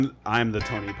I'm the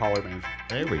Tony Pollard manager.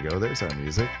 There we go. There's our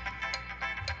music.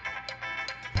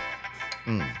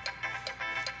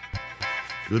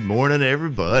 Good morning,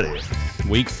 everybody.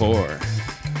 Week 4.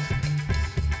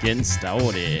 Getting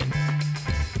started.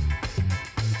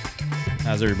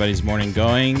 How's everybody's morning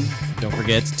going? Don't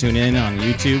forget to tune in on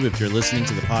YouTube. If you're listening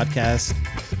to the podcast,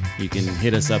 you can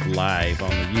hit us up live on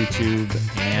the YouTube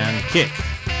and Kick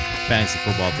Fantasy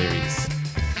Football Theories.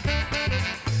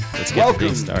 Let's get the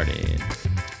day started.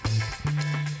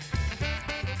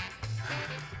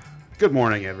 Good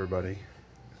morning, everybody.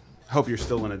 Hope you're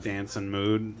still in a dancing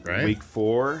mood. Right. Week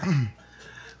 4.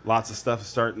 Lots of stuff is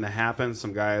starting to happen.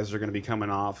 Some guys are going to be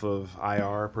coming off of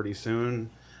IR pretty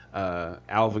soon.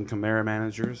 Alvin Kamara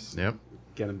managers. Yep.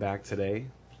 Getting back today.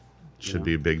 Should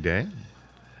be a big day.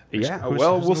 Yeah. Who's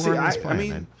We'll the see. Orleans I playing,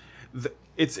 mean, man?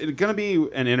 it's going to be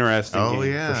an interesting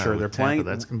game yeah, for sure. They're with Tampa, playing,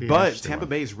 that's gonna be an but interesting Tampa one.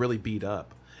 Bay's really beat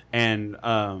up, and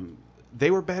they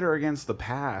were better against the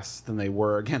pass than they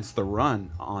were against the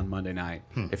run on Monday night.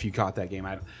 If you caught that game,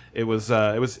 it was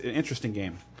an interesting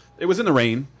game. It was in the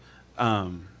rain.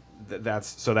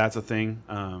 That's a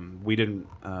thing. We didn't.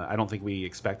 I don't think we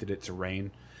expected it to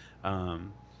rain.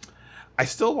 I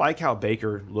still like how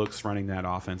Baker looks running that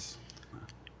offense.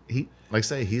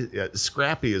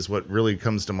 Scrappy is what really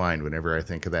comes to mind whenever I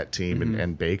think of that team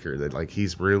and Baker. That like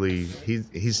he's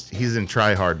in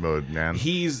try hard mode, man.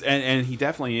 And he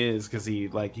definitely is because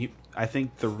I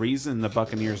think the reason the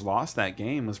Buccaneers lost that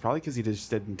game was probably because he just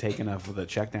didn't take enough of the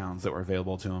checkdowns that were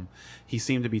available to him. He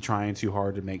seemed to be trying too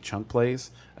hard to make chunk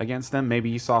plays against them.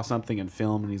 Maybe he saw something in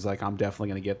film and he's like, I'm definitely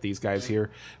going to get these guys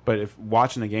here. But if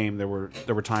watching the game, there were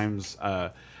times,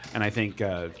 and I think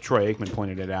Troy Aikman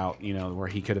pointed it out, where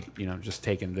he could have, just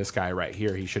taken this guy right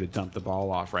here. He should have dumped the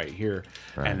ball off right here,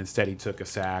 right. And instead he took a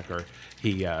sack or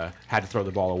he had to throw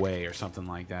the ball away or something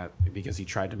like that because he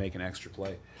tried to make an extra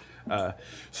play.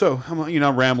 So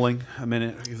I'm rambling a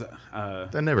minute.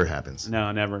 That never happens.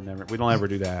 No, never. We don't ever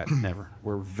do that. Never.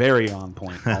 We're very on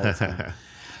point all the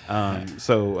time.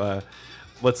 So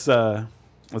let's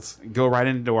go right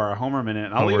into our homer minute.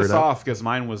 And I'll lead us off because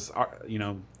mine was, well,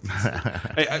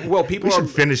 people we should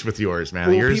finish with yours, man.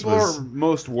 Well, yours people are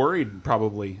most worried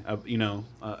probably,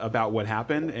 about what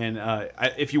happened. And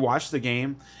if you watch the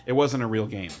game, it wasn't a real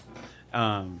game.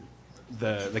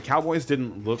 The Cowboys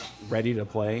didn't look ready to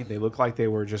play. They looked like they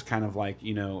were just kind of like,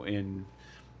 in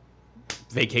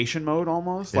vacation mode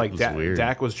almost. Like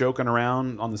Dak was joking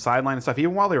around on the sideline and stuff,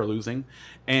 even while they were losing.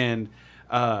 And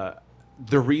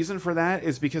the reason for that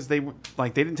is because they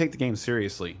didn't take the game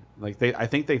seriously. I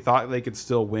think they thought they could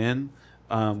still win.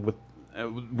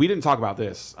 We didn't talk about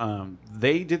this.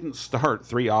 They didn't start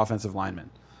 3 offensive linemen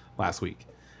last week,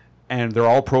 and they're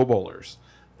all Pro Bowlers.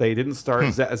 They didn't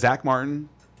start Zach Martin,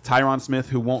 Tyron Smith,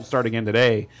 who won't start again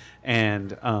today,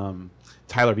 and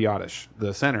Tyler Biadasz,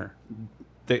 the center.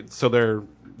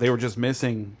 They were just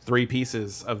missing 3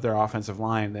 pieces of their offensive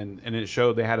line, and it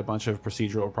showed they had a bunch of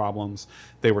procedural problems.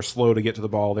 They were slow to get to the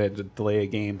ball. They had to delay a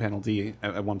game penalty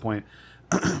at one point.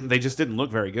 They just didn't look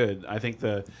very good. I think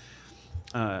my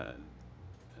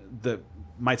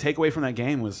takeaway from that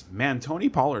game was, man, Tony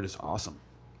Pollard is awesome.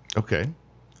 Okay.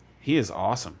 He is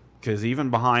awesome. Because even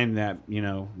behind that,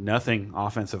 nothing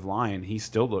offensive line, he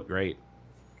still looked great.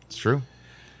 It's true.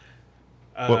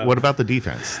 What about the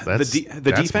defense? That's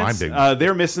the defense. My big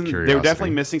they're missing. curiosity. They were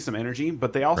definitely missing some energy,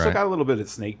 but they also Right. got a little bit of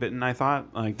snake bitten. I thought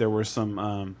there were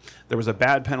some. There was a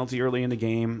bad penalty early in the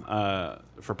game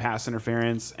for pass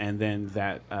interference, and then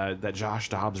that Josh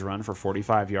Dobbs run for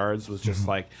 45 yards was just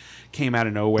came out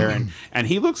of nowhere, and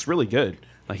he looks really good.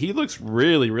 He looks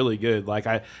really, really good.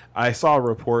 I saw a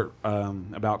report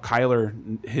about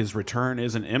Kyler. His return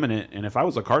isn't imminent, and if I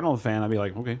was a Cardinal fan, I'd be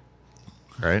like, okay.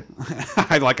 Right.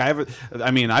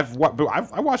 I've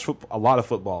watched a lot of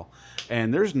football,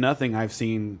 and there's nothing I've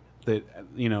seen that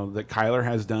that Kyler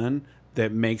has done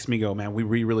that makes me go, man, we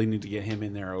really need to get him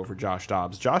in there over Josh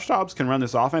Dobbs. Josh Dobbs can run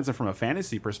this offense, and from a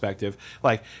fantasy perspective,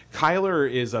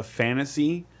 Kyler is a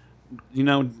fantasy,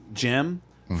 gem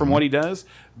from what he does,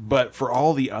 but for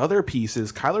all the other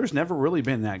pieces, Kyler's never really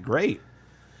been that great.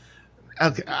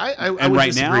 Okay, I would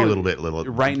disagree a little bit.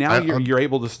 Right now, you're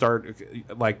able to start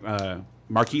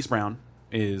Marquise Brown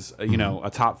is a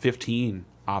top 15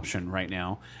 option right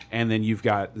now, and then you've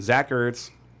got Zach Ertz,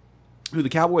 who the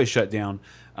Cowboys shut down,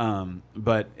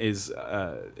 but has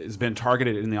been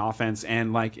targeted in the offense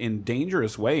and in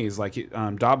dangerous ways.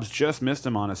 Dobbs just missed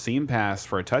him on a seam pass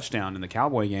for a touchdown in the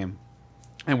Cowboy game.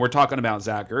 And we're talking about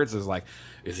Zach Ertz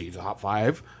is he top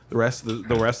 5 the rest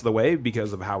of the way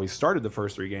because of how he started the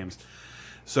first 3 games.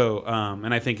 So,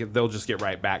 and I think they'll just get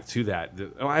right back to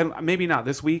that. Maybe not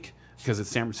this week, because it's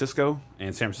San Francisco,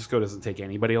 and San Francisco doesn't take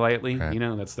anybody lightly. Right. You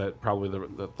know, that's probably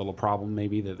the little problem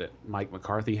maybe that Mike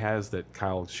McCarthy has that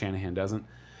Kyle Shanahan doesn't.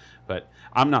 But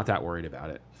I'm not that worried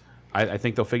about it. I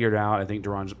think they'll figure it out. I think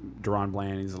Deron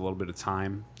Bland needs a little bit of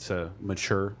time to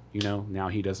mature. You know, now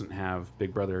he doesn't have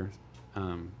big brother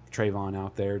Trayvon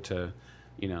out there to,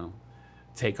 you know,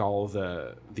 take all of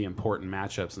the important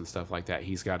matchups and stuff like that.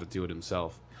 He's got to do it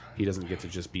himself. He doesn't get to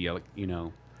just be a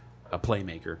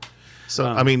playmaker. So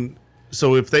I mean,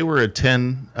 so if they were a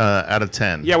 10 out of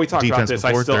 10, yeah, we talked about this.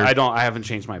 Before, I haven't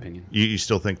changed my opinion. You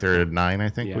still think they're a 9? I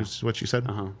think Yeah. was what you said.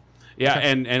 Yeah,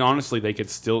 and honestly, they could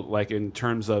still, like, in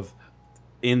terms of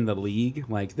in the league,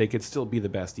 like, they could still be the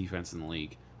best defense in the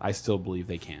league. I still believe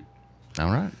they can. All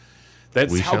right.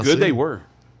 That's We how shall good see. they were.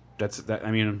 That's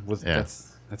Yeah.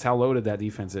 that's how loaded that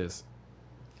defense is.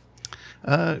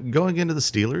 Going into the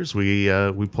Steelers,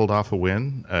 we pulled off a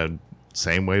win.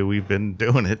 Same way we've been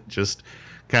doing it, just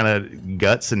kind of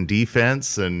guts and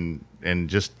defense, and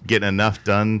just getting enough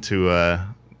done to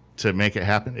make it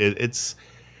happen.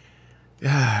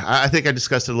 I think I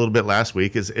discussed it a little bit last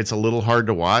week. It's a little hard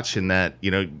to watch in that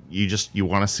you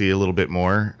want to see a little bit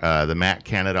more. The Matt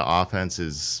Canada offense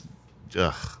is.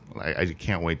 I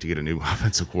can't wait to get a new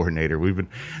offensive coordinator. We've been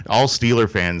all Steeler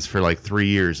fans for like 3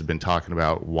 years have been talking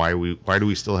about why do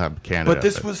we still have Canada? But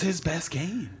this was his best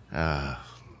game.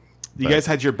 You guys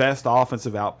had your best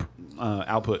offensive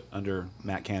output under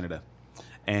Matt Canada,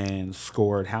 and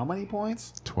scored how many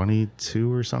points?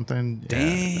 22 or something.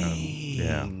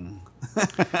 Dang.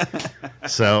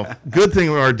 So good thing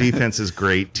our defense is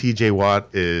great. TJ Watt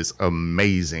is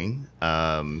amazing.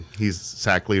 He's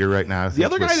sack leader right now. I think The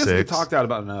other guy with doesn't get 6. talked out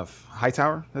about enough.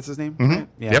 Hightower, that's his name. Right?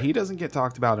 Yeah, Yep. he doesn't get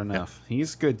talked about enough.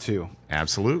 He's good too.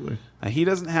 Absolutely. He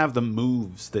doesn't have the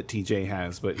moves that TJ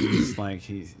has, but he's like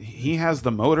he has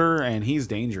the motor and he's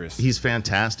dangerous. He's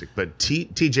fantastic, but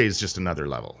TJ is just another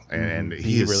level, and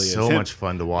he is really is. so Him- much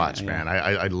fun to watch, man.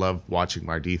 I love watching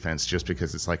our defense just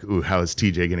because it's like, ooh, how is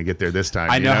TJ going to get there this time?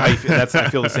 I know how you feel. I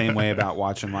feel the same way about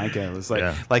watching Micah. It's like,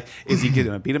 Yeah. Is he going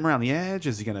to beat him around the edge?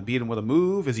 Is he going to beat him with a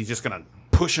move? Is he just going to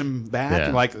push him back?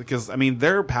 Yeah. Like, because I mean,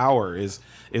 their power is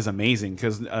amazing.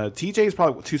 Because TJ is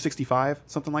probably 265,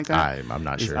 something like that. I'm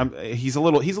not sure. He's a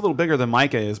little bigger than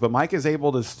Micah is, but Micah is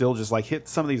able to still just like hit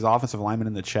some of these offensive linemen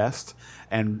in the chest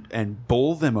and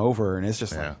bowl them over, and it's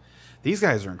just like. These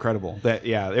guys are incredible.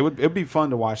 It would be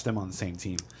fun to watch them on the same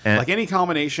team. And like any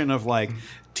combination of like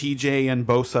TJ and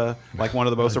Bosa, like one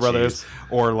of the Bosa brothers,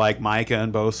 or like Micah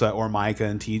and Bosa, or Micah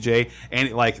and TJ,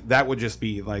 and like that would just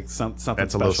be like something.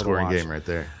 That's a special low scoring to watch. game right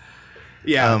there.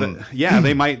 Yeah,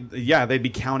 they might. Yeah, they'd be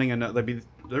counting.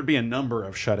 There'd be a number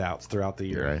of shutouts throughout the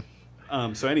year.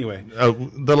 Right. So anyway,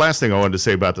 the last thing I wanted to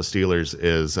say about the Steelers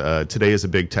is today is a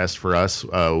big test for us.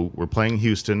 We're playing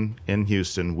Houston in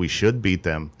Houston. We should beat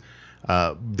them.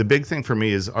 The big thing for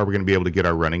me is, are we going to be able to get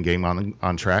our running game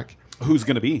on track? who's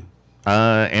going to be?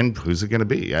 And who's it going to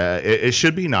be? It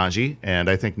should be Najee, and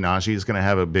I think Najee is going to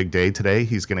have a big day today.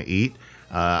 He's going to eat.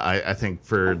 I think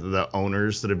for the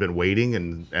owners that have been waiting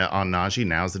on Najee,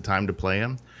 now's the time to play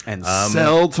him. And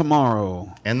sell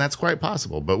tomorrow. And that's quite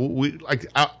possible. But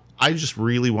I just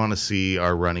really want to see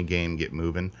our running game get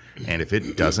moving. And if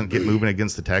it doesn't get moving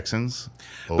against the Texans,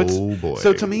 boy.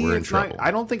 So to me, we're in it's not, trouble. I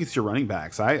don't think it's your running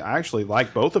backs. I actually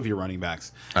like both of your running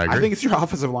backs. I agree. think it's your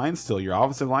offensive line still. Your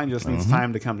offensive line just needs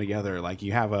time to come together. Like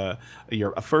you have a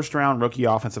first round rookie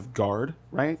offensive guard,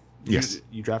 right? Yes.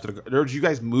 You drafted or did you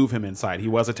guys move him inside? He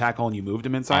was a tackle and you moved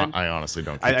him inside? I honestly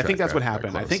don't. I think that's what that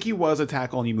happened. I close. think he was a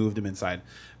tackle and you moved him inside.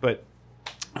 But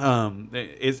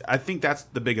I think that's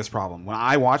the biggest problem. When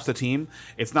I watch the team,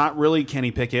 it's not really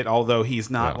Kenny Pickett, although he's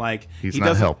not he's he not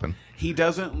doesn't- helping. He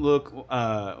doesn't look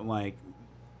like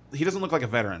a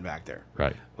veteran back there.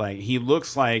 Right. Like he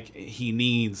looks like he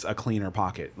needs a cleaner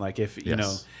pocket. Like if you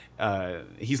Yes. know,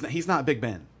 he's not Big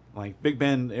Ben. Like Big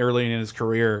Ben early in his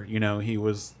career, you know, he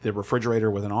was the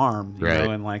refrigerator with an arm, you Right.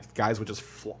 know, and like guys would just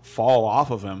fall off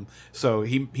of him. So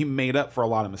he made up for a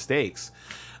lot of mistakes.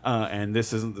 And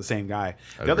this isn't the same guy.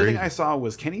 The other thing Agreed. I saw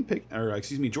was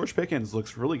George Pickens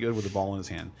looks really good with the ball in his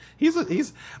hand. He's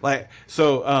like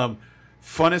so.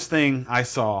 Funnest thing I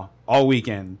saw all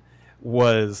weekend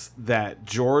was that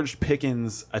George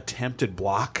Pickens attempted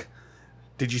block.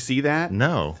 Did you see that?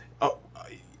 No. Oh,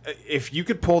 if you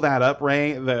could pull that up,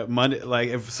 Ray, the Monday, like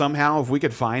if we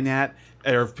could find that,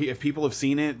 or if people have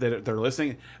seen it that they're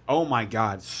listening, oh my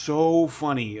God, so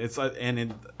funny! It's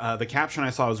the caption I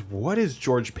saw was, "What is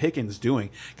George Pickens doing?"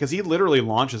 Because he literally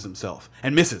launches himself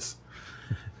and misses.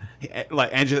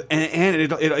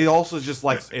 It also just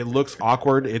like it looks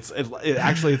awkward. It's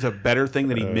a better thing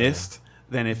that he missed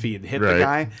than if he had hit the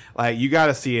guy. Like, you got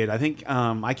to see it. I think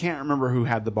I can't remember who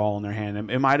had the ball in their hand.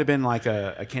 It might have been like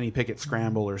a Kenny Pickett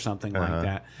scramble or something like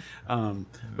that.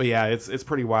 But yeah, it's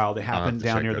pretty wild. It happened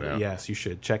down near the. Yes, you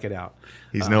should check it out.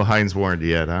 He's no Hines Ward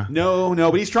yet, huh? No,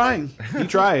 but he's trying. He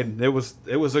tried. It was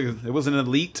an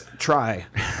elite try.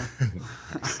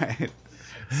 Right.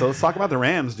 So let's talk about the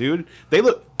Rams, dude. They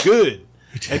look good,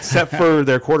 except for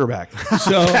their quarterback.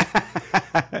 So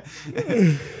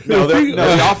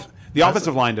the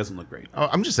offensive line doesn't look great. Oh,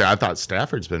 I'm just saying. I thought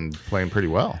Stafford's been playing pretty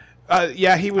well.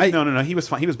 Yeah, he was. No. He was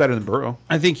fine. He was better than Burrow.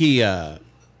 I think he. I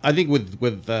think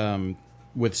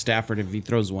with Stafford, if he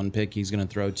throws one pick, he's going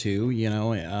to throw two. You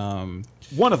know,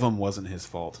 one of them wasn't his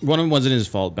fault. One of them wasn't his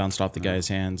fault. Bounced off the guy's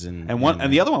hands, and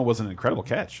the other one was an incredible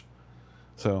catch.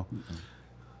 So,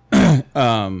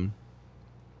 I'm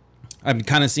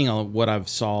kind of seeing what I've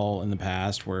saw in the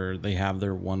past, where they have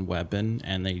their one weapon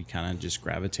and they kind of just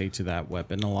gravitate to that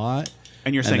weapon a lot.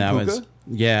 And you're saying Puka?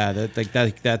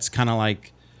 That's kind of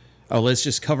like, oh, let's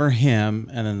just cover him,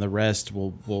 and then the rest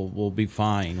will be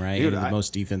fine, right? Dude,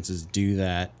 most defenses do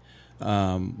that.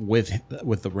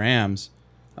 With the Rams,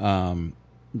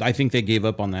 I think they gave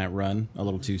up on that run a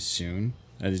little too soon.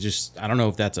 I don't know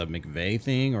if that's a McVay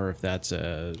thing or if that's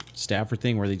a Stafford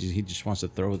thing where he just wants to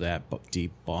throw that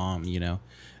deep bomb. You know,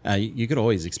 you could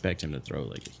always expect him to throw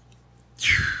like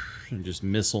and just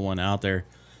missile one out there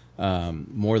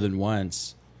more than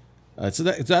once. So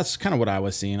that's kind of what I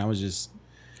was seeing. I was just.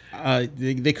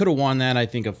 They could have won that, I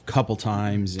think, a couple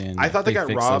times, and I thought they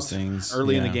got robbed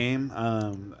early in the game.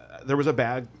 There was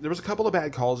a couple of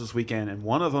bad calls this weekend, and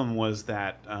one of them was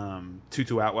that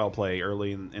Tutu Atwell play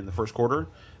early in the first quarter.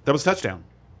 That was a touchdown.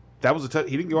 That was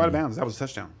he didn't go out of bounds. That was a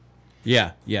touchdown.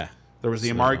 Yeah. There was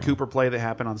the Amari Cooper play that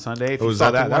happened on Sunday. If you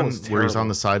saw that was terrible. Where he's on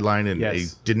the sideline and he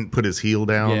didn't put his heel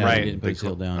down. Yeah, right. He didn't put his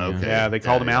heel down. Okay. Yeah, they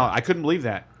called him out. I couldn't believe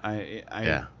that.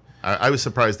 I was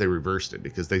surprised they reversed it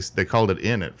because they called it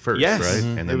in at first, right?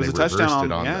 Mm-hmm. And then it was they a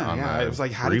touchdown on it was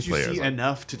like, how did you see like,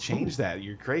 enough to change that?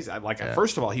 You're crazy.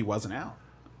 First of all, he wasn't out,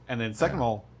 and then second of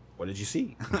all, what did you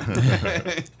see?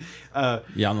 On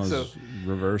those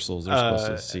reversals, they're supposed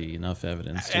to see enough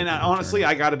evidence. And honestly,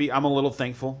 I'm a little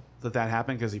thankful that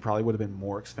happened because he probably would have been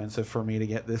more expensive for me to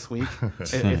get this week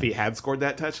if he had scored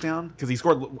that touchdown, because he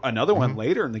scored another one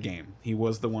later in the game. He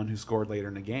was the one who scored later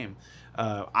in the game.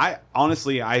 I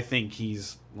think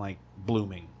he's like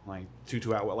blooming, like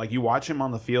Tutu Atwell. Like, you watch him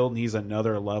on the field and he's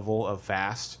another level of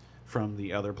fast from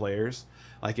the other players.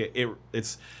 Like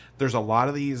it's there's a lot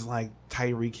of these like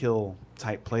Tyreek Hill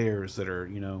type players that are,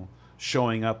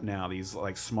 showing up now. These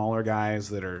like smaller guys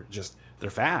that are just, they're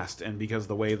fast, and because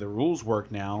the way the rules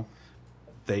work now,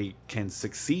 they can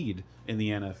succeed in the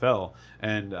NFL.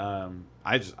 And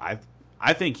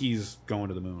I think he's going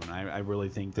to the moon. I really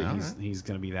think that he's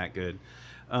going to be that good.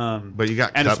 But you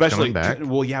got and Kupp especially coming back.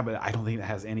 Well, yeah, but I don't think that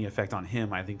has any effect on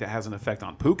him. I think that has an effect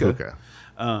on Puka.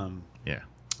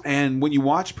 And when you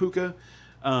watch Puka,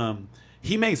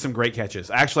 he made some great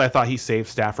catches. Actually, I thought he saved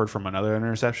Stafford from another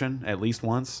interception at least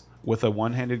once with a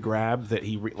one-handed grab that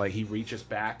he reaches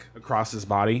back across his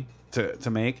body to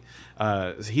make.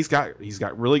 He's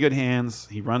got really good hands.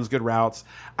 He runs good routes.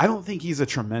 I don't think he's a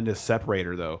tremendous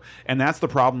separator though, and that's the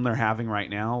problem they're having right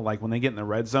now. Like, when they get in the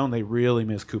red zone, they really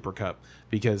miss Cooper Kupp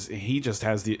because he just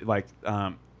has the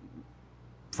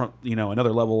from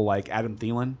another level like Adam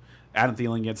Thielen. Adam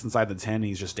Thielen gets inside the 10, and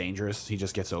he's just dangerous. He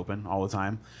just gets open all the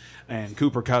time, and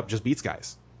Cooper Kupp just beats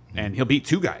guys. And he'll beat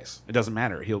two guys. It doesn't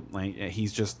matter.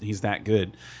 He's that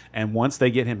good. And once they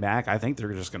get him back, I think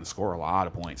they're just going to score a lot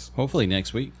of points. Hopefully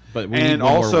next week. But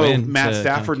Matt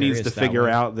Stafford needs to figure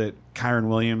out that Kyren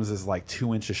Williams is like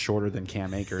 2 inches shorter than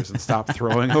Cam Akers and stop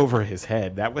throwing over his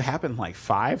head. That would happen like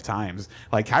 5 times.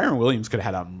 Like, Kyren Williams could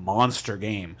have had a monster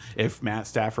game if Matt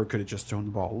Stafford could have just thrown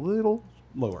the ball a little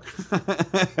lower.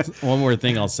 One more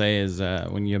thing I'll say is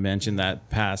when you mentioned that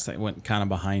pass that went kind of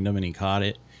behind him and he caught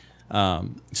it.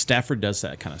 Stafford does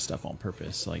that kind of stuff on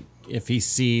purpose. Like, if he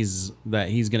sees that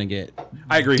he's going to get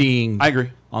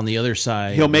dinged on the other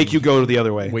side, he'll make you go the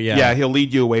other way. Well, yeah, he'll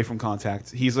lead you away from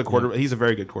contact. He's a He's a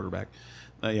very good quarterback.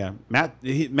 Matt,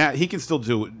 he can still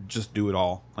do it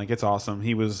all. Like, it's awesome.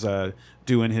 He was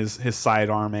doing his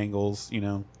sidearm angles,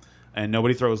 and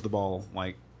nobody throws the ball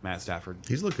like Matt Stafford.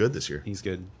 He's looked good this year. He's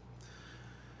good.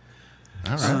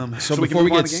 All right. So before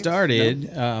we get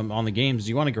started on the games, do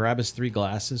you want to grab us 3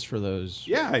 glasses for those?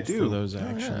 Yeah, I do. For those,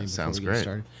 actually. Sounds great.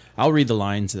 I'll read the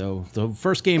lines, though. The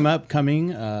first game upcoming,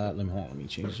 let me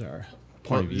change our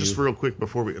point of view. Just real quick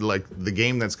before the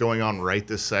game that's going on right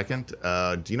this second,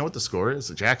 do you know what the score is?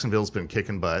 Jacksonville's been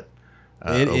kicking butt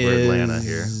over Atlanta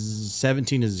here.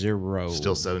 17-0.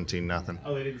 Still 17-0.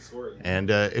 Oh, they didn't score it. And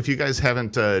if you guys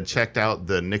haven't checked out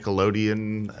the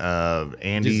Nickelodeon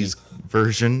Andy's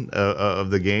version of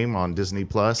the game on Disney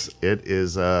Plus, it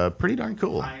is pretty darn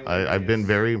cool. I've been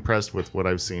very impressed with what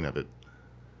I've seen of it.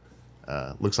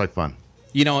 Looks like fun.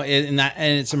 You know, and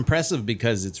it's impressive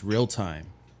because it's real time.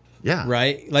 Yeah.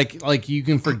 Right. Like you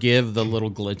can forgive the little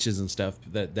glitches and stuff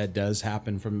that does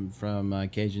happen from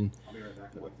Cajun. I'll be right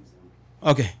back to what he's doing.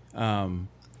 Okay.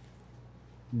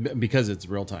 Because it's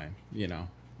real time, you know.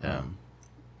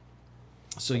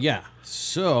 Yeah.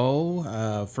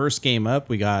 So first game up,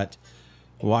 we got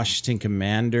Washington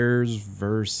Commanders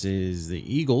versus the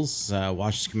Eagles.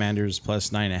 Washington Commanders plus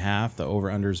 9.5. The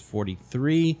over/under is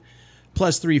 43.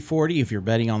 Plus 340 if you're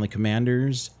betting on the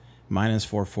Commanders. Minus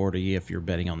 440 if you're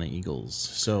betting on the Eagles.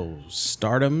 So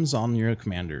stardoms on your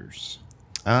Commanders.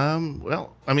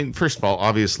 Well, I mean, first of all,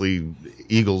 obviously,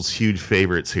 Eagles huge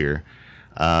favorites here.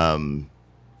 But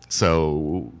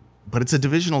it's a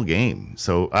divisional game,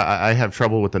 so I have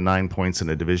trouble with the 9 points in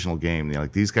a divisional game. You know,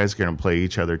 like these guys are going to play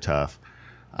each other tough.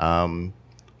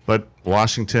 But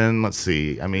Washington, let's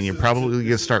see. I mean, you're probably going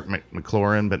to start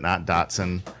McLaurin, but not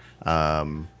Dotson.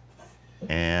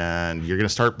 And you're going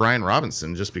to start Brian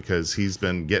Robinson just because he's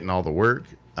been getting all the work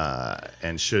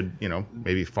and should,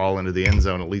 maybe fall into the end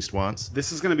zone at least once.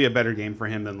 This is going to be a better game for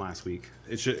him than last week.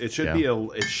 It should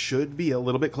be a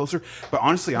little bit closer, but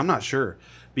honestly, I'm not sure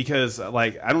because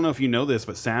I don't know if you know this,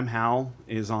 but Sam Howell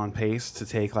is on pace to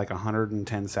take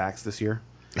 110 sacks this year.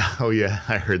 Oh yeah,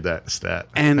 I heard that stat.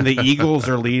 And the Eagles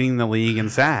are leading the league in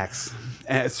sacks.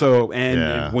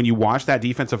 When you watch that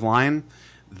defensive line,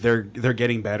 they're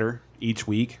getting better each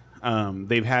week.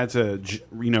 They've had to,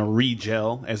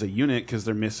 re-gel as a unit because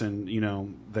they're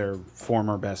missing, their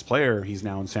former best player. He's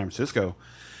now in San Francisco.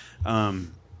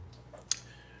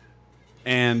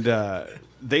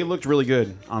 They looked really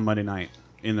good on Monday night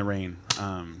in the rain.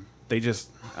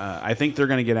 I think they're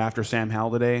going to get after Sam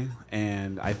Howell today,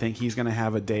 and I think he's going to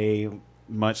have a day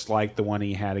much like the one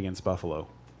he had against Buffalo.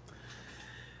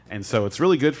 And so it's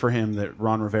really good for him that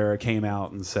Ron Rivera came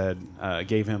out and said,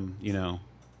 gave him,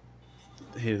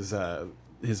 his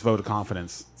vote of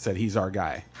confidence, said he's our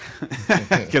guy,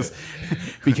 because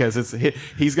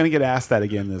he's going to get asked that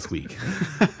again this week.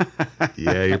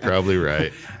 Yeah, you're probably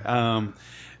right.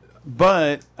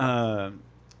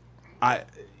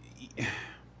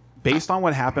 Based on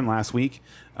what happened last week,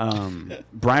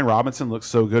 Brian Robinson looks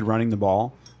so good running the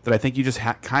ball that I think you just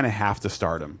kind of have to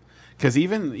start him. Because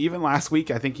even last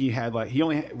week, I think he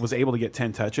only was able to get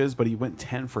 10 touches, but he went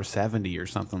 10 for 70 or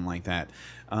something like that.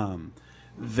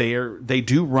 They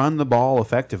do run the ball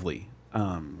effectively.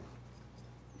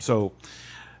 So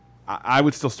I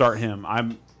would still start him.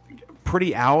 I'm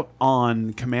pretty out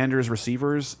on Commanders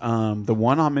receivers. The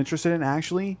one I'm interested in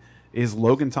actually is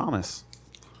Logan Thomas.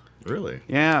 Really?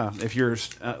 Yeah. If you're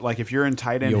in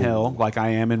tight end hell, like I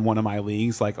am in one of my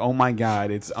leagues, oh my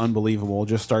God, it's unbelievable.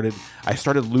 I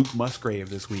started Luke Musgrave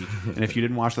this week, and if you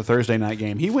didn't watch the Thursday night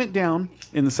game, he went down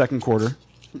in the second quarter.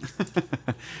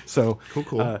 So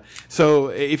cool. So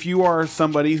if you are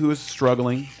somebody who is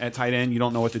struggling at tight end, you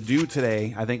don't know what to do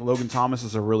today, I think Logan Thomas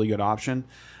is a really good option.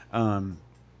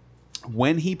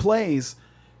 When he plays,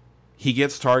 he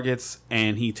gets targets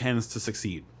and he tends to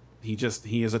succeed. He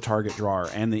is a target drawer,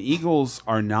 and the Eagles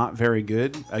are not very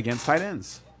good against tight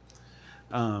ends.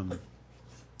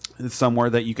 It's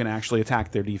somewhere that you can actually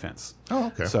attack their defense. Oh,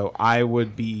 okay. So I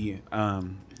would be,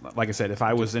 like I said, if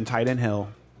I was in tight end hill,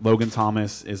 Logan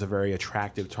Thomas is a very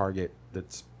attractive target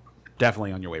that's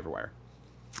definitely on your waiver wire.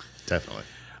 Definitely.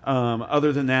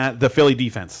 Other than that, the Philly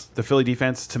defense. The Philly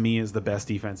defense, to me, is the best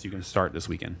defense you can start this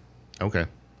weekend. Okay.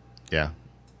 Yeah.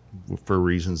 For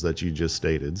reasons that you just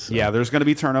stated. So. Yeah, there's going to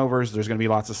be turnovers. There's going to be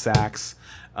lots of sacks.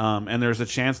 And there's a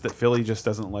chance that Philly just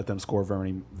doesn't let them score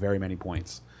very many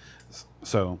points.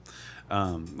 So,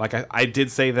 I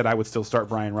did say that I would still start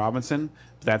Brian Robinson.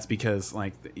 That's because,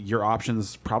 your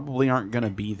options probably aren't going to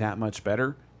be that much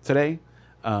better today.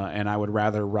 And I would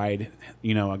rather ride,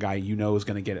 a guy is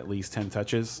going to get at least 10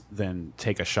 touches than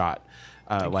take a shot.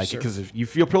 Because if you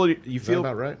feel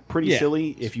pretty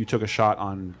silly if you took a shot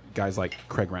on guys like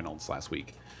Craig Reynolds last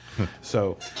week.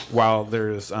 So while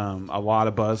there's a lot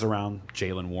of buzz around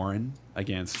Jaylen Warren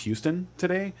against Houston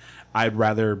today, I'd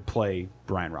rather play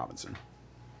Brian Robinson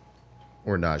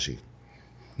or Najee.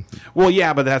 Well,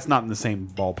 yeah, but that's not in the same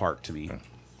ballpark to me.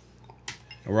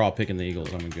 We're all picking the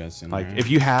Eagles, I'm guessing. If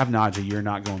you have Najee, you're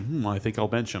not going, I think I'll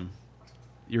bench him.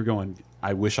 You're going,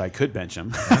 I wish I could bench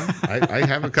him. I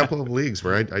have a couple of leagues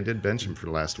where I did bench him for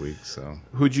last week. So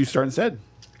who'd you start instead?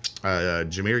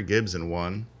 Jahmyr Gibbs in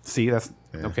one. See, that's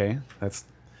okay. That's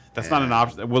not an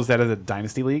option. Was that a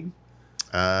dynasty league?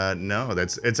 No,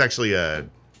 it's actually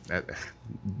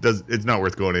it's not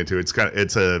worth going into.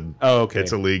 It's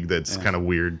a league that's kind of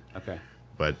weird. Okay.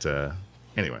 But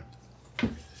anyway,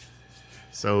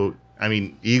 so I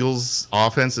mean, Eagles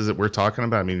offense is it we're talking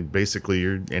about? I mean, basically,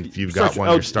 if you've got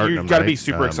one, you're starting them. You've got to be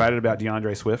super excited about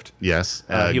DeAndre Swift. Yes,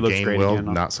 he looks great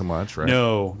again. Not so much, right?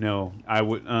 No, I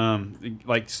would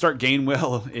start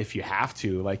Gainwell if you have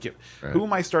to. Who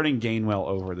am I starting Gainwell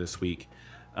over this week?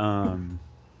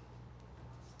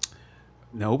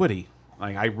 Nobody.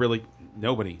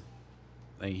 Nobody.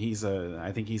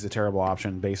 I think he's a terrible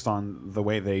option based on the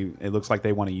way it looks like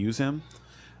they want to use him.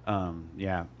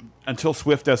 Until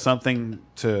Swift does something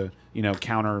to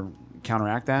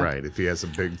counteract that, right? If he has a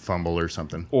big fumble or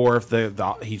something, or if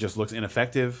he just looks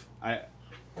ineffective,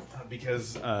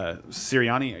 because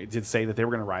Sirianni did say that they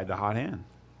were going to ride the hot hand,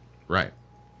 right?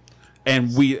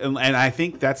 And I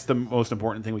think that's the most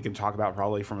important thing we can talk about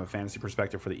probably from a fantasy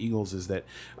perspective for the Eagles is that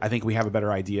I think we have a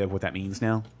better idea of what that means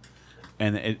now,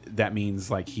 and that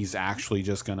means he's actually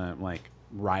just going to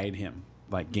ride him.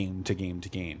 Game to game to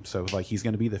game. So he's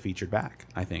going to be the featured back,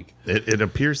 I think. It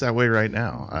appears that way right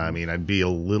now. I mean, I'd be a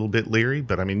little bit leery,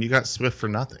 but I mean, you got Swift for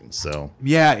nothing. So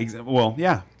yeah,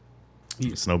 yeah.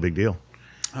 It's no big deal.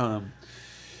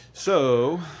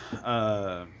 So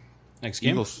next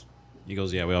game?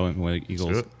 Eagles, yeah, we all went with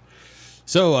Eagles.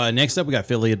 So next up, we got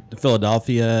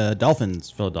Philadelphia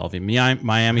Dolphins.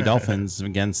 Miami Dolphins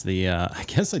against the, I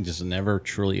guess I just never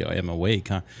truly am awake,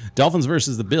 huh? Dolphins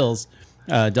versus the Bills.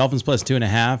 Dolphins plus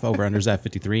 2.5. Over unders at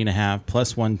 53.5.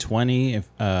 Plus 120 if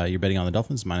you're betting on the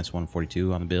Dolphins. Minus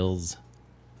 142 on the Bills.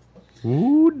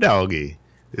 Ooh, doggy.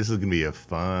 This is gonna be a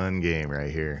fun game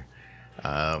right here.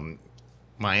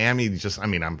 Miami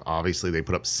obviously they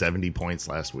put up 70 points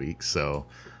last week, so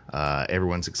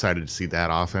everyone's excited to see that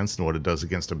offense and what it does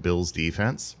against a Bills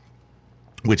defense,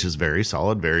 which is very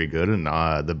solid, very good, and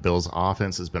the Bills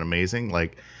offense has been amazing.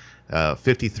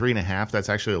 53.5, that's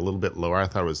actually a little bit lower. I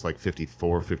thought it was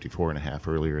 54.5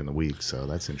 earlier in the week, so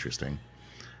that's interesting.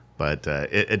 But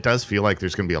it does feel like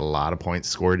there's going to be a lot of points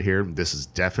scored here. This is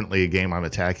definitely a game I'm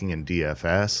attacking in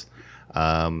DFS.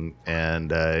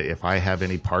 And if I have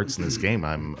any parts in this game,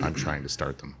 I'm trying to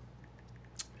start them.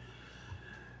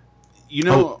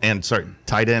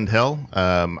 Tight end hell.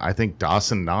 I think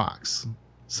Dawson Knox,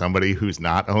 somebody who's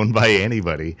not owned by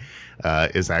anybody,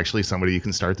 is actually somebody you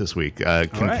can start this week.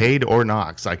 Kincaid or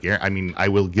Knox. I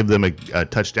will give them a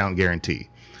touchdown guarantee.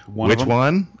 Which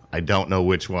one? I don't know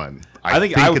which one. I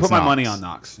think I would put my money on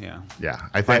Knox. Yeah. Yeah.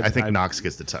 I think Knox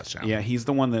gets the touchdown. Yeah, he's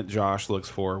the one that Josh looks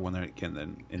for when they get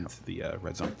into the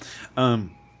red zone.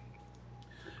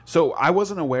 So I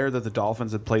wasn't aware that the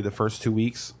Dolphins had played the first 2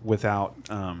 weeks without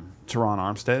Teron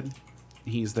Armstead.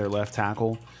 He's their left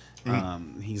tackle.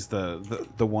 He's the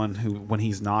one who, when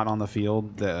he's not on the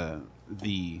field,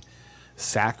 the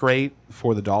sack rate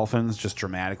for the Dolphins just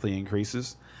dramatically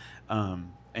increases.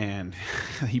 And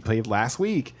he played last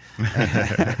week.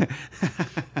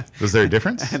 Was there a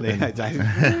difference? It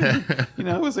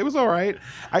was all right.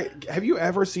 Have you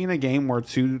ever seen a game where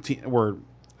where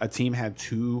a team had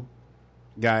two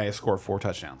guys score 4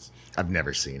 touchdowns? I've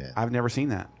never seen it. I've never seen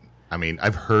that. I mean,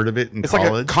 I've heard of it in college. It's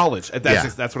like a college.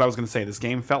 That's what I was going to say. This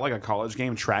game felt like a college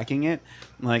game. Tracking it,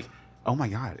 oh my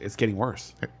god, it's getting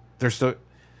worse. There's still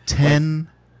 10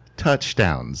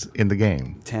 touchdowns in the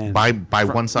game. 10 by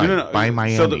one side. By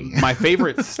Miami. So my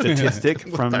favorite statistic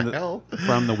from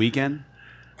the weekend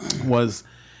was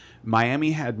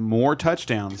Miami had more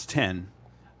touchdowns, 10,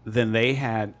 than they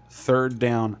had third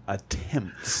down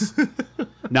attempts.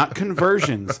 Not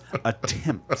conversions,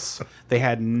 attempts. They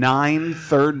had 9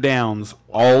 third downs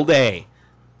all day.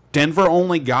 Denver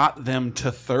only got them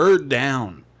to third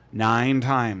down 9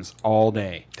 times all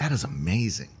day. That is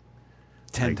amazing.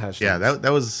 10 touchdowns. Yeah,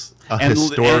 that was a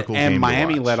historical game. And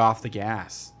Miami to watch. let off the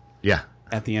gas. Yeah.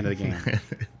 At the end of the game.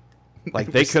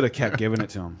 They could have kept giving it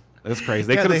to him. That's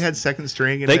crazy. They had second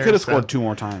string in They there, could have scored 2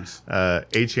 more times.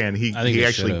 Achane, he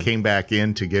actually came back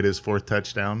in to get his 4th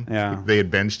touchdown. Yeah. They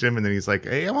had benched him, and then he's like,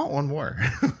 hey, I want one more.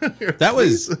 That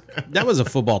was a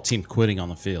football team quitting on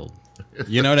the field.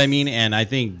 You know what I mean? And I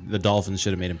think the Dolphins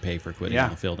should have made him pay for quitting on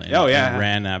the field. And, and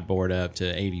ran that board up to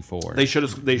 84. They should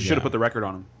have put the record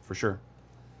on him, for sure.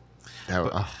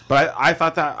 But I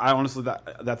thought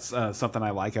that that's something I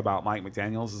like about Mike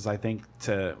McDaniels is I think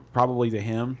to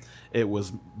him it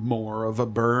was more of a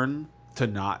burn to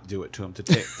not do it to him, to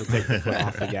take the foot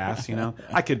off the gas.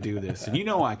 I could do this, and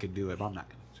I could do it, but I'm not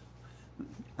going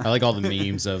I like all the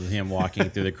memes of him walking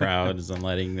through the crowds and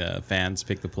letting the fans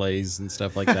pick the plays and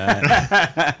stuff like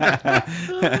that.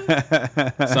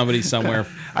 Somebody somewhere.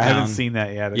 I haven't seen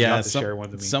that yet. Yeah, share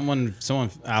one to me. someone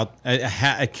out.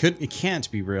 It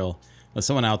can't be real. But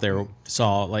someone out there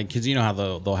saw, like, because you know how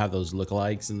they'll have those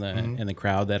lookalikes in the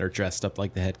crowd that are dressed up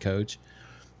like the head coach.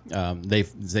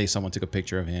 Someone took a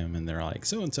picture of him and they're like,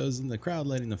 so and so's in the crowd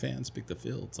letting the fans pick the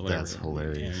fields. Or whatever. That's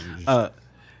hilarious.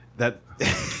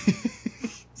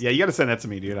 Yeah, you got to send that to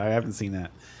me, dude. I haven't seen that.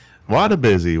 Wada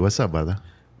busy. What's up, brother?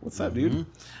 What's up, dude?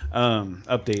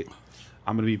 Update.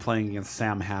 I'm going to be playing against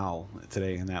Sam Howell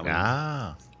today in that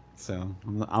one. So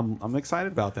I'm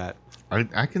excited about that.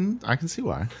 I can see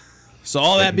why. So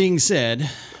all that being said,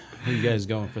 who are you guys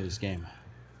going for this game?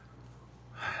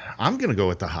 I'm gonna go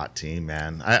with the hot team,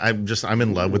 man. I'm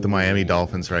in love with the Miami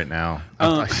Dolphins right now.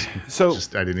 I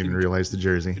didn't even realize the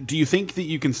jersey. Do you think that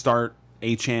you can start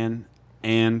Achane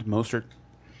and Mostert?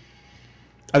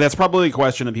 That's probably a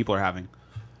question that people are having.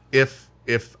 If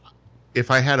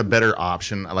I had a better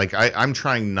option, like I'm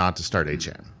trying not to start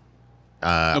Achane. Okay.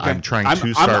 I'm trying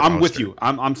to start. I'm Mostert. with you.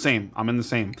 I'm same. I'm in the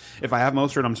same. If I have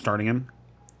Mostert, I'm starting him,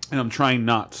 and I'm trying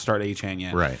not to start Achane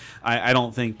yet. Right. I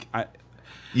don't think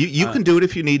You can do it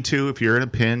if you need to. If you're in a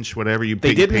pinch, whatever, you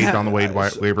paid on the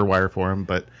waiver wire for him.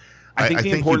 But I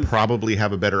think you probably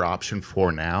have a better option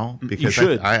for now because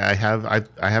I have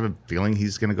a feeling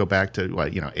he's going to go back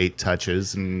to 8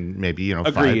 touches and maybe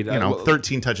Agreed.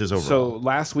 13 touches overall. So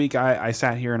last week I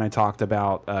sat here and I talked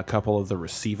about a couple of the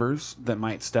receivers that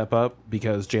might step up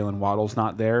because Jalen Waddle's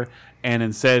not there, and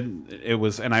instead it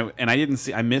was I didn't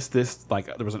see, I missed this,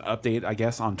 like there was an update I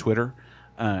guess on Twitter.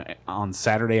 On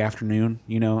Saturday afternoon,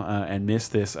 and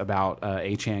missed this about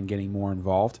Achane getting more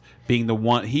involved, being the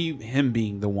one, him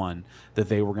being the one that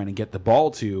they were going to get the ball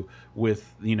to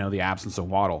with the absence of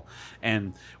Waddle.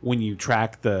 And when you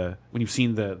track when you've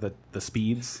seen the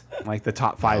speeds, like the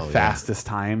top 5 fastest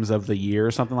times of the year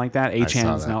or something like that,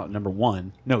 Achane's now at number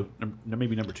 1. No,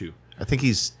 maybe number 2. I think he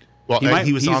was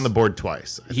on the board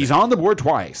twice. He's on the board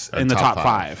twice in the top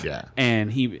 5. Yeah,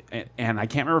 and I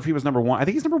can't remember if he was number 1. I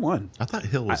think he's number 1. I thought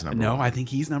Hill was number 1. No, I think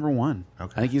he's number 1.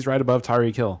 Okay. I think he's right above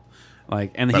Tyreek Hill. They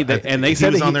he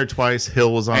said was on there twice.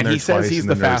 Hill was on there twice. And he says he's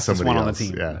the fastest one on the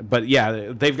team. Yeah. But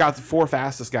yeah, they've got the 4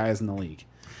 fastest guys in the league.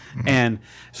 And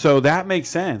so that makes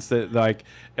sense that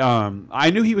I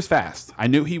knew he was fast. I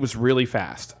knew he was really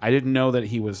fast. I didn't know that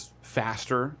he was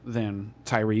faster than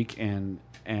Tyreek and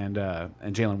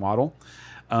Jalen Waddle.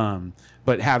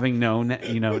 But having known,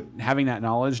 having that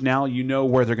knowledge, now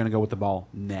where they're going to go with the ball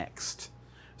next.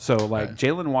 So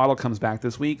Jalen Waddle comes back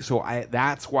this week, so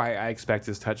that's why I expect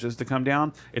his touches to come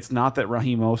down. It's not that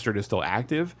Raheem Mostert is still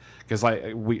active, because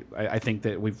I think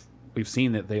that we've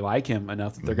seen that they like him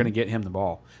enough that they're going to get him the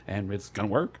ball, and it's going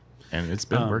to work. And it's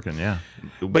been working, yeah.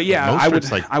 But yeah, I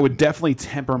would definitely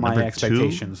temper my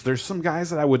expectations. 2? There's some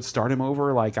guys that I would start him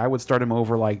over, I would start him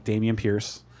over Dameon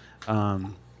Pierce. I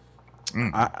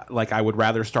would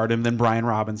rather start him than Brian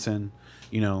Robinson,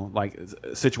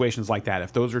 situations like that.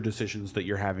 If those are decisions that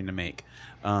you're having to make,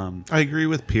 I agree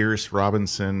with Pierce.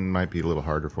 Robinson might be a little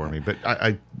harder for me, but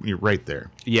you're right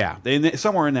there. Yeah,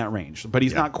 somewhere in that range. But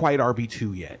he's not quite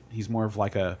RB2 yet. He's more of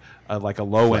like a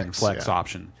low end flex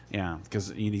option. Yeah, because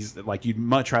he's you'd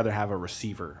much rather have a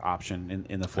receiver option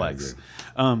in the flex.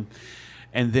 And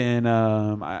then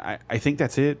I think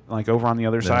that's it. Over on the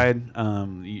other side,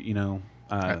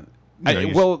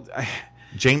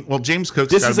 James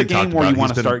Cook's. This is a game where you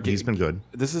want to start. He's been good.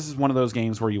 This is one of those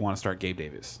games where you want to start Gabe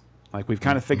Davis. We've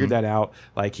kind of figured that out.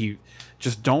 You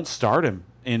just don't start him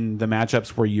in the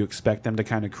matchups where you expect them to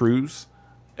kind of cruise.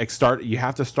 You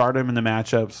have to start him in the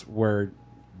matchups where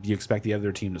you expect the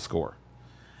other team to score.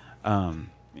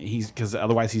 Because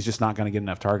otherwise he's just not going to get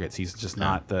enough targets. He's just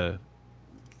not the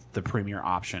premier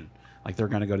option. They're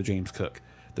going to go to James Cook.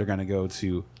 They're going to go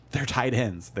to their tight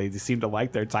ends. They seem to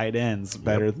like their tight ends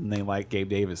better than they like Gabe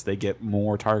Davis. They get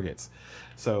more targets.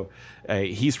 So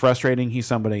he's frustrating. He's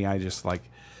somebody I just like.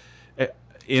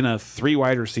 In a 3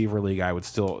 wide receiver league, I would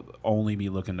still only be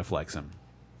looking to flex him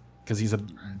because he's a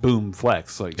boom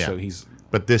flex. So he's.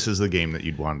 But this is the game that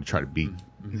you'd want to try to beat.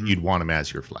 Mm-hmm. You'd want him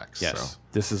as your flex. Yes, so.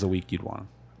 This is a week you'd want him.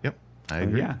 Yep, I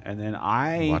agree. Yeah, and then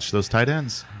I watch those tight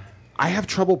ends. I have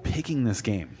trouble picking this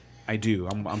game. I do.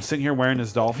 I'm sitting here wearing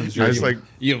this Dolphins jersey. I was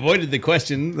you avoided the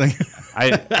question.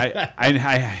 I've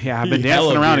been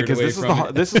dancing around it because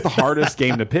this is the hardest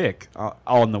game to pick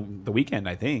on the weekend.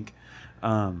 I think.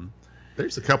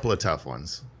 There's a couple of tough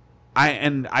ones.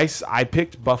 I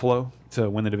picked Buffalo to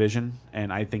win the division,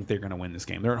 and I think they're going to win this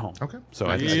game. They're at home. Okay. So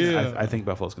I think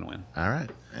Buffalo's going to win. All right,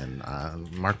 and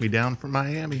mark me down for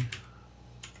Miami.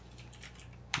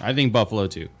 I think Buffalo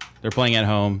too. They're playing at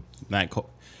home. I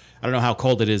don't know how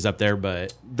cold it is up there,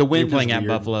 but the wind you're playing at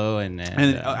Buffalo, and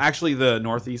actually the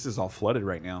Northeast is all flooded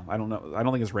right now. I don't know. I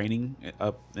don't think it's raining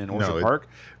up in Orchard Park,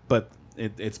 but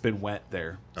it's been wet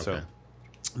there, so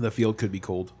the field could be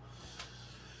cold.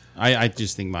 I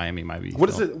just think Miami might be. What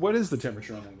is the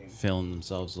temperature on that game? Feeling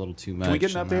themselves a little too much. Can we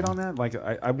get an update on that? Like,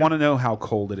 I want to know how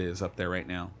cold it is up there right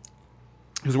now.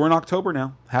 Because we're in October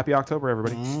now. Happy October,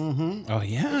 everybody. Mm-hmm. Oh,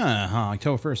 yeah.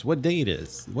 October 1st. What day it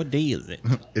is? What day is it?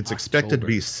 It's expected to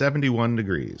be 71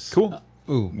 degrees. Cool.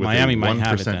 Ooh, Miami might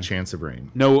have it then. 1% chance of rain.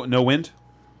 No wind?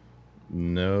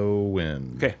 No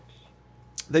wind. Okay.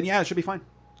 Then, yeah, it should be fine.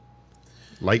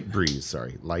 Light breeze.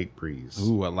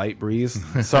 Ooh, a light breeze.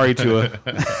 Sorry, Tua.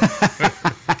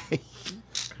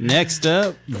 Next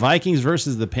up, Vikings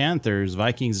versus the Panthers.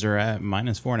 Vikings are at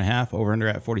 -4.5. Over under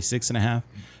at 46.5.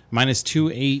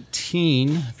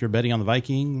 -218 if you're betting on the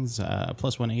Vikings.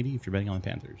 +180 if you're betting on the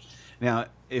Panthers. Now,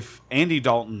 if Andy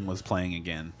Dalton was playing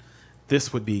again,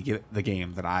 this would be the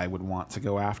game that I would want to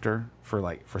go after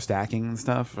for stacking and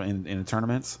stuff in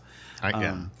tournaments.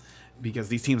 Because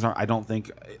these teams aren't.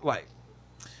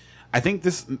 I think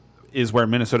this is where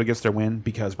Minnesota gets their win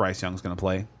because Bryce Young's going to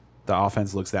play. The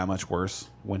offense looks that much worse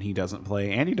when he doesn't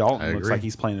play. Andy Dalton looks like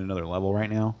he's playing at another level right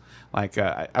now. Like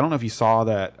I don't know if you saw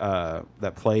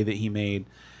that play that he made.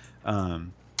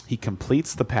 He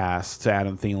completes the pass to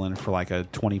Adam Thielen for like a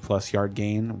 20-plus yard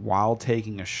gain while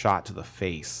taking a shot to the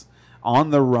face on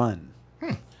the run.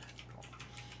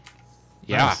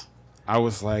 Yeah. Nice. I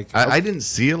was like... I didn't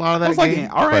see a lot of that game.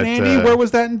 All right, Andy, where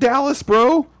was that in Dallas,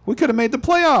 bro? We could have made the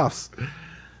playoffs.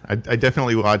 I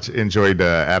definitely enjoyed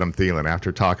Adam Thielen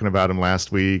after talking about him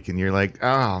last week, and you're like,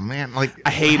 oh man, like I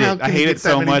hate it. I hate it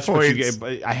so much.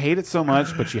 I hate it so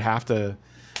much, but you have to,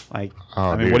 like.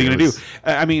 Oh, what are you gonna do?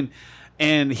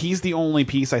 And he's the only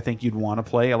piece I think you'd want to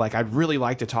play. Like, I'd really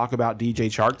like to talk about DJ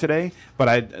Chark today, but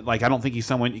I don't think he's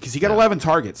someone because he got 11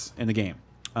 targets in the game.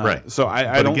 Right. So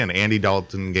I don't. Again, Andy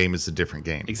Dalton game is a different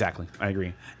game. Exactly. I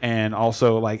agree. And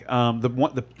also, like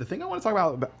the thing I want to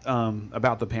talk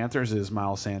about the Panthers is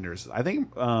Miles Sanders. I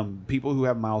think people who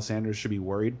have Miles Sanders should be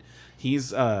worried.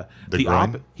 He's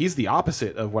he's the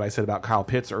opposite of what I said about Kyle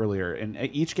Pitts earlier. In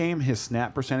each game, his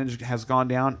snap percentage has gone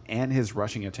down, and his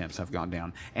rushing attempts have gone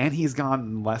down, and he's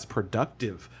gone less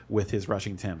productive with his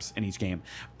rushing attempts in each game.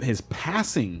 His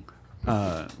passing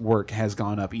work has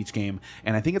gone up each game,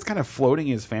 and I think it's kind of floating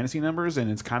his fantasy numbers,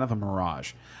 and it's kind of a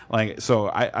mirage.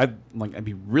 So I'd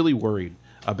be really worried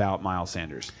about Miles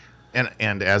Sanders.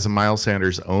 And as a Miles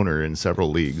Sanders owner in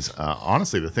several leagues,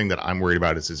 honestly, the thing that I'm worried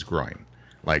about is his groin.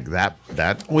 Like that.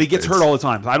 Well, he gets hurt all the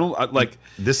time. I don't like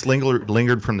this.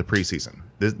 Lingered from the preseason.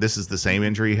 This is the same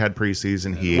injury he had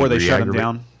preseason. Where they shut him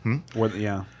down.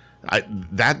 Yeah.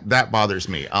 That bothers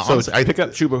me. Honestly, I pick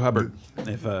up Chuba Hubbard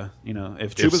if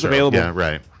Chuba's available. Yeah,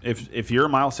 right. If you're a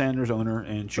Miles Sanders owner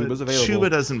and Chuba's available,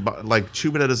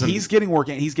 Chuba doesn't. He's getting work.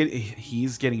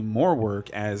 He's getting more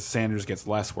work as Sanders gets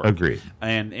less work. Agreed.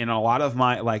 And in a lot of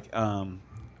my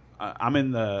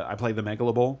I play the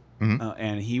Megala Bowl,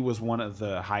 and he was one of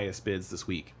the highest bids this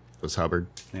week. Was Hubbard?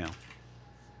 Yeah.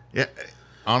 Yeah.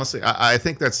 Honestly, I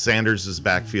think that's Sanders'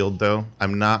 backfield, though.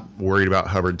 I'm not worried about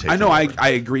Hubbard taking. I know. I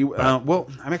agree. I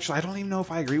don't even know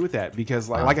if I agree with that because,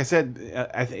 like I said,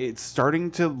 it's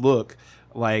starting to look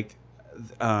like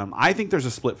I think there's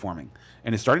a split forming,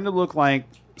 and it's starting to look like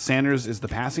Sanders is the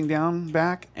passing down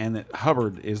back, and that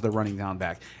Hubbard is the running down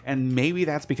back, and maybe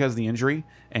that's because of the injury,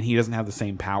 and he doesn't have the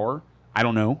same power. I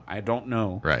don't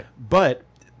know. Right. But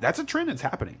that's a trend that's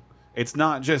happening. It's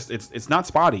not just it's not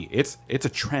spotty. It's a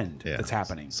trend that's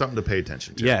happening. Something to pay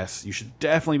attention to. Yes, you should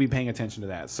definitely be paying attention to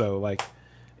that. So like,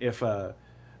 if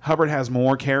Hubbard has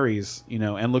more carries,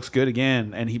 and looks good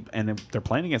again, and they're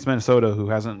playing against Minnesota, who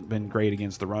hasn't been great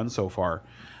against the run so far,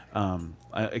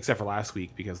 except for last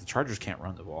week because the Chargers can't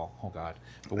run the ball. Oh God!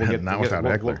 But we'll get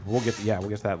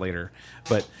to that later.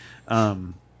 But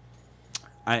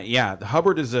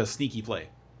Hubbard is a sneaky play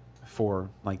for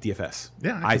like DFS.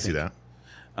 Yeah, I can see that.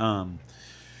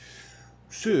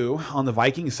 So on the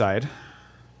Viking side,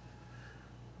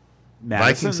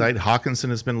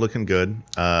 Hawkinson has been looking good.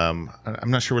 I'm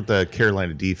not sure what the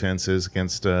Carolina defense is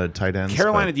against tight ends.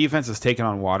 Carolina defense is taking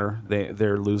on water.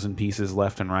 They're losing pieces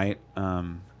left and right.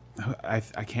 I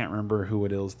can't remember who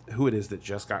it is that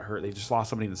just got hurt. They just lost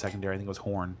somebody in the secondary. I think it was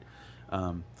Horn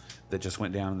that just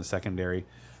went down in the secondary.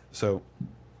 So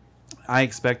I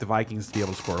expect the Vikings to be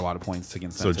able to score a lot of points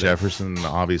against them. So today. Jefferson,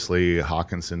 obviously,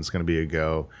 Hawkinson's going to be a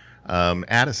go.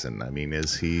 Addison,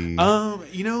 is he?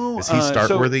 Is he start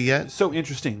worthy yet? So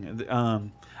interesting.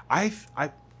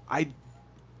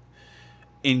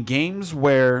 in games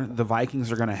where the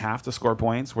Vikings are going to have to score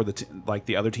points, where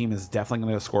the other team is definitely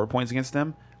going to score points against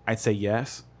them, I'd say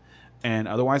yes. And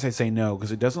otherwise, I say no,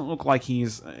 because it doesn't look like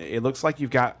it looks like you've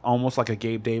got almost like a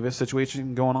Gabe Davis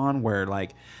situation going on, where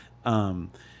like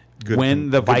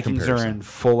when the Vikings are in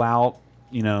full out,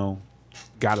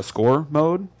 got to score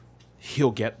mode, he'll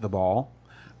get the ball.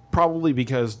 Probably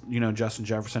because Justin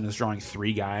Jefferson is drawing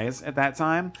 3 guys at that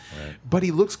time, right. But he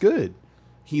looks good.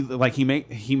 He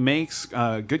makes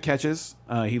good catches.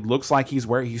 He looks like he's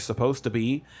where he's supposed to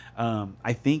be.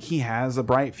 I think he has a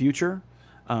bright future.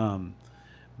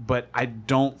 But I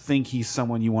don't think he's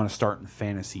someone you want to start in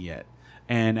fantasy yet.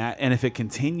 And if it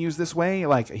continues this way,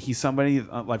 like he's somebody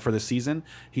like for the season,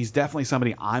 he's definitely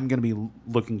somebody I'm going to be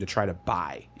looking to try to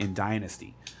buy in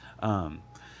Dynasty,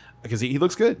 because he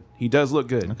looks good. He does look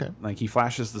good. Okay. Like he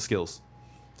flashes the skills.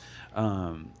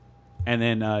 And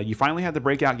then you finally had the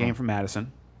breakout game from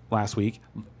Madison last week.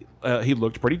 He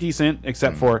looked pretty decent,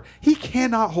 except for he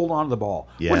cannot hold on to the ball.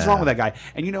 Yeah. What is wrong with that guy?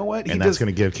 And you know what? That's going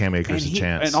to give Cam Akers a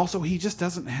chance. And also, he just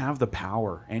doesn't have the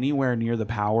power anywhere near the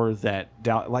power that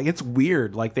it's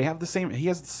weird. Like they have the same. He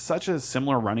has such a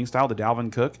similar running style to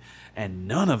Dalvin Cook, and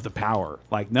none of the power,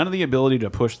 like none of the ability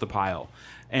to push the pile.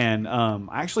 And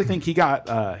I actually think he got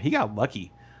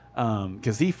lucky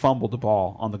because he fumbled the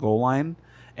ball on the goal line.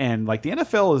 And like the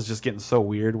NFL is just getting so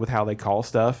weird with how they call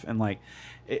stuff, and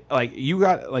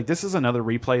this is another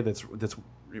replay that's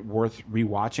worth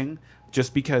rewatching,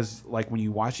 just because like when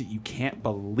you watch it, you can't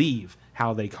believe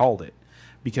how they called it,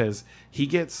 because he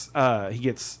gets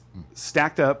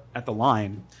stacked up at the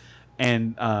line,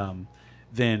 and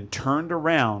then turned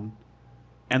around,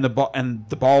 and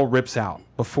the ball rips out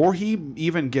before he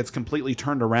even gets completely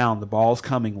turned around. The ball's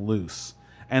coming loose,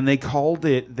 and they called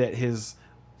it that his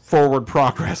forward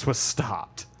progress was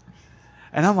stopped.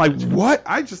 And I'm like, what?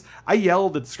 I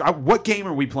yelled at what game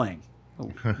are we playing?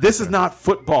 This is not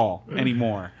football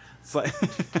anymore. It's like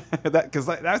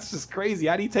that's just crazy.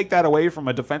 How do you take that away from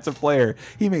a defensive player?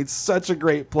 He made such a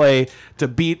great play to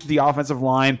beat the offensive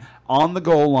line on the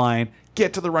goal line,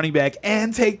 get to the running back,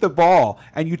 and take the ball,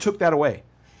 and you took that away.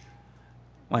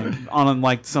 Like on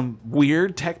like some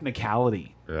weird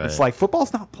technicality. Right. It's like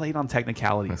football's not played on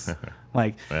technicalities.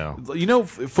 Like,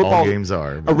 football all games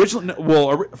are.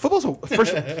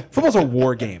 Football's a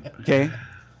war game. Okay,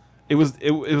 it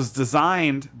was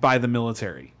designed by the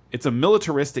military. It's a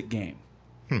militaristic game.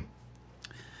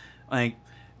 Like,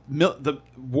 the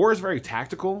war is very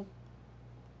tactical,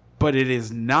 but it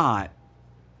is not,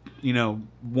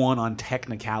 won on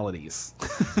technicalities.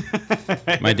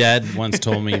 My dad once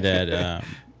told me that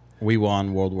we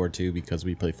won World War II because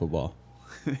we play football.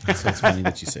 So it's funny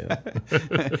that you say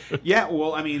that. Yeah,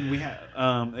 well, I mean, we have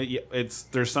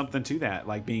there's something to that,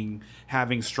 like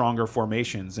having stronger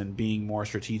formations and being more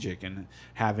strategic and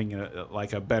having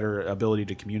a better ability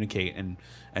to communicate and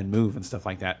move and stuff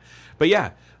like that. But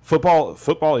yeah,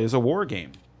 football is a war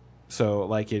game. So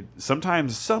like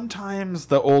sometimes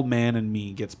the old man in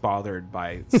me gets bothered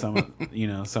by some of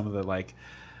the like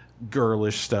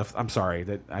girlish stuff. I'm sorry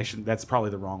that's probably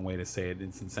the wrong way to say it.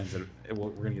 It's insensitive. We're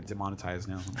gonna get demonetized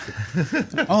now.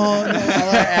 Oh no! All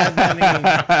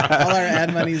our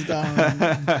ad money's gone.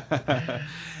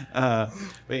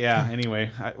 But yeah.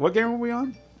 Anyway, what game are we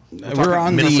on? We're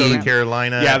on Minnesota,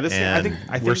 Carolina. Yeah, this. I think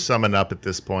we're summing up at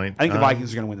this point. I think the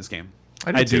Vikings are gonna win this game.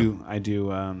 I do.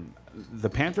 The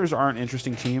Panthers are an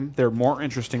interesting team. They're more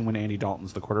interesting when Andy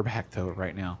Dalton's the quarterback, though.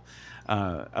 Right now.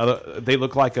 They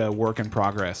look like a work in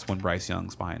progress when Bryce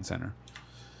Young's behind center.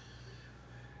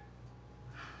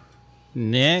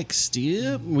 Next,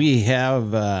 we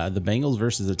have the Bengals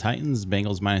versus the Titans.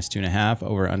 Bengals minus 2.5.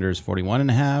 Over under is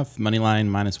 41.5. Money line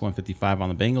minus 155 on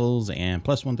the Bengals and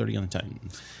plus 130 on the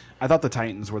Titans. I thought the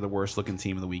Titans were the worst looking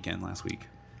team of the weekend last week.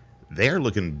 They're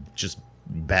looking just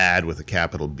bad with a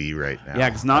capital B right now. Yeah,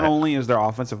 because not only is their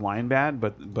offensive line bad,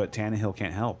 but Tannehill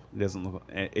can't help.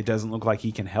 It doesn't look like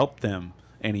he can help them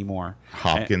anymore.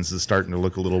 Hopkins is starting to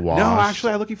look a little washed. No,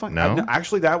 actually, I look fine. No?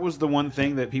 Actually, that was the one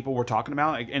thing that people were talking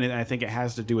about, and I think it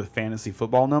has to do with fantasy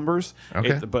football numbers.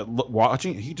 Okay.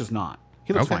 Watching, he does not.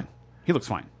 He looks fine. He looks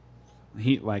fine.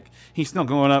 He's still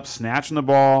going up, snatching the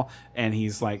ball, and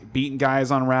he's like beating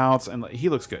guys on routes, and he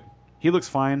looks good. He looks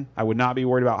fine. I would not be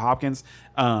worried about Hopkins.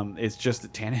 It's just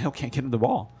that Tannehill can't get him the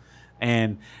ball,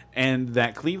 and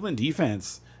that Cleveland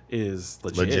defense is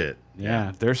legit.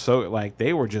 Yeah, they're so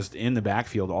they were just in the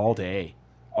backfield all day.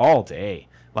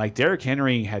 Like Derrick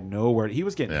Henry had nowhere. He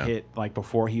was getting hit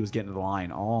before he was getting to the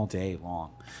line all day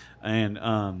long,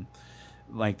 and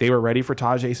they were ready for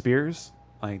Tajay Spears.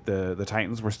 Like the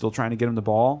Titans were still trying to get him the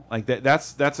ball. Like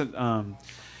that's I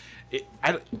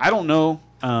don't know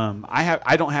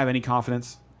I don't have any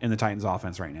confidence in the Titans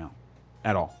offense right now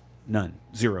at all. None.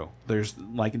 Zero. There's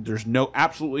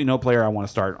absolutely no player I want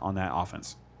to start on that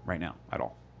offense right now at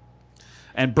all.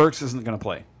 And Burks isn't going to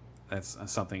play. That's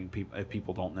something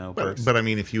people don't know. But I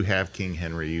mean, if you have King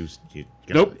Henry,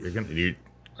 nope.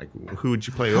 Who would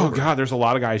you play over? Oh God, there's a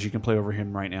lot of guys you can play over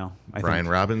him right now. Brian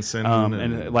Robinson,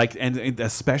 and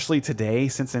especially today,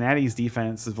 Cincinnati's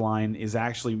defensive line is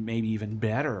actually maybe even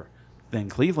better than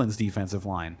Cleveland's defensive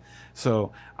line.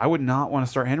 So I would not want to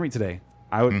start Henry today.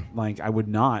 I would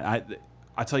not.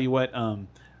 I tell you what,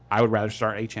 I would rather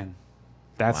start Achane.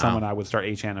 That's someone I would start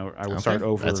Achane. I would start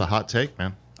over. That's a hot take,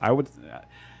 man. I would.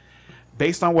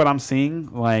 Based on what I'm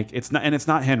seeing, it's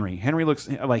not Henry. Henry looks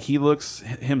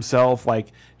himself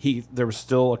there was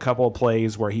still a couple of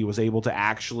plays where he was able to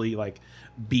actually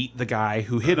beat the guy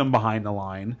who hit him behind the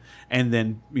line and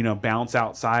then bounce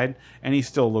outside, and he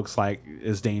still looks like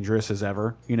as dangerous as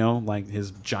ever, like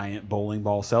his giant bowling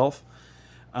ball self.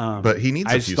 But he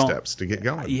needs a few steps to get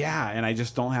going. Yeah, and I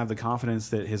just don't have the confidence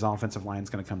that his offensive line is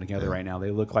going to come together right now.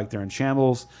 They look like they're in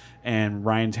shambles, and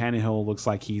Ryan Tannehill looks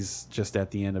like he's just at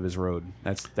the end of his road.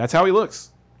 That's how he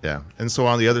looks. Yeah, and so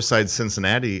on the other side,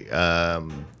 Cincinnati,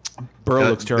 Burrow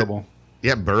looks terrible.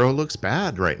 Burrow looks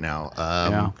bad right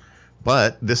now.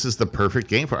 But this is the perfect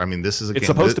game for. I mean, this is a game. It's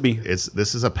supposed to be. This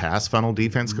is a pass funnel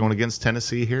defense going against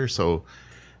Tennessee here, so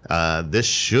this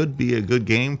should be a good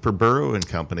game for Burrow and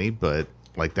company, but.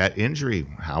 Like that injury,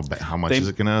 how much is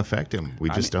it going to affect him? We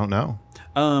just don't know.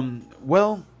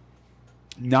 Well,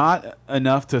 not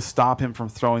enough to stop him from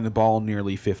throwing the ball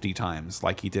nearly 50 times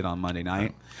like he did on Monday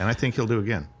night. And I think he'll do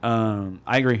again. I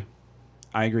agree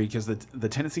because the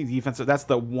Tennessee defense, that's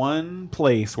the one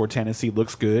place where Tennessee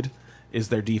looks good is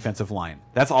their defensive line.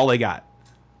 That's all they got.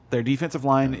 Their defensive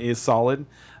line is solid.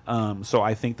 So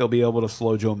I think they'll be able to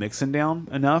slow Joe Mixon down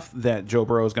enough that Joe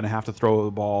Burrow is going to have to throw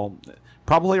the ball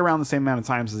probably around the same amount of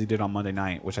times as he did on Monday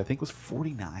night, which I think was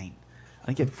 49. I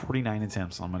think he had 49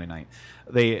 attempts on Monday night.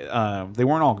 They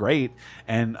weren't all great,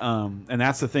 and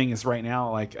that's the thing is right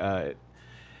now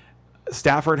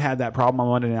Stafford had that problem on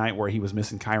Monday night where he was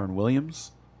missing Kyron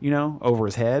Williams, over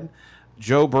his head.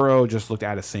 Joe Burrow just looked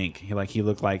out of sync. He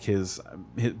looked like his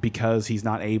because he's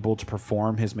not able to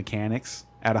perform his mechanics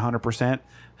at 100%.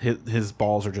 His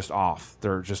balls are just off.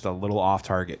 They're just a little off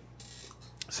target.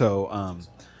 So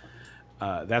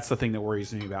that's the thing that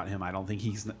worries me about him. I don't think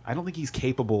he's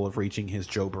capable of reaching his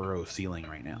Joe Burrow ceiling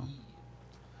right now.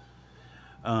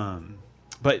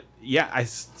 But yeah, I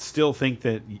still think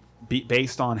that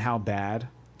based on how bad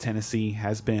Tennessee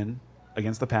has been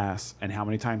against the pass and how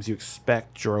many times you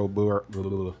expect Joe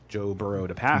Burrow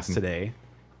to pass today,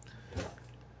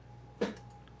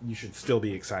 you should still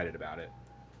be excited about it.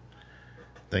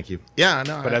 Thank you. Yeah,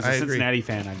 no, but as a Cincinnati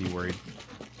fan, I'd be worried.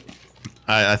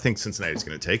 I think Cincinnati's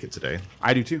going to take it today.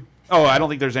 I do too. Oh, I don't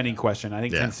think there's any question. I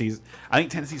think Tennessee's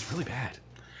really bad.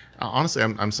 Honestly,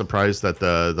 I'm surprised that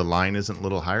the line isn't a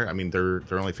little higher. I mean, they're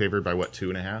only favored by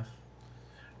 2.5.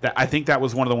 I think that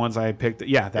was one of the ones I picked.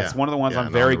 Yeah, that's one of the ones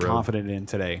I'm very confident in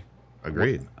today.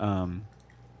 Agreed.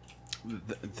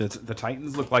 The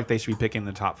Titans look like they should be picking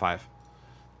the top 5.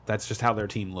 That's just how their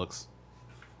team looks.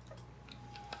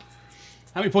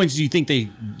 How many points do you think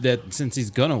that since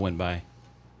he's gonna win by?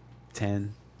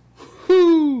 10.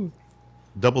 Whoo!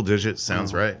 Double digits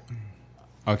sounds right.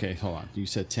 Okay, hold on. You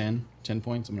said 10? 10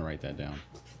 points? I'm gonna write that down.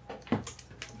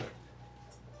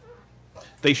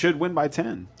 They should win by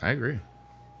 10. I agree.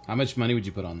 How much money would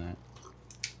you put on that?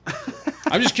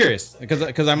 I'm just curious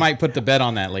because I might put the bet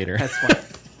on that later. That's fine.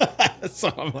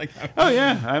 So I'm like, oh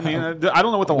yeah. I mean, I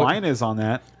don't know what the line is on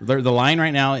that. The line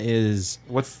right now is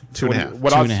what's 2.5.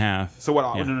 What 2.5. So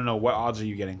what? Yeah. No. What odds are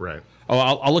you getting? Right. Oh,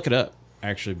 I'll look it up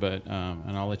actually, but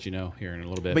and I'll let you know here in a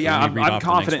little bit. But yeah, I'm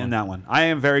confident in that one. I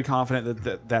am very confident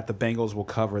that the Bengals will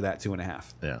cover that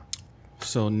 2.5. Yeah.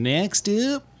 So next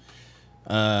up,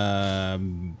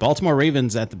 Baltimore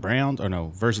Ravens at the Browns,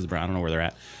 versus the Browns. I don't know where they're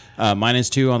at.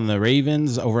 -2 on the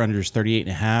Ravens. Over under is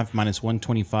 38.5.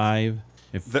 -125.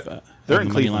 If they're in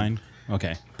the money line.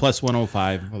 Okay.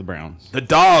 +105 for the Browns. The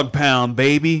dog pound,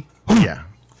 baby. Yeah.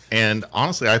 And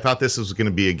honestly, I thought this was going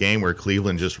to be a game where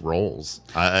Cleveland just rolls.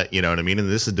 You know what I mean? And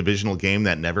this is a divisional game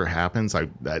that never happens. I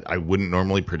wouldn't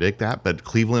normally predict that, but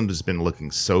Cleveland has been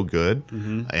looking so good,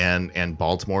 and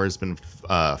Baltimore has been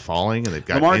falling, and they've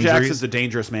got Lamar injuries. Jackson's a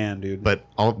dangerous man, dude. But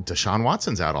Deshaun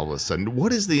Watson's out all of a sudden.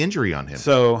 What is the injury on him?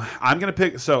 So I'm gonna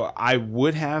pick. So I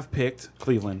would have picked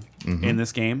Cleveland in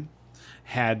this game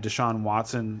had Deshaun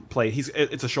Watson played.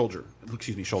 It's a shoulder.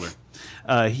 Excuse me, shoulder.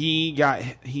 He got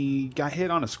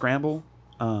hit on a scramble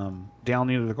down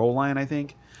near the goal line, I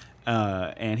think,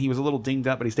 and he was a little dinged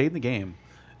up, but he stayed in the game.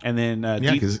 And then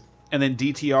and then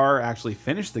DTR actually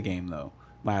finished the game though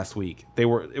last week.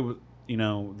 The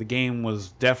game was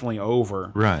definitely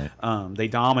over. Right. They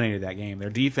dominated that game. Their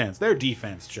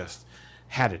defense just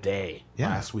had a day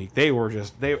last week. They were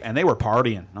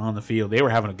partying on the field. They were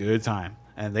having a good time,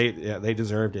 and they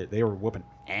deserved it. They were whooping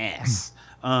ass.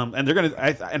 And they're gonna.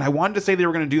 I wanted to say they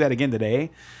were gonna do that again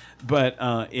today, but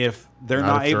if they're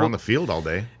not able, they're on the field all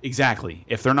day. Exactly.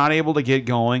 If they're not able to get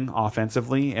going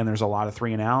offensively, and there's a lot of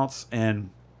 3 and outs,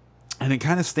 and it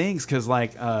kind of stinks because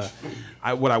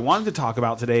what I wanted to talk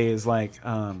about today is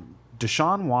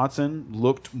Deshaun Watson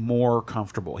looked more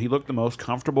comfortable. He looked the most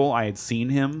comfortable I had seen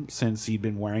him since he'd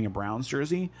been wearing a Browns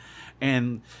jersey,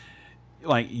 and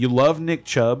you love Nick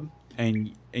Chubb,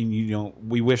 and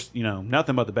we wish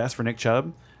nothing but the best for Nick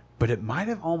Chubb, but it might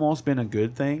have almost been a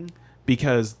good thing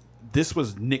because this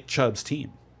was Nick Chubb's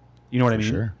team. You know what I mean?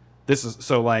 Sure. This is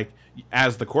so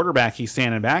as the quarterback, he's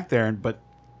standing back there, but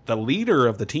the leader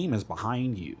of the team is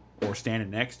behind you or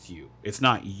standing next to you. It's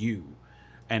not you.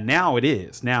 And now it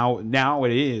is. Now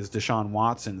it is Deshaun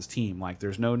Watson's team.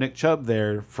 There's no Nick Chubb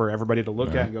there for everybody to look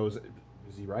at and go, is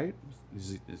he right?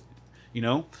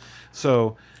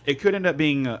 So it could end up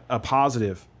being a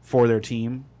positive for their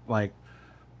team,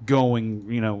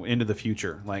 going, into the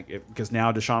future. Because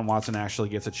now Deshaun Watson actually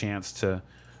gets a chance to,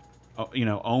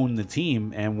 own the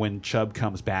team. And when Chubb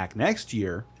comes back next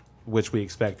year, which we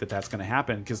expect that's going to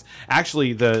happen, because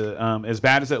actually as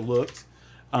bad as it looked,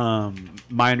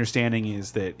 my understanding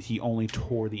is that he only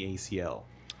tore the ACL.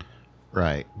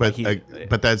 Right, but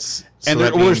that's and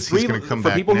there's 3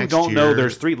 for people who don't know.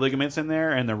 There's 3 ligaments in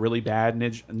there, and they're really bad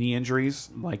knee injuries.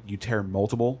 You tear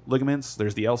multiple ligaments.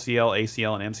 There's the LCL,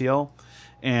 ACL, and MCL,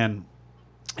 and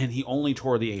he only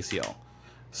tore the ACL.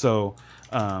 So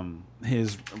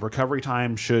his recovery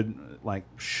time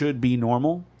should be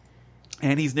normal.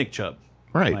 And he's Nick Chubb.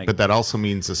 Right, but that also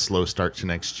means a slow start to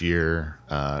next year,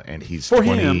 and he's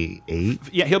 28.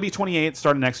 Yeah, he'll be 28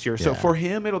 starting next year. So for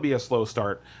him, it'll be a slow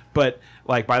start. But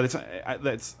by the time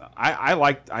I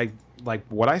like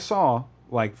what I saw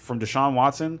from Deshaun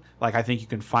Watson. I think you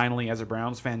can finally, as a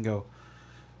Browns fan, go,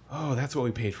 oh, that's what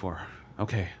we paid for.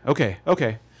 Okay.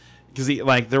 Because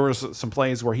there was some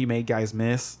plays where he made guys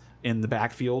miss in the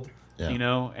backfield. Yeah.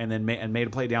 And then made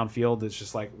a play downfield. It's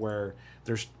just where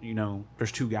there's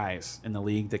 2 guys in the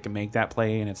league that can make that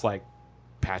play, and it's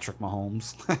Patrick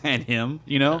Mahomes and him,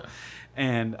 Yeah.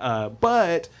 And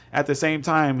but at the same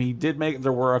time,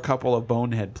 there were a couple of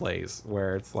bonehead plays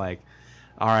where it's all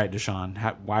right,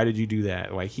 Deshaun, why did you do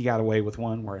that? He got away with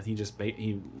one where he just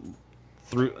he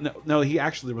threw there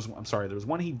was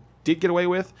one he did get away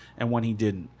with and one he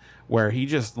didn't, where he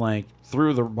just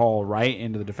threw the ball right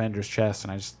into the defender's chest,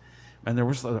 and it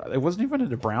wasn't even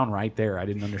a Brown right there. I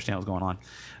didn't understand what was going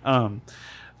on.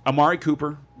 Amari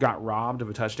Cooper got robbed of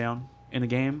a touchdown in the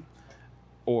game,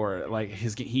 or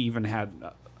he even had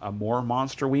a more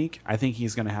monster week. I think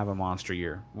he's going to have a monster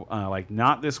year.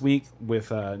 Not this week with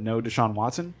no Deshaun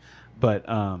Watson, but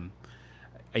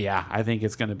I think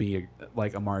it's going to be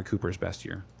Amari Cooper's best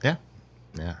year. Yeah.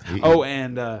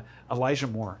 And Elijah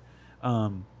Moore,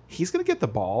 he's going to get the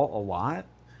ball a lot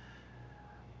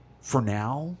for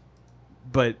now.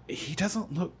 But he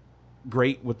doesn't look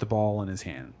great with the ball in his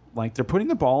hand. They're putting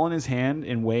the ball in his hand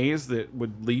in ways that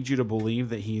would lead you to believe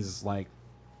that he's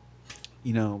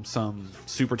some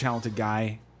super talented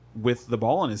guy with the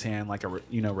ball in his hand,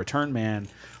 a return man,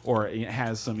 or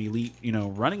has some elite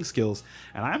running skills.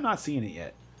 And I'm not seeing it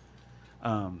yet.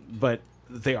 But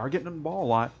they are getting him the ball a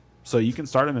lot, so you can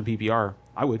start him in PPR.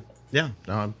 I would. Yeah.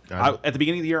 No, at the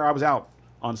beginning of the year, I was out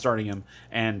on starting him,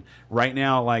 and right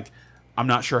now, I'm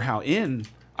not sure how in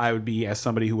I would be as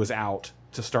somebody who was out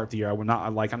to start the year. I would not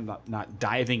I'm not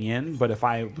diving in, but if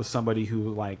I was somebody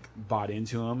who bought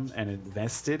into him and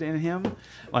invested in him,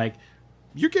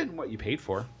 you're getting what you paid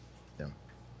for. Yeah.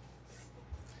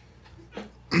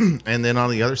 And then on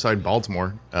the other side,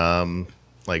 Baltimore.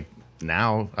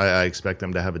 Now I expect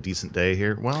them to have a decent day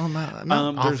here. Well, not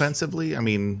offensively. I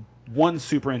mean, one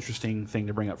super interesting thing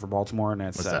to bring up for Baltimore, and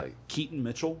that's Keaton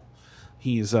Mitchell.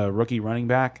 He's a rookie running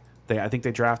back. I think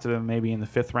they drafted him maybe in the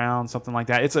 5th round, something like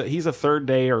that. He's a 3rd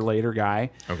day or later guy.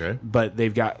 Okay. But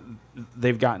they've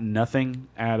gotten nothing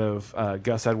out of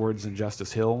Gus Edwards and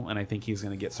Justice Hill, and I think he's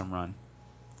going to get some run.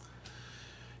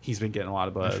 He's been getting a lot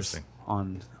of buzz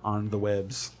on the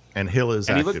webs. And Hill is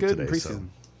active today. And he looked good in preseason.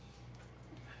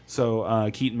 So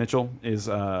Keaton Mitchell is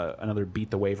another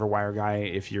beat the waiver wire guy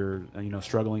if you're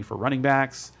struggling for running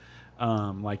backs.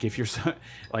 If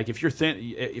you're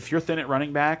thin at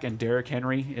running back and Derrick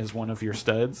Henry is one of your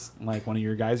studs, one of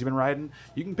your guys you've been riding,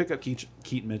 you can pick up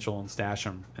Keaton Mitchell and stash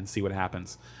him and see what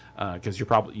happens. because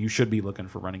you should be looking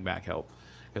for running back help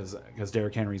because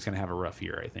Derrick Henry's going to have a rough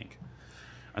year, I think,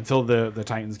 until the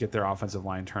Titans get their offensive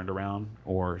line turned around,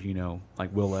 or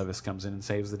like Will Levis comes in and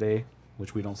saves the day,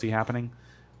 which we don't see happening.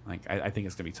 Like I think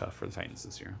it's going to be tough for the Titans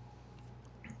this year.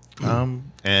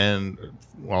 And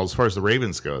well, as far as the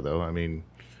Ravens go, though, I mean,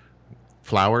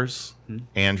 Flowers,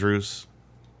 Andrews,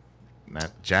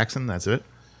 Jackson. That's it.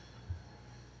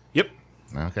 Yep.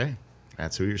 Okay,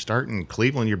 that's who you're starting.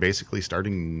 Cleveland, you're basically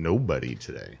starting nobody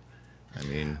today. I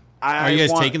mean, are you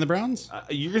guys taking the Browns?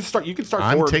 You can start.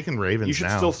 I'm Ford. taking Ravens. You should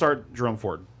now. still start Jerome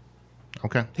Ford.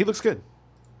 Okay. He looks good.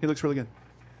 He looks really good.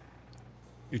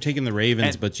 You're taking the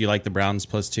Ravens, but you like the Browns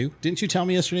 +2? Didn't you tell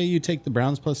me yesterday you take the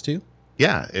Browns +2?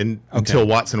 Yeah, until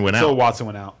Watson went out. Until Watson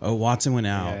went out. Oh, Watson went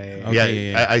out. Yeah.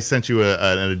 Okay, I sent you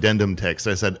an addendum text.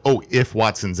 I said, "Oh, if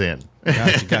Watson's in."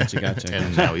 Gotcha.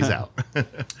 And now he's out.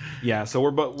 Yeah, so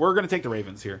we're going to take the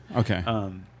Ravens here. Okay.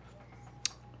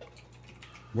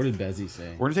 What did Bezzy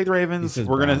say? We're going to take the Ravens. says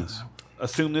We're going to Browns.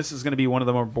 assume this is going to be one of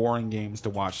the more boring games to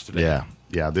watch today.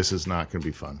 Yeah. This is not going to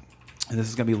be fun. And this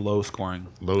is going to be low scoring.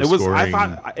 Low-scoring, I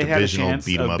thought it had a divisional chance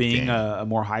beat-em-up of being game. a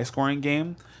more high scoring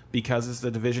game because it's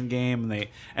the division game,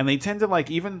 and they tend to, like,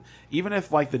 even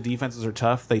if like the defenses are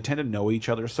tough, they tend to know each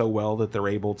other so well that they're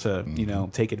able to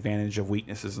take advantage of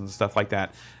weaknesses and stuff like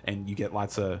that, and you get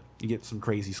some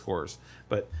crazy scores.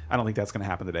 But I don't think that's going to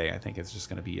happen today. I think it's just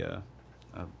going to be a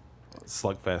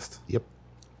slugfest. Yep.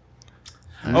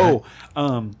 So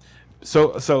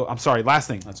I'm sorry. Last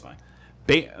thing. That's fine.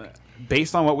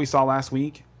 Based on what we saw last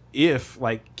week, if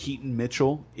like Keaton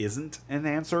Mitchell isn't an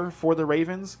answer for the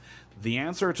Ravens, the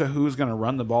answer to who's going to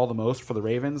run the ball the most for the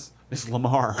Ravens is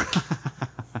Lamar.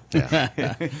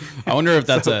 I wonder if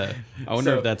that's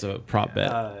if that's a prop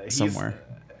bet somewhere.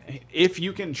 If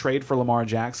you can trade for Lamar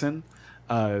Jackson,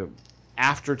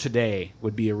 after today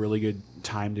would be a really good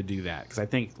time to do that, because I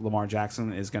think Lamar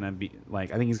Jackson is going to be I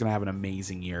think he's going to have an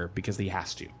amazing year because he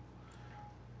has to.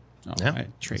 All Yeah,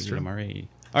 right, trade that's true. Lamar.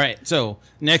 All right, so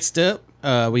next up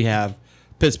we have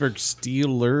Pittsburgh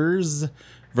Steelers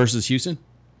versus Houston.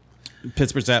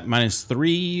 Pittsburgh's at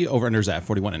 -3. Over-under's at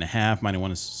 41.5.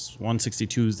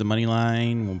 -162 is the money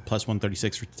line.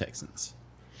 +136 for the Texans.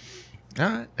 All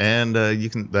right. And you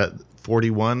can that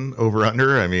 41 over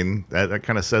under. I mean, that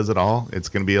kind of says it all. It's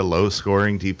going to be a low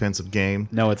scoring defensive game.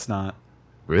 No, it's not.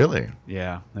 Really?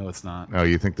 Yeah, no, it's not. Oh,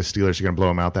 you think the Steelers are going to blow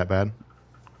them out that bad?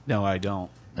 No, I don't.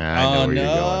 I know where you're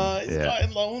going. He's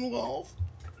going lone wolf.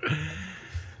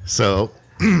 So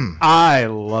I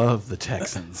love the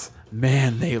Texans.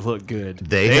 Man, they look good.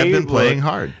 they have been playing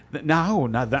hard. No,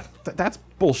 not that. That's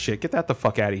bullshit. Get that the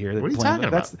fuck out of here. What are you talking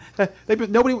about?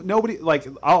 Nobody. Like,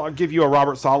 I'll give you a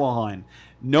Robert Saleh line.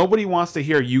 Nobody wants to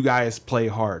hear you guys play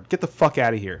hard. Get the fuck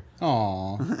out of here.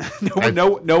 Aw.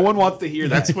 No one wants to hear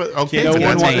that. That's what. Okay, No so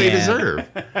that's one what they wants-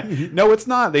 deserve. No, it's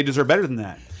not. They deserve better than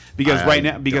that. Because I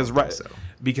don't think so.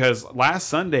 because last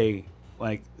Sunday,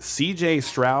 like CJ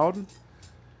Stroud,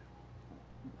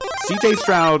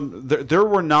 there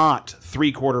were not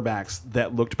 3 quarterbacks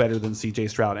that looked better than CJ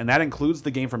Stroud, and that includes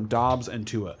the game from Dobbs and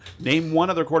Tua. Name one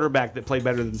other quarterback that played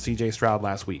better than CJ Stroud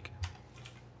last week.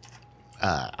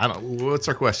 I don't. What's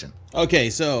our question? Okay,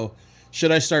 so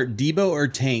should I start Debo or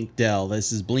Tank Dell?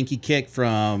 This is Blinky Kick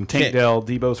from Tank Kick. Dell,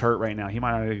 Debo's hurt right now. He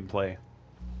might not even play.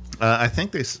 I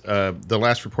think the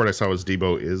last report I saw was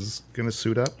Debo is going to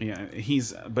suit up. Yeah, he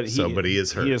is hurt.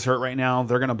 He is hurt right now.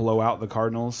 They're going to blow out the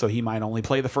Cardinals, so he might only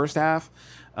play the first half.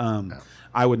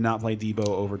 I would not play Debo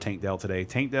over Tank Dell today.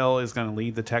 Tank Dell is going to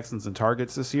lead the Texans in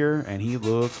targets this year, and he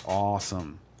looks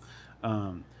awesome.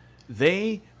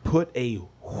 They put a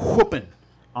whooping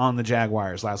on the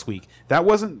Jaguars last week. That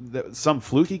wasn't some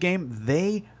fluky game.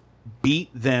 They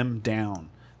beat them down.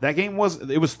 That game was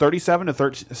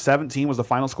 37-17 was the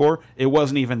final score. It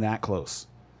wasn't even that close.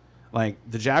 Like,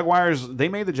 the Jaguars, they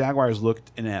made the Jaguars look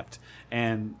inept,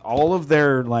 and all of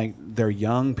their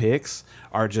young picks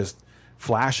are just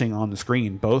flashing on the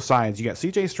screen. Both sides. You got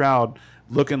CJ Stroud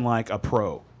looking like a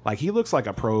pro. Like, he looks like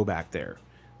a pro back there.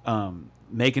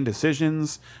 Making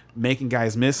decisions, making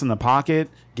guys miss in the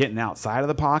pocket, getting outside of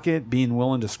the pocket, being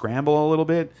willing to scramble a little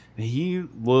bit. He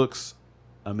looks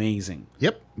amazing.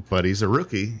 Yep, but he's a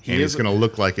rookie, and he's going to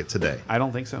look like it today. I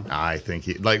don't think so. I think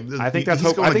he's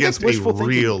that's going against wishful a thinking.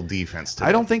 real defense today.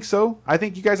 I don't think so. I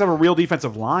think you guys have a real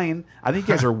defensive line. I think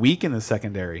you guys are weak in the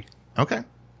secondary. Okay,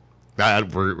 we're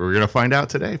going to find out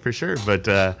today for sure. But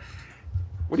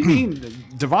What do you mean?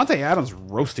 Devontae Adams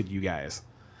roasted you guys.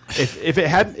 If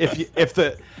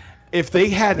they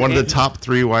had one of the top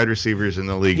 3 wide receivers in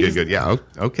the league did good. Yeah,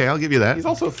 okay, I'll give you that. he's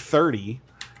also 30.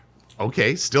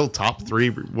 Okay, still top 3,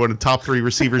 one of the top 3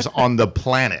 receivers on the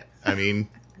planet. I mean,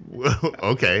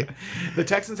 Okay. The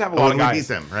Texans have a lot of guys. We beat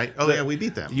them, right? Oh, yeah, we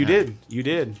beat them. You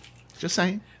did. Just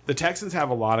saying. The Texans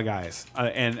have a lot of guys,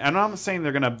 and I'm not saying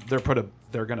they're gonna put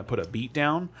a beat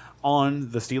down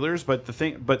on the Steelers, but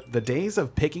the days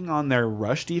of picking on their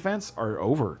rush defense are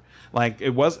over. Like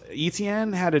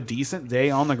Etienne had a decent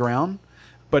day on the ground,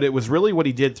 but it was really what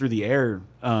he did through the air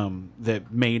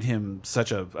that made him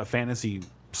such a fantasy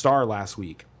star last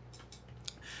week.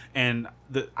 And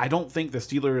I don't think the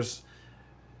Steelers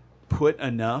put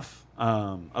enough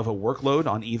of a workload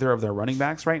on either of their running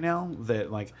backs right now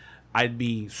that like. I'd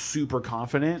be super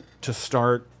confident to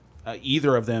start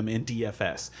either of them in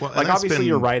DFS. Well, like obviously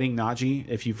you're riding Najee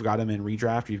if you've got him in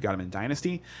redraft or you've got him in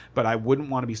Dynasty, but I wouldn't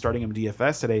want to be starting him in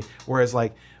DFS today. Whereas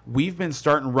like we've been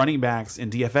starting running backs in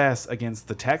DFS against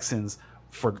the Texans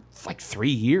for like 3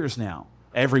 years now.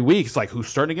 Every week it's like who's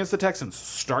starting against the Texans?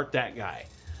 Start that guy.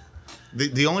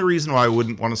 The only reason why I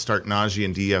wouldn't want to start Najee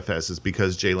in DFS is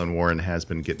because Jaylen Warren has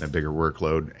been getting a bigger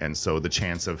workload, and so the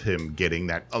chance of him getting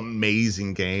that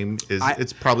amazing game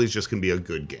it's probably just going to be a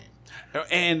good game.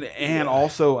 And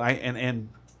also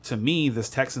to me, this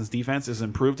Texans defense is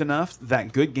improved enough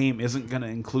that good game isn't going to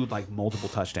include like multiple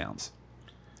touchdowns.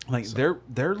 Like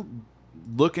they're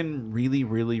looking really,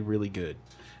 really, really good.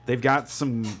 They've got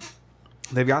some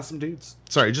dudes.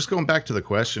 Sorry, just going back to the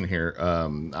question here.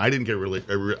 I didn't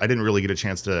really get a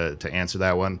chance to answer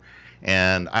that one,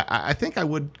 and I think I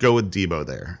would go with Debo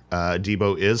there.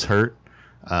 Debo is hurt,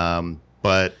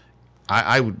 but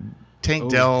I would.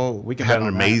 Tank Dell had an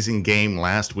amazing game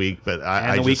last week, but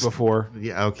the week before.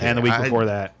 Yeah, okay. And the week before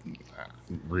that.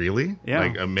 Really? Yeah.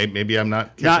 Like maybe I'm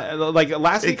not. Not like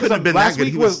last week. It could have been last that good.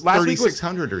 Week He was last week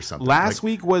 3,600 or something. Last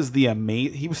week was the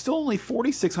amazing. He was still only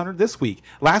 4,600 this week.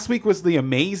 Last week was the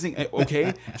amazing.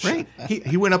 Okay, right.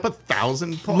 He went up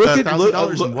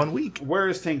 $1,000 in 1 week. Where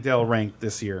is Tank Dell ranked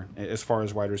this year as far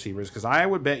as wide receivers? Because I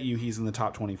would bet you he's in the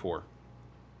top 24.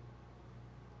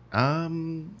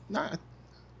 No,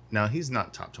 he's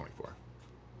not top 24.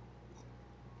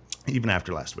 Even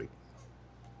after last week,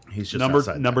 he's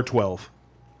just number 12.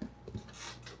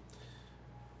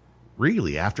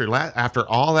 Really, after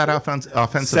all that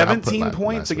offensive 17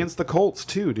 points against the Colts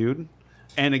too, dude,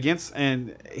 and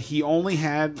he only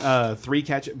had 3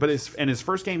 catches. But in his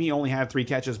first game, he only had 3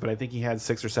 catches, but I think he had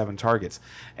 6 or 7 targets,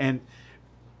 and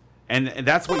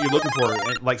that's what you're looking for.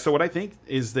 And like, so what I think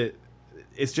is that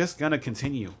it's just gonna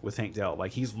continue with Tank Dell.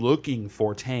 Like he's looking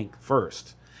for Tank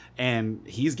first, and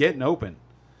he's getting open.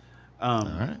 All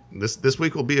right, this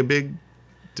week will be a big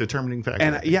determining factor.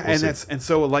 And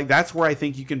so like that's where I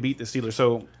think you can beat the Steelers.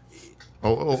 So,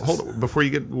 hold on. Before you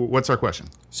get, what's our question?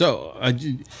 So,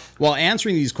 while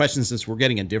answering these questions, since we're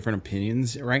getting different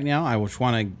opinions right now, I just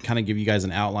want to kind of give you guys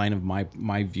an outline of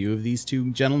my view of these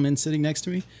two gentlemen sitting next to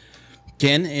me.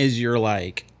 Ken is your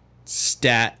like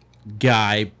stat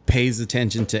guy, pays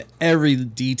attention to every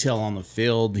detail on the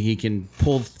field. He can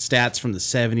pull stats from the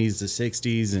 70s to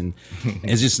 60s and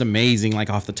it's just amazing, like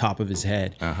off the top of his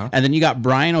head. And then you got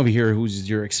Brian over here, who's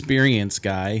your experience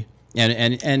guy.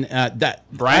 And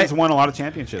that Brian's won a lot of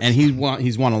championships, and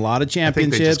he's won a lot of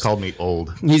championships. I think they just called me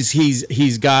old. He's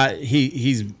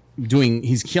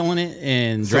killing it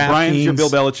in so DraftKings. Brian's your Bill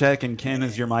Belichick and Ken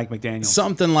is your Mike McDaniel.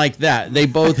 Something like that. They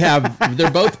both have. They're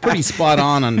both pretty spot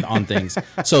on things.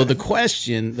 So the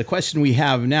question we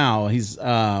have now is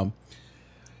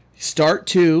start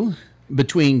 2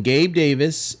 between Gabe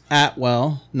Davis,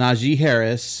 Atwell, Najee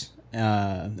Harris,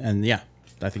 and yeah,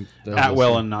 I think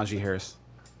Atwell and Najee Harris.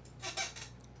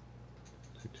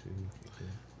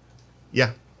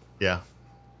 Yeah.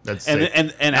 That's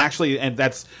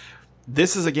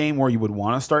this is a game where you would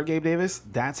want to start Gabe Davis.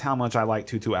 That's how much I like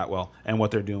Tutu Atwell and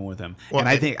what they're doing with him. Well, and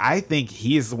I think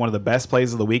he is one of the best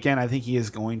plays of the weekend. I think he is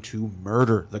going to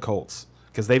murder the Colts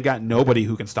because they've got nobody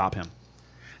who can stop him.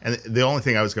 And the only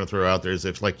thing I was going to throw out there is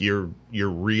if like you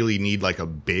really need like a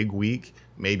big week,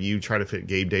 maybe you try to fit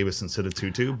Gabe Davis instead of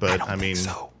Tutu. But I mean,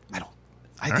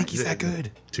 I think he's that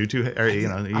good. Tutu,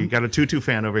 you got a Tutu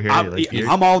fan over here.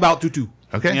 I'm all about Tutu.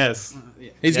 Okay. Yes.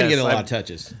 He's gonna get a lot of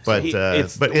touches. But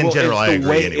in general, I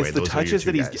agree. Anyway, it's the touches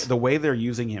that the way they're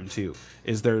using him too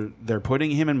is they're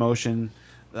putting him in motion.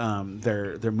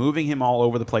 They're moving him all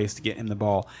over the place to get him the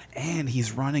ball, and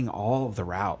he's running all of the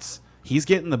routes. He's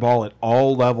getting the ball at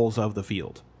all levels of the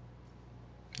field.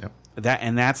 Yep.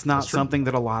 That's not something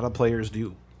that a lot of players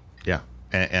do. Yeah.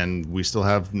 And we still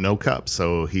have no Cup,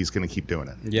 so he's going to keep doing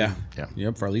it. Yeah.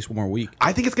 Yep, for at least one more week.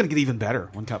 I think it's going to get even better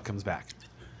when Cup comes back.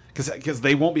 Because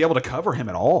they won't be able to cover him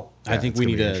at all. I think we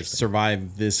need to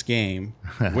survive this game,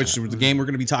 which is the game we're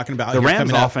going to be talking about. The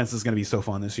Rams offense is going to be so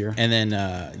fun this year. And then,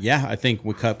 I think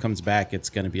when Cup comes back, it's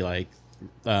going to be like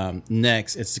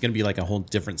next, it's going to be like a whole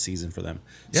different season for them.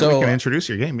 Yeah, So we can introduce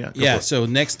your game. Yeah. yeah. So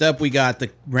next up, we got the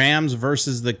Rams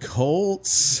versus the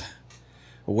Colts.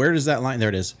 Where does that line? There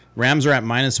it is. Rams are at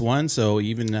 -1, so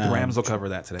even The Rams will cover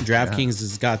that today. DraftKings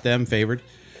has got them favored.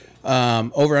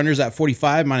 Over-unders at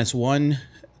 45,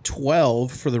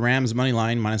 -112 for the Rams money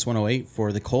line, -108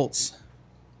 for the Colts.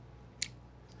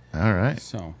 All right.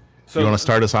 So, You want to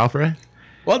start us off, Ray?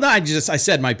 well, no, I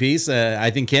said my piece. I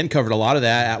think Ken covered a lot of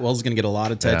that. Atwell's going to get a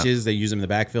lot of touches. They use him in the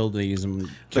backfield. They use him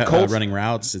The Colts- running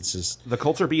routes. It's just The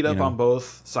Colts are beat up know. on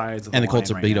both sides of the and the line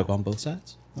Colts are right beat now. up on both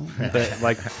sides. I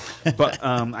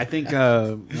think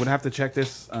would have to check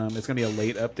this. It's going to be a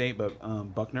late update,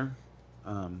 but Buckner,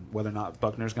 whether or not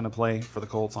Buckner's going to play for the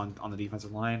Colts on the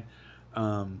defensive line,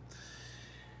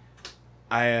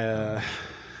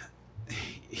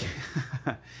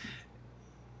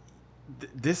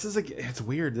 it's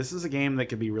weird. This is a game that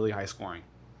could be really high scoring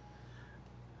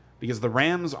because the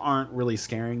Rams aren't really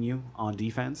scaring you on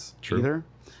defense either.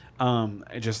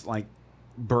 It just like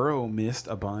Burrow missed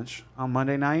a bunch on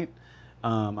Monday night.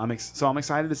 I'm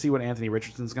excited to see what Anthony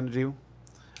Richardson's going to do.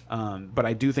 But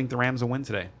I do think the Rams will win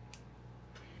today.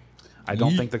 I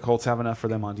don't think the Colts have enough for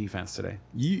them on defense today.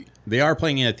 They are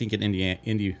playing, I think, in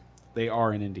Indy. They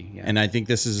are in Indy, yeah. And I think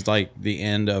this is like the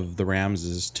end of the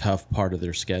Rams' tough part of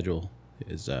their schedule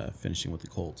is finishing with the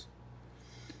Colts.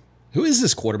 Who is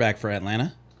this quarterback for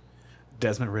Atlanta?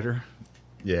 Desmond Ridder.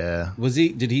 Yeah.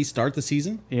 Did he start the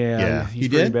season? Yeah. He's He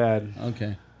pretty did? bad.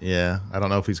 Okay. Yeah. I don't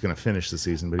know if he's going to finish the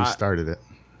season, but he started it.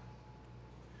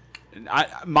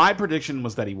 My prediction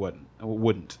was that he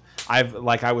wouldn't.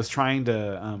 I was trying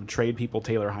to trade people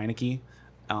Taylor Heineke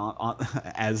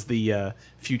as the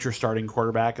future starting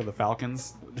quarterback of the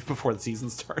Falcons before the season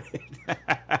started.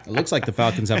 It looks like the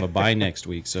Falcons have a bye next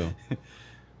week, so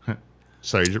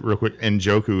Sorry, real quick.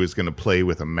 Njoku is going to play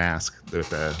with a mask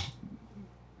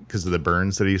because of the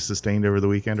burns that he sustained over the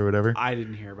weekend or whatever. I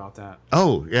didn't hear about that.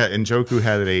 Oh, yeah. Njoku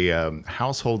had a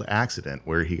household accident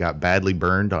where he got badly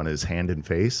burned on his hand and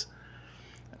face.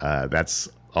 That's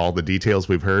all the details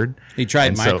we've heard. he tried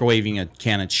And so- microwaving a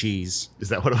can of cheese. Is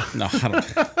that what it was? No, I don't.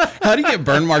 How do you get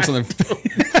burn marks on the face?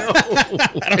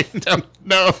 I don't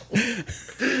know.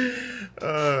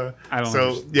 I don't So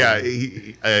understand. yeah,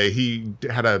 he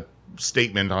had a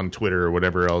statement on Twitter or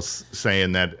whatever else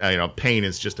saying that pain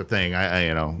is just a thing.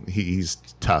 He's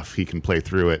tough. He can play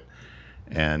through it,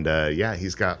 and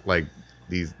he's got like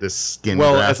this skin.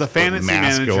 Well, graft as a fantasy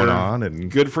mask manager, going on, and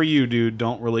good for you, dude.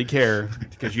 Don't really care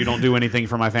because you don't do anything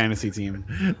for my fantasy team.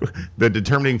 the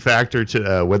determining factor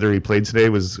to whether he played today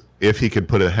was if he could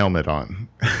put a helmet on.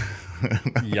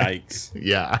 Yikes.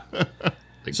 Yeah.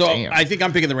 Like, So damn. I think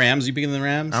I'm picking the Rams. You picking the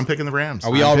Rams? I'm picking the Rams. Are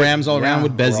we all Rams all around? yeah,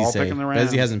 Would we're Bezzy all say? picking the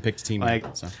Rams. Bezzy hasn't picked a team Like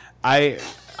yet. So. I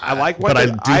like what But I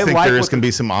the- do think like there is what going to the-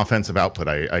 be some offensive output.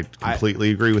 I completely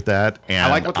agree with that. And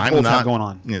I like what the I'm Colts have not going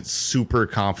on. Super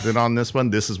confident on this one.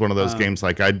 This is one of those games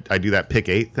like I do that pick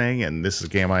 8 thing, and this is a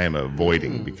game I am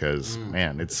avoiding because,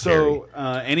 man, it's scary.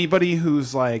 So anybody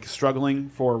who's like struggling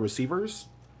for receivers,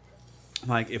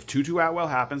 like if Tutu Atwell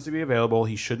happens to be available,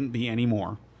 he shouldn't be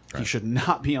anymore. He should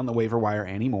not be on the waiver wire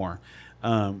anymore.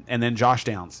 And then Josh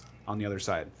Downs on the other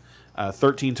side,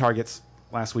 13 targets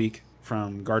last week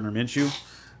from Gardner Minshew.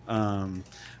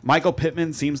 Michael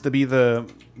Pittman seems to be the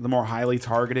more highly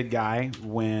targeted guy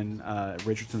when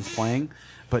Richardson's playing,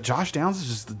 but Josh Downs is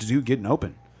just the dude getting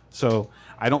open. So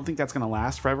I don't think that's going to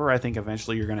last forever. I think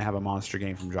eventually you're going to have a monster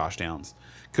game from Josh Downs.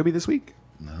 Could be this week.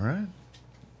 All right.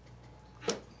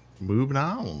 Moving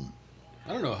on.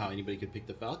 I don't know how anybody could pick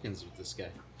the Falcons with this guy.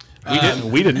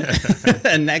 We didn't.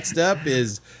 And next up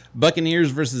is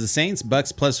Buccaneers versus the Saints.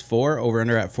 Bucks +4, over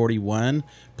under at 41,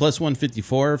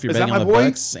 +154 if you're Is betting that on my the boy?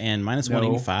 Bucks, and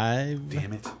 -185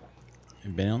 Damn it. if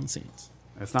you're betting on the Saints.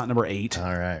 It's not number 8.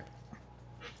 All right.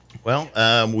 Well,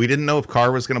 we didn't know if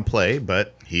Carr was going to play,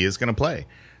 but he is going to play.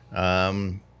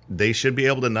 They should be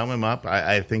able to numb him up.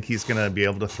 I think he's going to be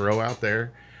able to throw out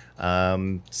there.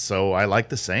 So I like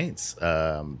the Saints.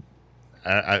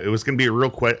 It was going to be a real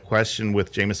question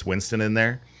with Jameis Winston in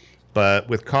there. But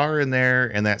with Carr in there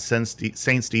and that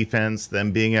Saints defense,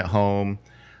 them being at home,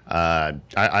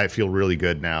 I feel really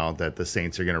good now that the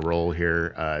Saints are going to roll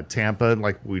here. Tampa,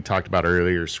 like we talked about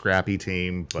earlier, scrappy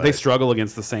team. But They struggle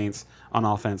against the Saints on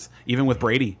offense. Even with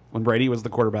Brady. When Brady was the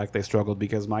quarterback, they struggled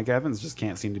because Mike Evans just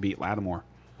can't seem to beat Lattimore.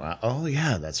 Wow. Oh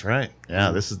yeah, that's right.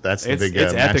 Yeah, that's the It's big.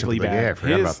 it's matchup epically of the day. I bad.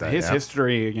 forgot about that. His yeah.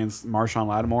 history against Marshawn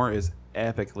Lattimore is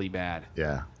epically bad.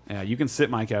 Yeah. Yeah, you can sit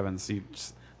Mike Evans. You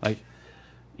just,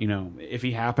 if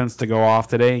he happens to go off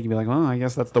today, you can be like, well, I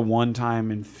guess that's the one time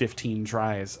in 15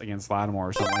 tries against Lattimore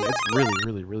or something. It's really,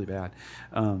 really, really bad.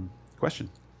 Question.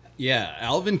 Yeah,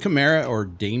 Alvin Kamara or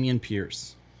Damian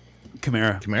Pierce.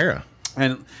 Kamara.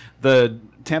 And the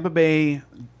Tampa Bay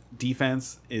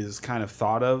defense is kind of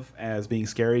thought of as being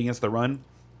scary against the run.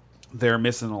 They're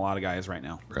missing a lot of guys right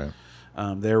now. Right.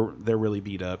 They're really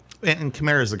beat up. And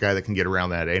Kamara's the guy that can get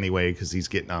around that anyway because he's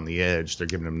getting on the edge. They're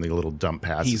giving him the little dump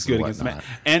passes. He's good against the man.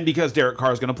 And because Derek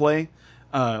Carr is going to play,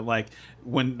 like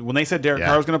when they said Derek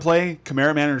Carr was going to play,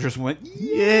 Kamara managers went,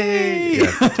 yay!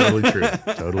 Yeah, totally true.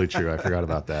 Totally true. I forgot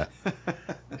about that.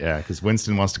 Yeah, because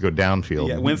Winston wants to go downfield.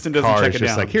 Yeah, Winston doesn't Carr check is it just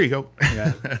down. like, here you go.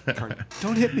 Yeah.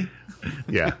 Don't hit me.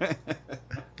 Yeah.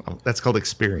 Well, that's called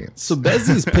experience. So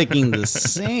Bezzy's picking the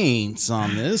Saints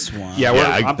on this one. Yeah,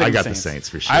 I picking got the Saints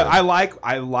for sure. I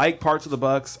like parts of the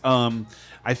Bucks.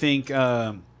 I think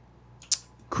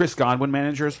Chris Godwin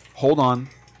managers. Hold on,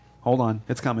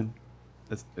 it's coming.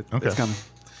 It's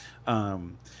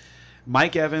coming.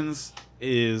 Mike Evans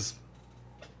is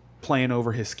playing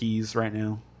over his skis right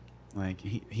now. Like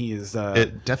he is.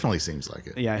 It definitely seems like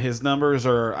it. Yeah, his numbers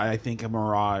are, I think, a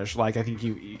mirage. Like I think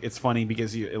it's funny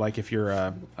because if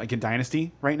you're like in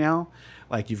Dynasty right now,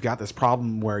 like you've got this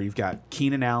problem where you've got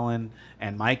Keenan Allen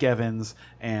and Mike Evans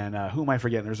and who am I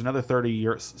forgetting? There's another 30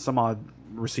 some odd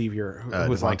receiver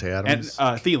who's like Adams?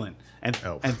 and Thielen and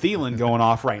Thielen going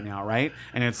off right now, right?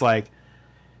 And it's like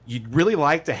you'd really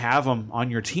like to have them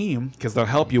on your team because they'll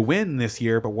help you win this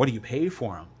year, but what do you pay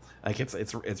for them? Like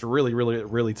it's really, really,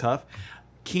 really tough.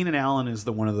 Keenan Allen is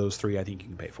the one of those three I think you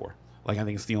can pay for. Like I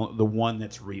think it's the one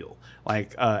that's real.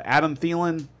 Like Adam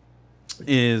Thielen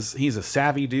he's a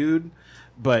savvy dude,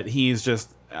 but he's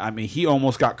just, I mean, he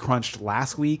almost got crunched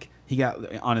last week. He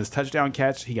got on his touchdown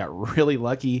catch. He got really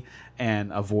lucky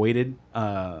and avoided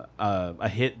a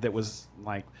hit that was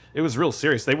like, it was real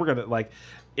serious. They were gonna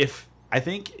if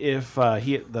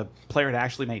the player had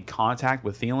actually made contact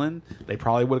with Thielen, they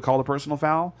probably would have called a personal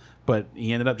foul. But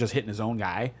he ended up just hitting his own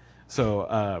guy.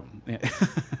 So,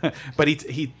 but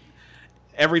he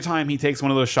every time he takes one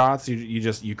of those shots,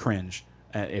 you cringe.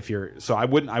 I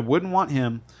wouldn't want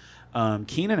him.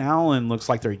 Keenan Allen looks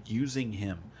like they're using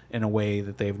him in a way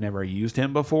that they've never used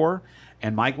him before.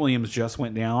 And Mike Williams just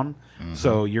went down,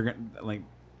 so you're gonna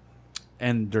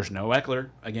and there's no Eckler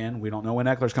again. We don't know when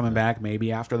Eckler's coming back.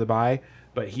 Maybe after the bye.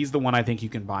 But he's the one I think you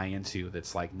can buy into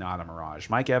that's like not a mirage.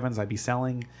 Mike Evans, I'd be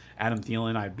selling. Adam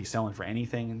Thielen, I'd be selling for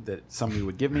anything that somebody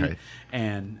would give me. Right.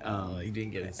 And he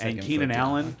didn't get and Keenan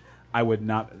Allen, I would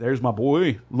not. There's my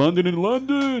boy, London in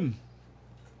London.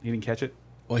 He didn't catch it.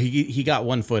 Well, he got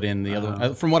one foot in the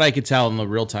other. From what I could tell in the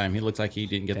real time, he looked like he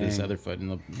didn't get this other foot in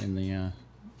the.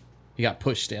 He got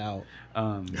pushed out.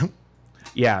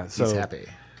 Yeah, so he's happy.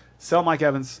 Sell Mike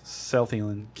Evans, sell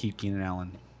Thielen, keep Keenan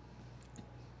Allen.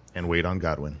 And wait on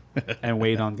Godwin.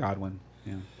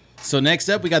 Yeah. So next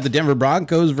up, we got the Denver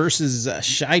Broncos versus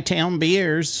Chi-Town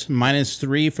Bears.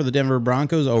 -3 for the Denver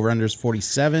Broncos. Over-under is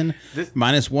 47.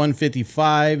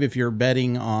 -155 if you're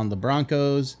betting on the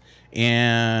Broncos.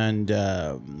 And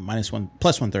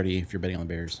 +130 if you're betting on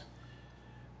the Bears.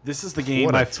 This is the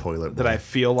game that I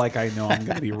feel like I know I'm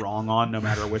going to be wrong on no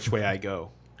matter which way I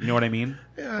go. You know what I mean?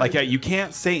 Yeah. You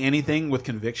can't say anything with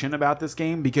conviction about this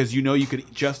game because you know you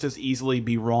could just as easily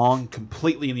be wrong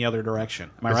completely in the other direction.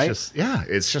 Am I right?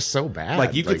 It's just so bad.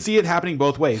 Like you could see it happening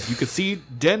both ways. You could see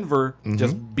Denver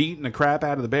just beating the crap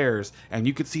out of the Bears, and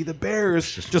you could see the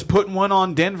Bears just putting one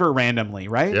on Denver randomly,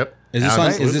 right? Yep.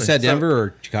 Is this at Denver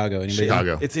or Chicago? Anybody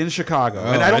Chicago. It's in Chicago,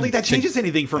 and I don't think that changes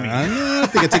anything for me. I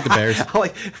think I take the Bears.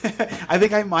 I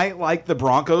think I might like the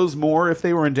Broncos more if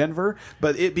they were in Denver,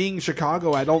 but it being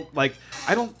Chicago,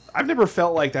 I've never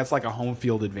felt like that's like a home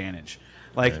field advantage.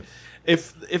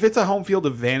 If it's a home field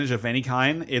advantage of any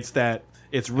kind, it's that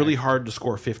it's really hard to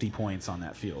score 50 points on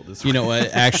that field. You know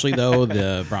what? Actually, though,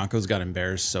 the Broncos got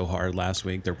embarrassed so hard last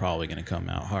week, they're probably going to come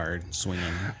out hard, swinging.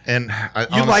 And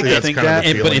you'd like to think that,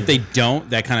 but if they don't,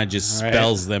 that kind of just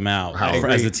spells them out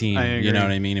as a team. You know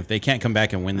what I mean? If they can't come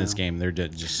back and win this game, they're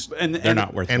just they're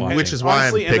not worth watching. Which is why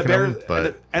I'm picking them.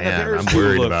 But I'm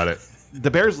worried about it. The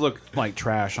Bears look like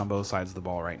trash on both sides of the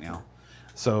ball right now,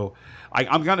 so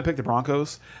I'm going to pick the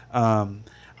Broncos.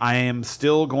 I am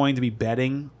still going to be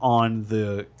betting on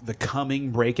the coming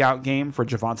breakout game for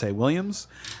Javonte Williams.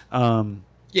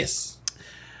 Yes.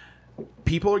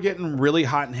 People are getting really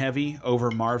hot and heavy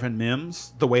over Marvin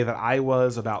Mims the way that I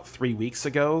was about 3 weeks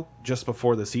ago, just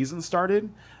before the season started.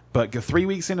 But 3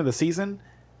 weeks into the season,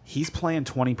 he's playing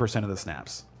 20% of the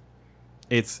snaps.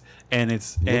 It's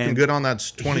looking good on that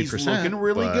 20%. He's looking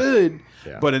really good.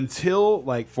 Yeah. But until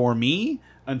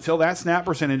until that snap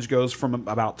percentage goes from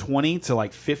about 20 to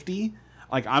 50,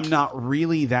 I'm not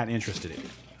really that interested in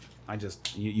it.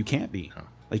 You can't be.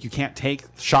 You can't take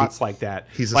shots like that.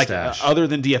 He's a stash. Other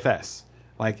than DFS.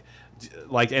 Like,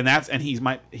 and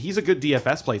he's a good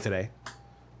DFS play today,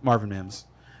 Marvin Mims.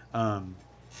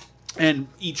 And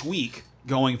each week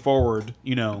going forward,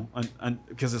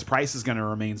 because his price is going to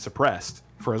remain suppressed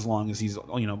for as long as he's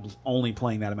only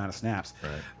playing that amount of snaps.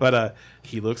 Right. But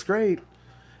he looks great,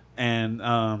 and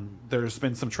there's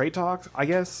been some trade talk, I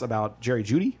guess, about Jerry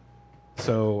Jeudy.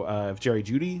 So if Jerry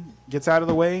Jeudy gets out of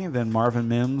the way, then Marvin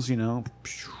Mims, to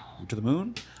the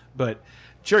moon. But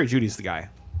Jerry Judy's the guy.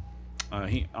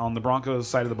 He on the Broncos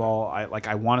side of the ball.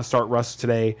 I want to start Russ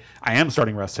today. I am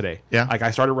starting Russ today. Yeah. Like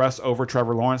I started Russ over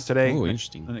Trevor Lawrence today. Oh,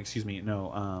 interesting. Excuse me.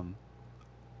 No.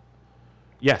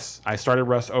 Yes, I started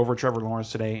Russ over Trevor Lawrence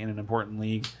today in an important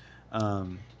league.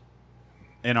 In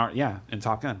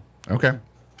Top Gun. Okay.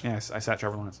 Yeah, I sat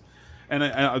Trevor Lawrence, and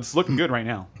it's looking good right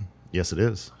now. Yes, it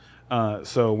is.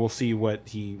 So we'll see what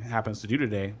he happens to do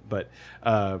today. But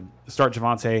start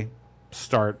Javonte,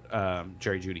 start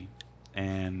Jerry Jeudy,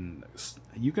 and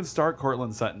you can start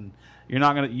Cortland Sutton.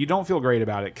 You don't feel great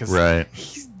about it because right.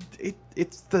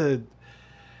 It's the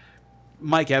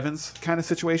Mike Evans kind of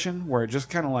situation where it just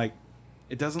kind of like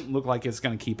it doesn't look like it's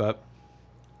going to keep up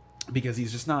because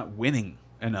he's just not winning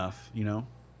enough.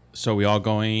 So we all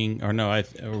going, or no?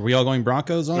 Are we all going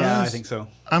Broncos on Yeah, this? I think so.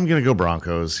 I'm gonna go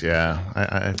Broncos.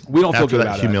 Yeah, We don't feel after good that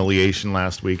about humiliation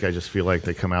last week. I just feel like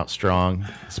they come out strong,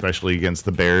 especially against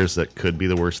the Bears, that could be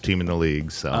the worst team in the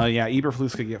league. So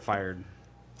Eberflus could get fired.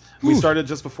 We started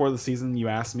just before the season. You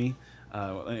asked me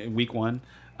in week 1.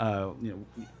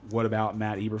 What about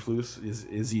Matt Eberflus?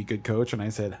 Is he a good coach? And I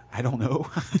said, I don't know.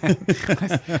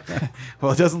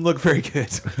 Well, it doesn't look very good.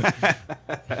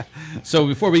 So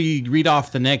before we read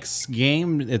off the next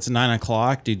game, it's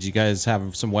 9:00. Did you guys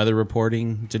have some weather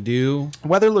reporting to do?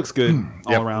 Weather looks good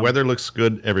all Yep, around. weather looks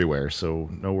good everywhere, so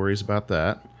no worries about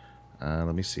that.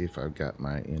 Let me see if I've got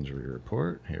my injury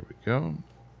report. Here we go.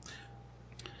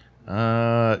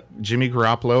 Jimmy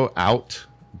Garoppolo out.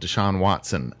 Deshaun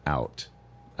Watson out.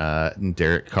 And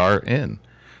Derek Carr in.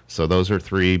 So those are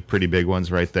 3 pretty big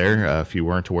ones right there. If you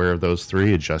weren't aware of those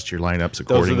 3, adjust your lineups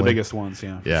accordingly. Those are the biggest ones,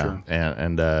 yeah. Yeah, Sure.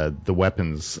 and the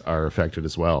weapons are affected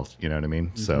as well. You know what I mean?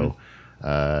 Mm-hmm. So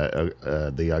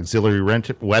the auxiliary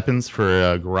weapons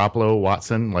for Garoppolo,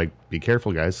 Watson, be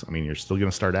careful, guys. I mean, you're still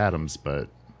going to start Adams, but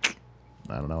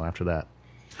I don't know after that.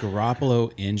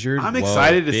 Garoppolo injured. I'm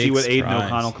excited to see what Aiden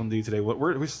O'Connell can do today.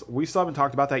 We still haven't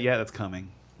talked about that yet. That's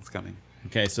coming. It's coming.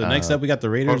 Okay, so next up we got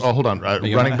the Raiders. Hold on.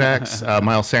 Running backs,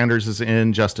 Miles Sanders is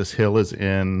in. Justice Hill is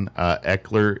in.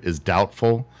 Eckler is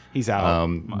doubtful. He's out.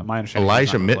 My understanding.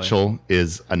 Elijah Mitchell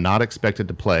is not expected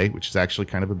to play, which is actually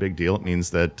kind of a big deal. It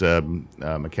means that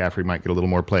McCaffrey might get a little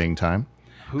more playing time.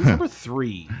 Who's number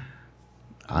 3?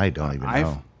 I don't even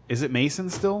know. Is it Mason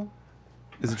still?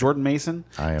 Is it Jordan Mason?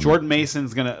 Jordan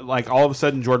Mason's going to, all of a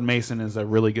sudden, Jordan Mason is a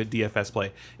really good DFS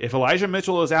play. If Elijah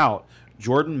Mitchell is out,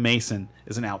 Jordan Mason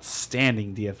is an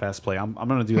outstanding DFS play. I'm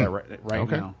going to do that right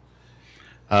now.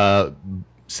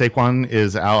 Saquon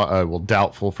is out.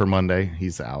 Doubtful for Monday.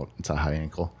 He's out. It's a high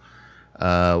ankle.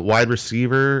 Wide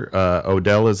receiver,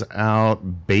 Odell is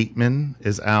out. Bateman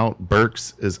is out.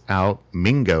 Burks is out.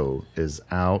 Mingo is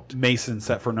out. Mason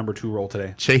set for number 2 role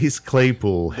today. Chase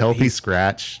Claypool, healthy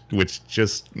scratch, which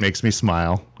just makes me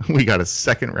smile. We got a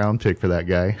 2nd-round pick for that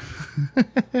guy.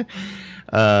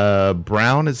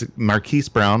 Marquise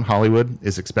Brown, Hollywood,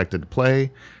 is expected to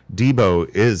play. Debo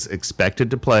is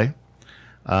expected to play.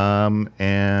 And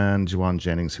Juwan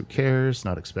Jennings, who cares?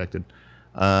 Not expected.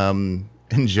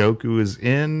 Njoku is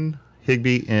in.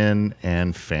 Higbee in.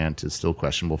 And Fant is still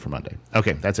questionable for Monday.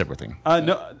 Okay, that's everything.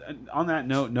 No, on that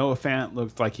note, Noah Fant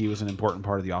looked like he was an important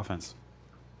part of the offense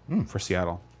for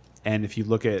Seattle. And if you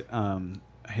look at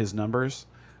his numbers,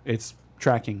 it's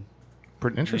tracking.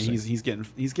 Pretty interesting. He's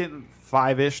getting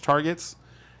 5-ish targets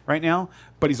right now,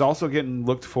 but he's also getting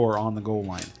looked for on the goal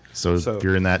line. So if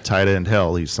you're in that tight end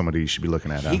hell, he's somebody you should be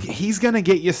looking at. He's going to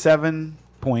get you 7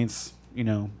 points,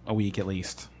 a week at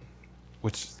least.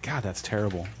 Which, God, that's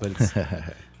terrible. But it's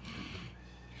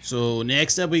So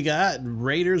next up we got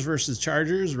Raiders versus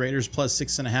Chargers. Raiders plus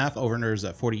 6.5. Over-unders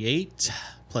at 48.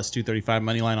 Plus 235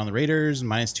 money line on the Raiders.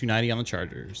 Minus 290 on the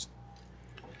Chargers.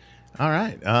 All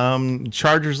right.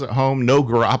 Chargers at home. No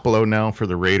Garoppolo now for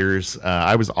the Raiders.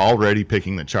 I was already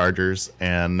picking the Chargers,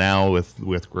 and now with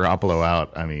Garoppolo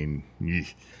out, I mean,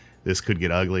 this could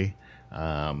get ugly.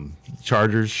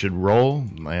 Chargers should roll.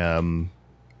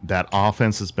 That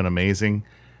offense has been amazing,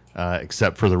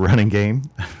 except for the running game.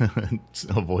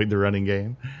 Avoid the running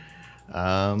game.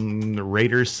 The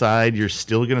Raiders side, you're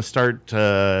still going to start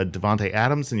Devontae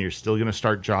Adams, and you're still going to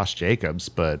start Josh Jacobs,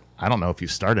 but I don't know if you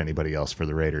start anybody else for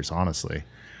the Raiders, honestly.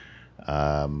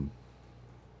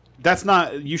 that's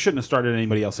not. You shouldn't have started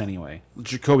anybody else anyway.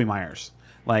 Jacoby Myers.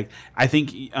 Like, I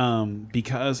think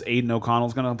because Aiden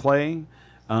O'Connell's going to play,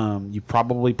 you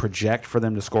probably project for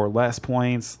them to score less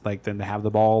points, like them to have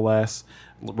the ball less,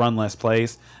 run less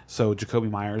plays. So Jacoby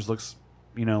Myers looks,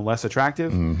 less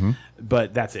attractive. Mm-hmm.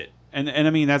 But that's it. And I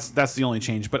mean that's the only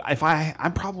change. But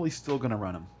I'm probably still going to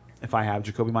run him if I have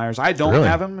Jacoby Myers. I don't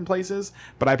have him in places,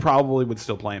 but I probably would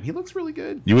still play him. He looks really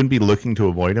good. You wouldn't be looking to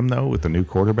avoid him though with the new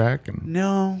quarterback.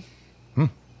 No.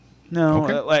 No,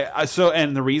 Okay.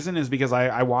 And the reason is because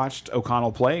I watched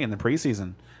O'Connell play in the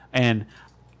preseason, and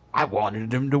I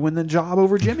wanted him to win the job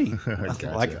over Jimmy.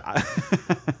 Gotcha.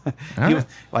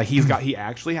 He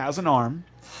actually has an arm,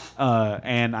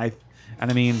 and I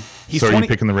mean he's. So 20, are you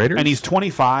picking the Raiders? And he's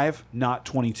 25, not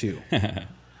 22. No,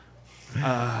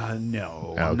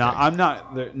 Okay. I'm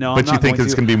not. No, But I'm you not think going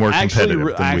it's to. going to be more I competitive?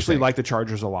 actually, than I we actually think? like the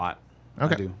Chargers a lot.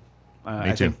 Okay. I do.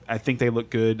 Me too. I think they look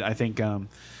good. I think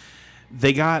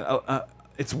they got.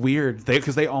 It's weird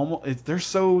because they're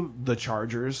so the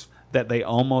Chargers that they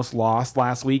almost lost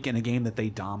last week in a game that they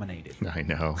dominated. I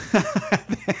know.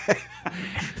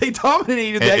 They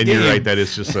dominated that And game. you're right. That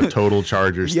is just a total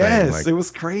Chargers thing. Yes, Like, it was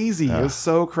crazy. It was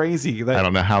so crazy. I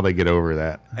don't know how they get over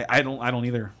that. I don't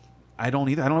either. I don't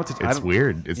either. I don't know what to. It's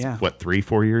weird. It's Yeah.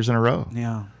 3-4 years in a row.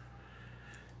 Yeah.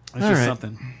 It's All just right.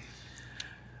 something.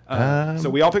 So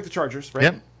we all picked the Chargers, right?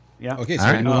 Yep. Yeah. Okay, All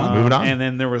so right. move on. Moving on. And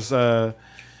then there was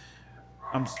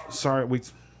sorry,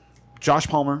 Josh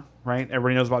Palmer, right?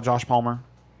 Everybody knows about Josh Palmer.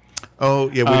 Oh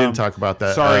yeah, we didn't talk about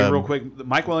that. Sorry, real quick.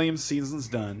 Mike Williams' season's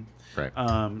done. Right.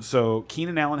 So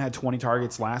Keenan Allen had 20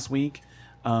 targets last week.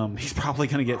 He's probably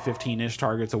going to get 15-ish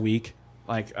targets a week,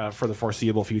 like for the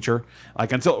foreseeable future,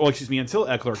 like until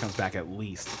Eckler comes back at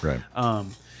least. Right.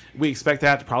 We expect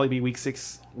that to probably be week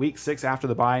six after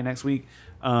the bye next week.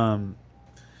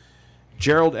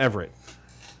 Gerald Everett.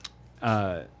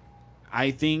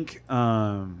 I think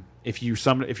if you're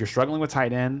struggling with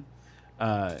tight end,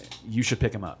 you should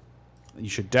pick him up. You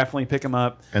should definitely pick him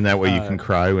up. And that way you can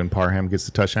cry when Parham gets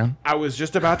the touchdown. I was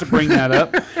just about to bring that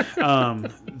up.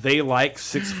 They like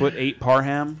 6'8"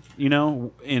 Parham,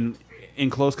 in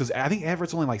close because I think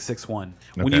Everett's only like 6'1".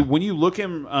 Okay. When you look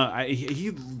him,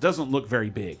 he doesn't look very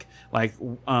big. Like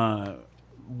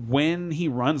when he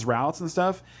runs routes and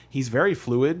stuff, he's very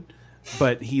fluid,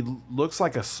 but he looks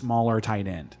like a smaller tight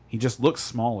end. He just looks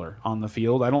smaller on the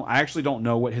field. I actually don't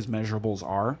know what his measurables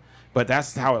are, but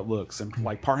that's how it looks. And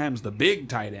like Parham's the big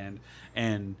tight end,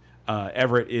 and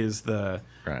Everett is the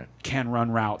can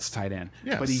run routes tight end.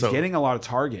 Yeah, but he's getting a lot of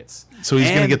targets. So he's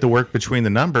going to get the work between the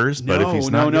numbers, but if he's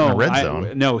not in the red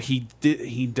zone,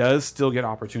 he does still get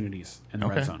opportunities in the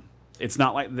red zone. It's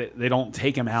not like they don't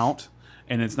take him out,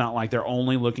 and it's not like they're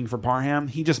only looking for Parham.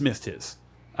 He just missed his.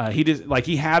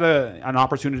 He had an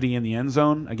opportunity in the end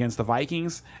zone against the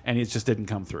Vikings, and it just didn't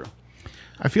come through.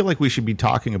 I feel like we should be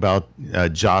talking about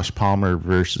Josh Palmer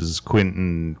versus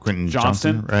Quentin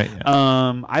Johnston, right?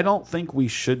 Yeah. I don't think we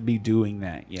should be doing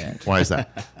that yet. Why is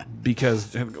that?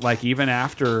 Because even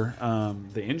after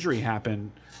the injury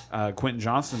happened, Quentin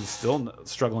Johnston's still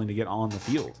struggling to get on the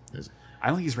field. I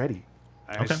don't think he's ready.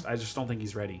 I just don't think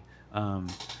he's ready.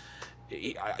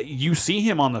 You see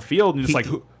him on the field, and it's like,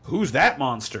 who's that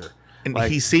monster? And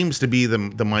he seems to be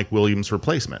the Mike Williams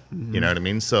replacement. Mm-hmm. You know what I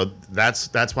mean? So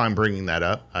that's why I'm bringing that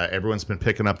up. Everyone's been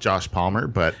picking up Josh Palmer,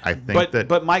 but I think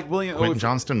but Mike Williams, Quentin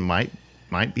Johnston might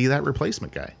be that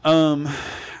replacement guy.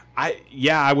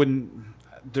 I wouldn't.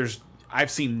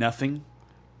 I've seen nothing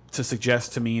to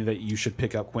suggest to me that you should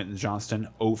pick up Quentin Johnston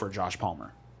over Josh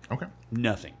Palmer. Okay.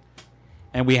 Nothing.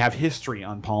 And we have history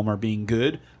on Palmer being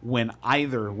good when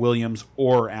either Williams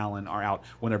or Allen are out.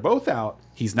 When they're both out,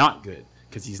 he's not good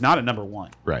because he's not a number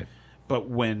one. Right. But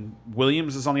when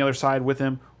Williams is on the other side with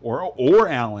him, or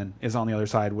Allen is on the other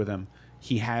side with him,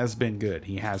 he has been good.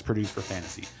 He has produced for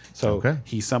fantasy. So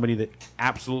he's somebody that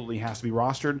absolutely has to be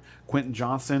rostered. Quentin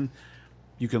Johnston,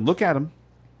 you can look at him,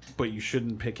 but you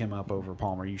shouldn't pick him up over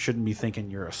Palmer. You shouldn't be thinking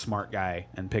you're a smart guy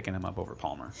and picking him up over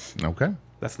Palmer. Okay.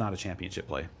 That's not a championship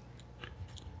play.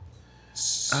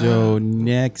 So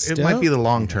next it might be the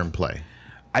long-term play.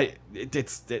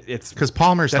 It's because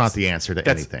Palmer's not the answer to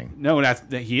anything. No,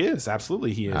 he is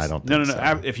absolutely he is. I don't think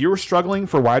no. If you were struggling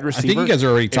for wide receiver, I think you guys are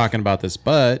already talking about this,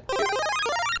 but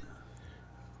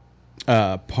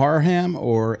Parham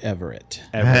or Everett?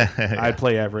 I'd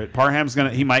play Everett. Parham's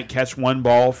he might catch one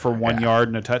ball for 1 yard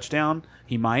and a touchdown.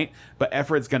 He might, but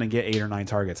Everett's going to get 8 or 9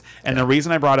 targets. And the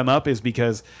reason I brought him up is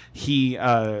because he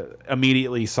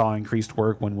immediately saw increased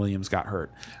work when Williams got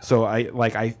hurt. So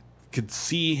I could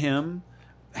see him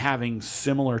having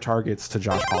similar targets to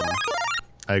Josh Palmer.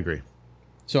 I agree.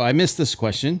 So I missed this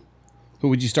question. Who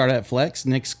would you start at flex?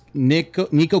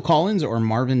 Nico Collins or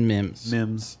Marvin Mims?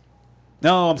 Mims.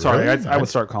 No, I'm sorry. Really? I would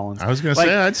start Collins. I was going to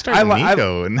say I'd start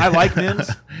Nico. I like Mims,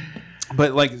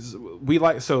 but like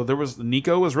there was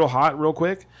Nico was real hot real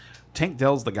quick. Tank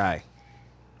Dell's the guy.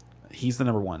 He's the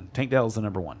number one. Tank Dell's the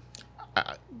number one.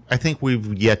 I think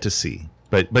we've yet to see,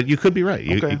 but you could be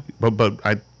right. Okay.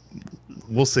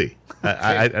 We'll see.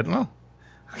 I don't know.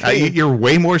 You're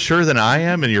way more sure than I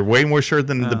am, and you're way more sure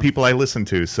than the people I listen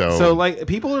to. So like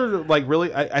people are like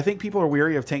really. I think people are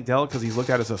weary of Tank Dell because he's looked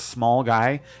at as a small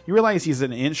guy. You realize he's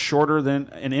an inch shorter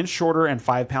and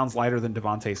 5 pounds lighter than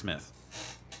Devontae Smith.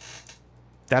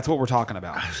 That's what we're talking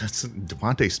about.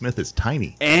 Devontae Smith is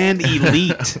tiny and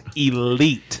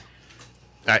elite.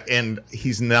 And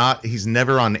he's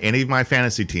never on any of my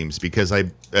fantasy teams because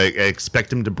I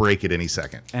expect him to break it any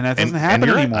second. And that doesn't happen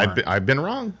anymore. Right. I've been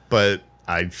wrong, but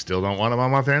I still don't want him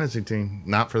on my fantasy team.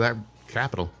 Not for that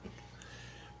capital.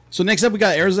 So next up, we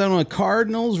got Arizona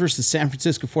Cardinals versus San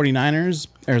Francisco 49ers.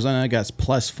 Arizona got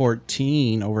plus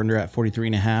 14, over under at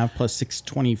 43.5, plus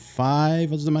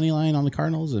 625 was the money line on the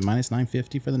Cardinals, and minus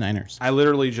 950 for the Niners. I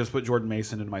literally just put Jordan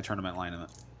Mason into my tournament line in it.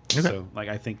 Okay. So, like,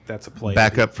 I think that's a play.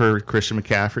 Back up for Christian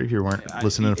McCaffrey, if you weren't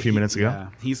listening a few minutes ago. Yeah,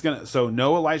 he's gonna. So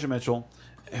no Elijah Mitchell,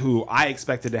 who I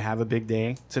expected to have a big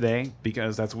day today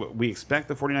because that's what we expect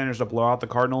the 49ers to blow out the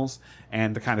Cardinals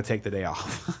and to kind of take the day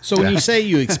off. So when you say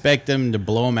you expect them to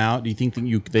blow them out, do you think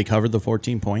that they covered the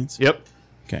 14 points? Yep.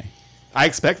 Okay. I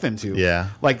expect them to.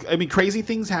 Yeah. Like, I mean, crazy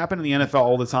things happen in the NFL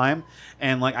all the time,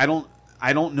 and like I don't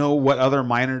know what other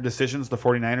minor decisions the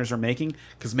 49ers are making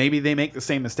because maybe they make the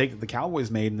same mistake that the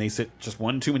Cowboys made and they sit just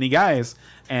one too many guys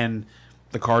and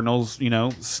the Cardinals,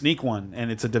 sneak one and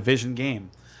it's a division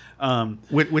game.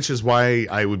 Which is why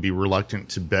I would be reluctant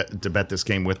to bet this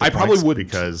game with the I probably wouldn't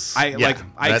because I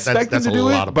expect them to do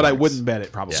it, but I wouldn't bet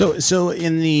it probably. So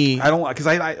in the I don't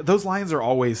because those lines are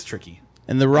always tricky.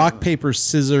 In the rock paper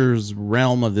scissors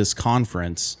realm of this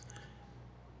conference,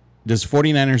 does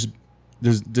 49ers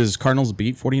Does Cardinals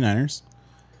beat 49ers?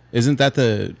 Isn't that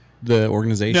the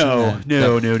organization? No.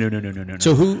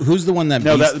 So who's the one that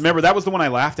No, beats? remember that was the one I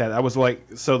laughed at. I was like,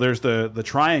 so there's the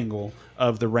triangle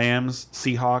of the Rams,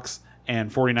 Seahawks,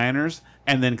 and 49ers,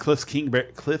 and then Cliff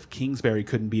Kingsbury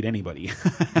couldn't beat anybody.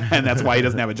 And that's why he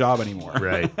doesn't have a job anymore.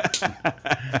 Right.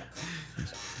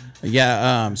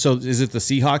 Yeah, so is it the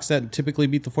Seahawks that typically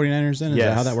beat the 49ers then? Is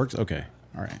that how that works? Okay.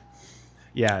 All right.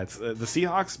 Yeah, it's the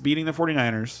Seahawks beating the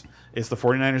 49ers. It's the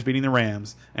 49ers beating the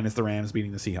Rams, and it's the Rams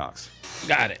beating the Seahawks.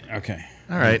 Got it. Okay.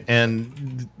 All right.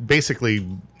 And basically,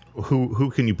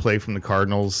 who can you play from the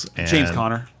Cardinals? And James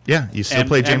Conner. Yeah, you still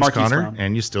play James Marquise Conner, Brown.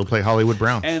 and you still play Hollywood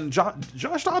Brown. And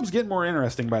Josh Dobbs getting more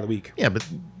interesting by the week. Yeah, but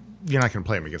you're not going to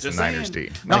play him against Just the Niners saying.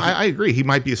 D. No, I agree. He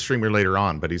might be a streamer later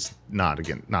on, but he's not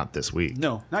this week.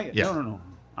 No, not yet. Yeah. No.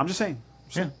 I'm just saying.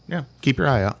 Yeah. Keep your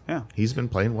eye out. Yeah. He's been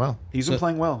playing well. He's been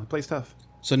playing well. He plays tough.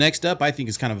 So next up, I think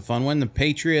is kind of a fun one: the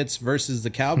Patriots versus the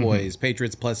Cowboys.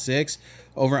 Patriots plus 6,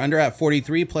 over under at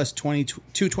 43, plus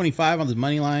 225 on the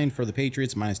money line for the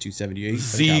Patriots, minus 278.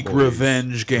 Zeke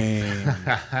revenge game.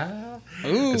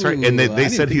 Ooh, That's right. And they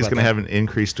said he's going to have an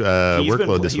increased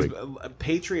workload this week.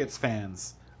 Patriots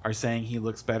fans are saying he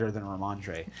looks better than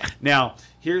Ramondre. Now,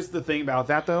 here's the thing about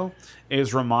that though: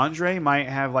 is Ramondre might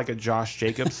have like a Josh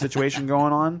Jacobs situation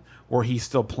going on, where he's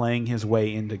still playing his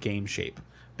way into game shape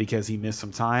because he missed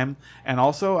some time. And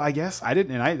also, I guess I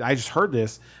didn't, and I just heard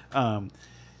this.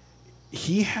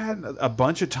 He had a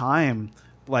bunch of time,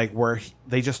 like where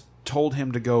they just told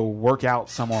him to go work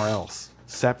out somewhere else,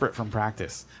 separate from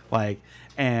practice,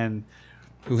 and.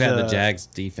 Who had the Jags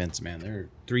defense, man? There are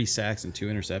 3 sacks and 2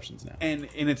 interceptions now. And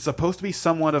it's supposed to be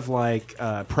somewhat of like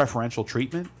preferential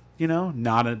treatment,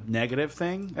 not a negative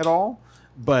thing at all.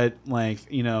 But I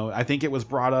think it was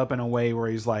brought up in a way where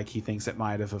he's like, he thinks it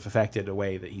might have affected the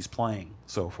way that he's playing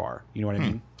so far. You know what I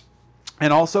mean?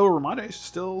 And also, Ramondre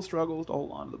still struggles to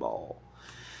hold on to the ball.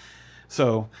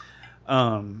 So,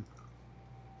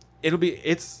 it'll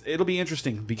be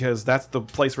interesting because that's the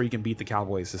place where you can beat the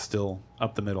Cowboys is still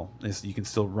up the middle. You can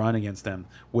still run against them,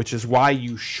 which is why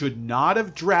you should not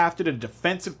have drafted a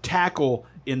defensive tackle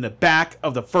in the back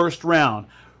of the first round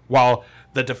while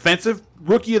the defensive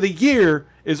rookie of the year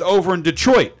is over in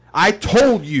Detroit. I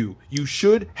told you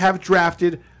should have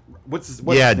drafted what's his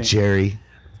name? Jerry.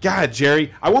 God,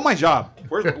 Jerry, I want my job.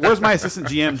 Where's my assistant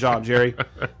GM job, Jerry?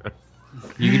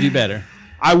 You can do better.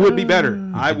 I would be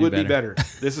better. I would be better.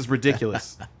 This is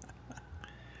ridiculous.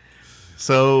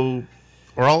 So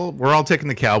we're all taking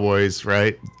the Cowboys,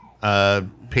 right?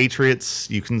 Patriots,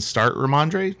 you can start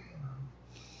Ramondre.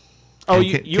 Oh, can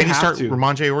you you have start to.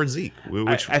 Ramondre or Zeke?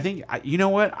 Which I think you know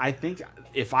what? I think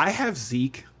if I have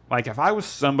Zeke Like, if I was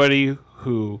somebody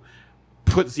who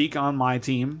put Zeke on my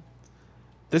team,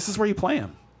 this is where you play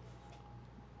him.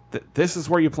 This is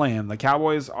where you play him. The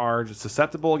Cowboys are just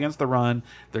susceptible against the run.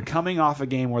 They're coming off a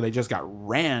game where they just got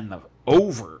ran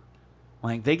over.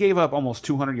 Like, they gave up almost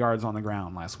 200 yards on the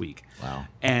ground last week. Wow.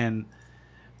 And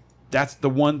that's the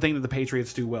one thing that the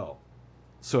Patriots do well.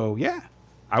 So, yeah,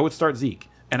 I would start Zeke.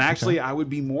 And actually, I would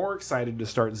be more excited to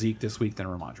start Zeke this week than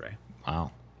Ramondre.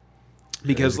 Wow.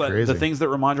 Because the things that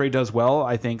Ramondre does well,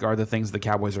 I think, are the things the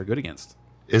Cowboys are good against.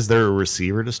 Is there a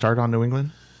receiver to start on New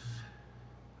England?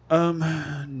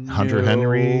 Hunter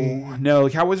Henry? No, the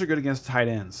Cowboys are good against tight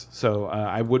ends. So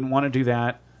I wouldn't want to do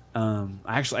that.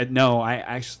 I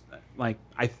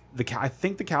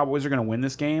think the Cowboys are going to win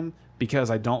this game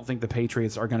because I don't think the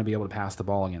Patriots are going to be able to pass the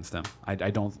ball against them. I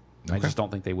just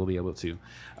don't think they will be able to.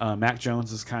 Mac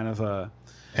Jones is kind of a...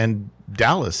 And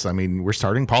Dallas, I mean, we're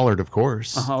starting Pollard, of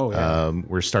course. Oh, yeah.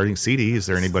 We're starting CD. Is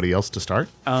there anybody else to start?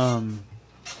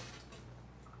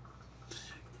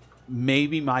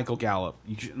 Maybe Michael Gallup.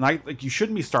 You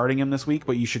shouldn't be starting him this week,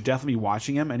 but you should definitely be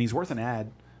watching him, and he's worth an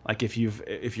ad. Like, if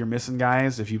you're missing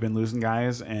guys, if you've been losing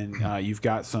guys, and you've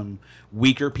got some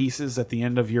weaker pieces at the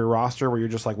end of your roster where you're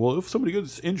just like, well, if somebody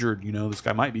gets injured, this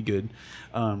guy might be good.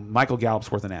 Michael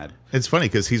Gallup's worth an ad. It's funny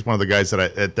because he's one of the guys that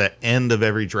at the end of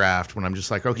every draft, when I'm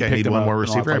just like, okay, I need one more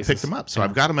receiver, I picked him up. So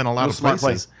I've got him in a lot of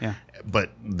places. Yeah.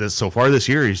 But so far this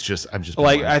year, I've just been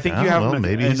like, I think you have him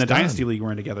maybe in the Dynasty League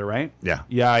we're in together, right? Yeah.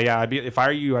 Yeah. If I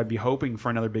were you, I'd be hoping for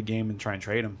another big game and try and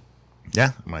trade him.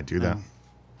 Yeah, I might do that.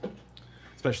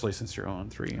 Especially since you're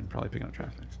 0-3 and probably picking up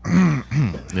traffic.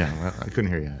 Yeah, well, I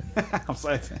couldn't hear you. I'm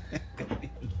sorry.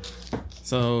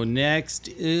 So next,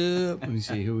 let me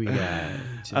see who we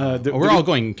got. We're all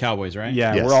going Cowboys, right?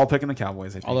 Yeah, Yes. we're all picking the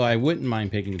Cowboys. I think. Although I wouldn't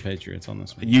mind picking the Patriots on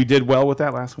this one. You did well with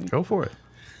that last week. Go for it.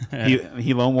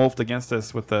 He lone wolfed against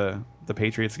us with the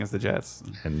Patriots against the Jets.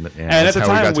 And at that's the how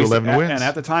time we got to 11 wins. And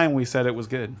at the time we said it was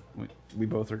good. We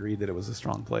both agreed that it was a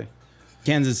strong play.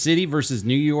 Kansas City versus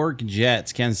New York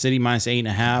Jets. Kansas City minus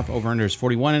 8.5. Over under is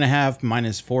 41.5.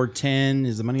 Minus 410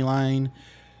 is the money line,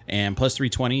 and plus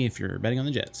 320 if you're betting on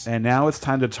the Jets. And now it's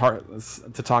time to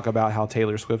talk about how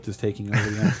Taylor Swift is taking over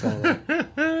the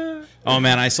NFL. Oh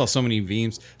man, I saw so many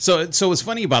memes. So what's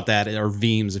funny about that, or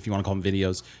memes if you want to call them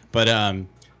videos, but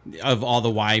of all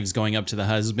the wives going up to the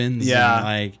husbands, yeah,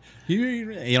 and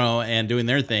and doing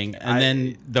their thing, and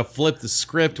then the flip the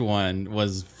script one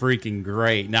was freaking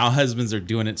great. Now husbands are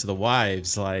doing it to the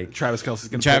wives, like Travis Kelce's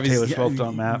gonna put Taylor Swift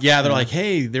on map. Yeah, they're like,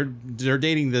 hey, they're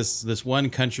dating this one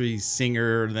country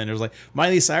singer, and then there's like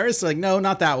Miley Cyrus, like no,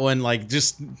 not that one, like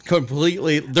just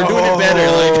completely, they're doing it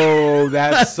better. Oh,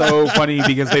 that's so funny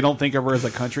because they don't think of her as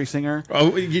a country singer.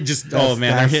 Oh, you just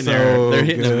they're hitting her, they're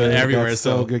hitting them everywhere. That's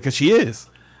so good because she is.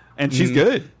 And she's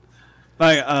good.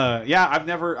 Like, I've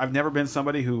never been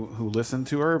somebody who listened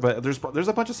to her, but there's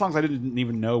a bunch of songs I didn't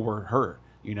even know were her.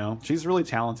 She's really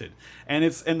talented, and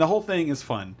the whole thing is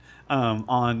fun.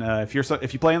 If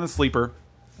you play on the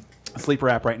Sleeper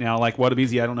app right now, like What a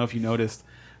Beezy, I don't know if you noticed,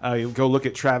 you go look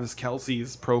at Travis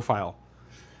Kelce's profile.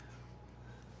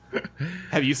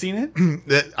 Have you seen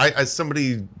it?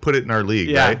 Somebody put it in our league,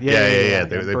 yeah, right? Yeah.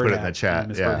 They put it in the chat.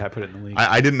 Miss Bird had put it in the league.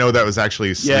 I didn't know that was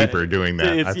actually Sleeper doing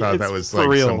that. I thought that was like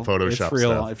real. some Photoshop it's for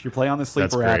real. stuff. If you play on the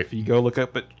Sleeper app, if you go look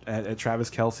up at Travis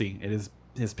Kelce,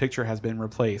 his picture has been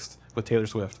replaced with Taylor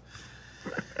Swift.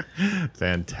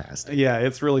 Fantastic. Yeah,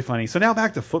 it's really funny. So now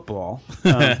back to football.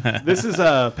 This is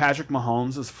Patrick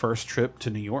Mahomes' first trip to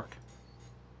New York.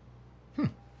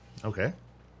 Okay.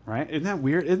 Right? Isn't that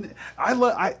weird?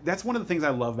 That's one of the things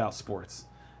I love about sports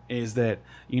is that,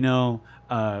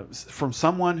 from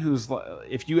someone who's,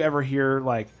 if you ever hear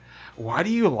like, why do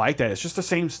you like that? It's just the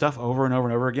same stuff over and over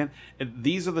and over again.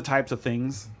 These are the types of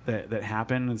things that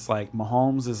happen. It's like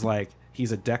Mahomes is like,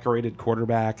 he's a decorated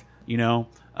quarterback,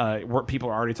 where people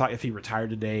are already talking, if he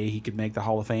retired today, he could make the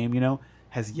Hall of Fame,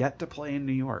 has yet to play in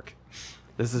New York.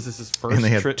 This is his first trip. And they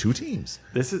have two teams.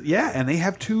 And they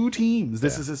have two teams.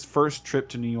 This is his first trip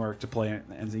to New York to play,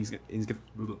 and he's going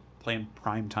to play in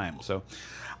prime time. So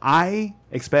I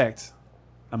expect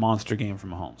a monster game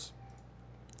from Mahomes.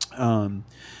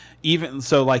 Even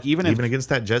against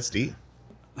that Jets D.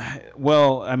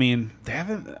 Well, I mean, they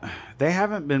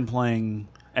haven't been playing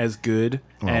as good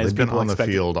as they've been people on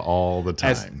expected. The field all the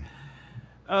time.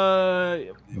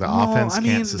 The offense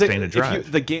can't sustain a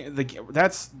drive.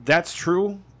 That's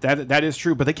true. That is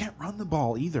true. But they can't run the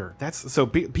ball either.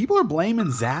 People are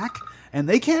blaming Zach, and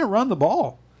they can't run the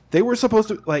ball. They were supposed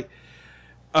to like.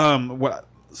 What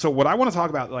I want to talk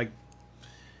about, like,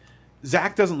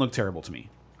 Zach doesn't look terrible to me.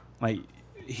 Like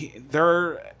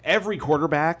every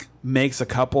quarterback makes a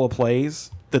couple of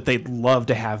plays that they'd love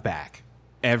to have back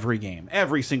every game.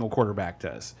 Every single quarterback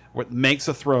does. What makes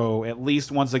a throw at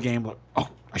least once a game. Like, oh,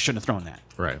 I shouldn't have thrown that.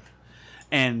 Right.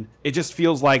 And it just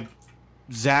feels like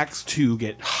Zach's two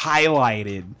get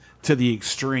highlighted to the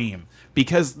extreme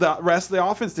because the rest of the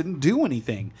offense didn't do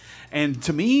anything. And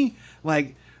to me,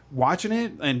 like watching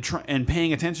it and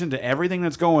paying attention to everything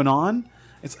that's going on,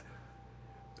 it's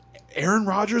Aaron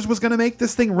Rodgers was going to make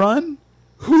this thing run.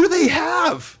 Who do they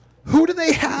have? Who do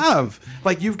they have?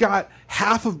 Like, you've got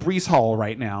half of Breece Hall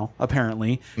right now,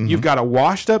 apparently. Mm-hmm. You've got a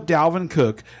washed-up Dalvin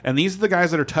Cook, and these are the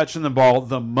guys that are touching the ball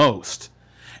the most.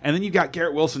 And then you've got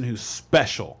Garrett Wilson, who's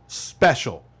special.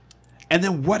 And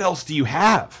then what else do you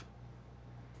have?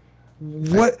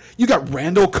 What? You got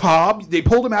Randall Cobb. They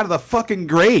pulled him out of the fucking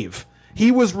grave. He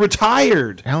was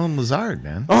retired. Allen Lazard,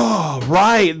 man. Oh,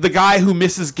 right. The guy who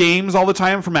misses games all the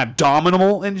time from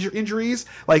abdominal injuries.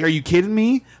 Like, are you kidding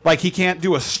me? Like, he can't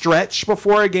do a stretch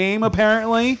before a game,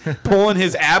 apparently. Pulling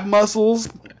his ab muscles.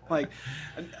 Like,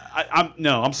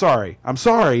 I'm sorry. I'm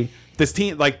sorry. This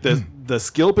team, like, the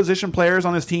skill position players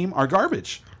on this team are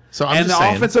garbage. So I'm just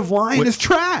saying, offensive line is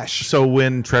trash. So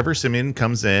when Trevor Siemian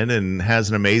comes in and has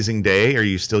an amazing day, are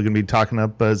you still going to be talking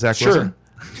up Zach Wilson?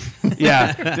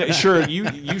 Yeah, sure.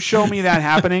 You show me that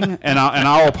happening, and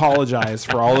I'll apologize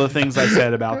for all the things I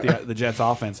said about the Jets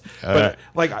offense. But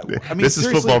like, I mean, this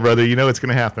is football, brother. You know it's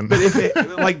going to happen.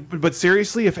 But but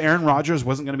seriously, if Aaron Rodgers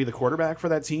wasn't going to be the quarterback for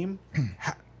that team,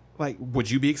 like,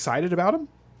 would you be excited about him?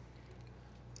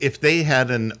 If they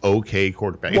had an okay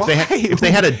quarterback, if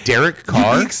they had a Derek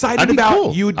Carr, you'd be excited about.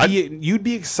 Cool. You'd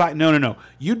be excited. No.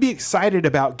 You'd be excited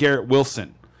about Garrett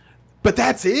Wilson, but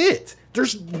that's it.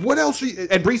 There's what else?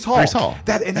 And Breece Hall.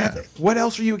 What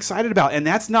else are you excited about? And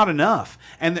that's not enough.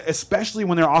 And especially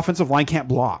when their offensive line can't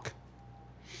block.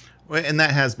 Well, and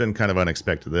that has been kind of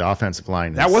unexpected. The offensive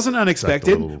line. That wasn't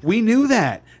unexpected. We knew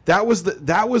that. That was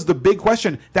the big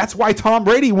question. That's why Tom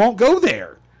Brady won't go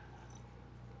there.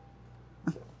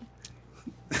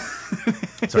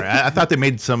 Sorry, I thought they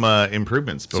made some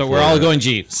improvements. So we're all going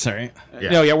Chiefs. Sorry.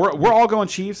 Yeah. We're all going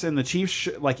Chiefs, and the Chiefs,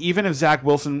 like, even if Zach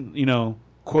Wilson,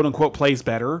 quote unquote, plays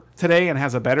better today and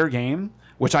has a better game,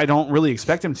 which I don't really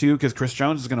expect him to, because Chris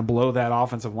Jones is going to blow that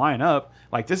offensive line up.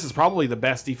 Like, this is probably the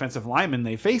best defensive lineman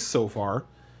they faced so far,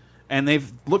 and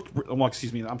they've looked. Well,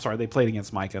 excuse me. I'm sorry. They played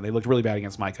against Micah. They looked really bad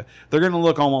against Micah. They're going to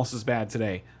look almost as bad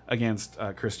today against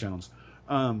Chris Jones.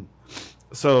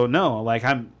 So no, like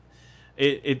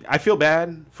I feel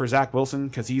bad for Zach Wilson,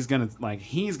 because he's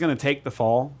gonna take the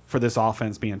fall for this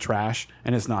offense being trash,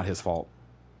 and it's not his fault.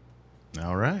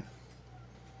 All right,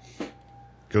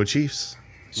 go Chiefs.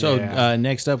 So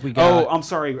next up we got. Oh, I'm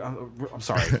sorry.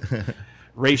 Rashee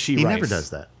Rice. He never does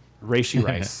that. Rashee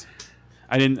Rice.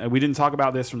 We didn't talk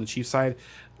about this from the Chiefs side.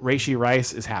 Rashee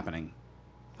Rice is happening.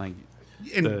 Like.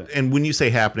 And when you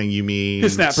say happening, you mean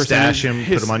his snap stash him,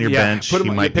 put him on your bench. He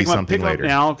might be something later. Pick him up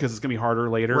now, because it's going to be harder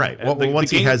later. Right. Well,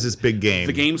 once he has his big game.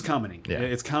 The game's coming. Yeah.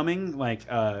 It's coming. Like,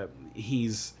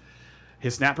 his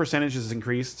snap percentage has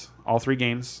increased all 3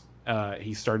 games.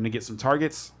 He's starting to get some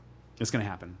targets. It's going to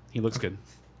happen. He looks good.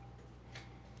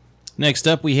 Next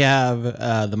up, we have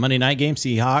the Monday night game,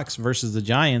 Seahawks versus the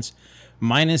Giants.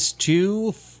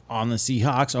 -2 on the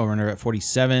Seahawks, over under at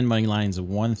 47. Money lines of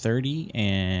 130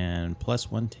 and plus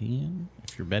 110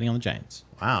 if you're betting on the Giants.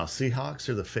 Wow, Seahawks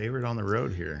are the favorite on the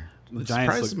road here. The It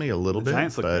Giants surprises me a little bit.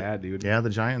 Giants look but bad, dude. Yeah,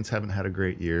 the Giants haven't had a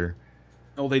great year.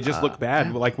 Oh, they just look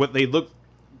bad. Like, what they look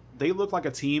like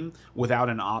a team without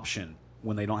an option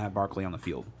when they don't have Barkley on the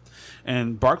field.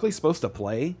 And Barkley's supposed to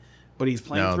play, but he's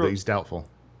playing No, he's doubtful.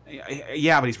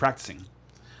 Yeah, but he's practicing.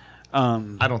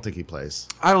 I don't think he plays.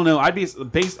 I don't know. I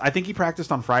think he practiced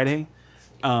on Friday,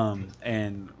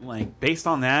 and like, based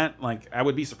on that, like, I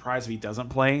would be surprised if he doesn't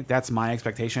play. That's my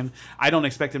expectation. I don't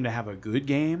expect him to have a good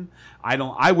game.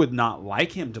 I would not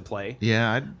like him to play.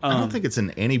 Yeah, I don't think it's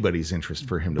in anybody's interest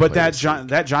for him to play. But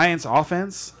that Giants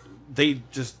offense, they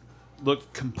just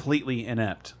looked completely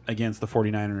inept against the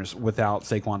 49ers without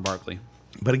Saquon Barkley.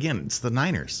 But again, it's the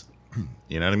Niners.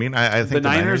 You know what I mean? I think the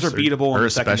Niners are beatable in the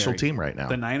secondary. Special team right now.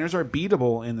 The Niners are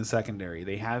beatable in the secondary.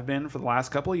 They have been for the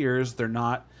last couple of years. They're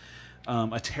not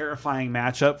a terrifying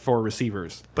matchup for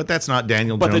receivers. But that's not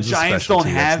Daniel Jones' specialty. But the Giants don't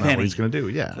have any. What he's going to do?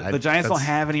 Yeah, the Giants don't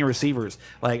have any receivers.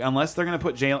 Like, unless they're going to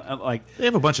put Jalen. Like, they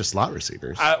have a bunch of slot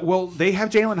receivers. Well, they have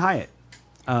Jalen Hyatt.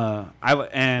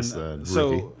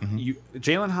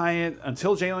 Jalen Hyatt,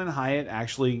 until Jalen Hyatt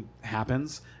actually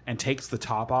happens and takes the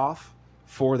top off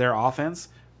for their offense,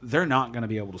 they're not going to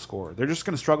be able to score. They're just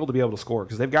going to struggle to be able to score,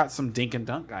 because they've got some dink and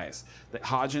dunk guys. That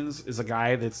Hodgins is a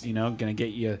guy that's going to get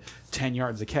you 10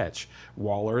 yards a catch.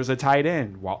 Waller is a tight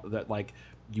end.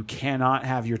 you cannot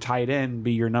have your tight end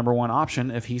be your number one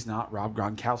option if he's not Rob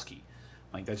Gronkowski.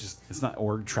 Like that's just it's not,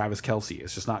 or Travis Kelce.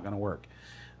 It's just not going to work.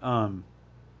 I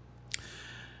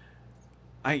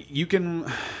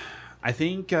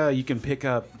think you can pick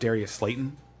up Darius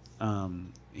Slayton.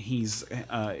 He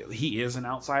is an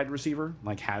outside receiver,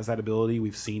 like has that ability.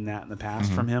 We've seen that in the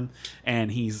past from him, and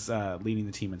he's leading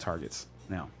the team in targets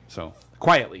now. So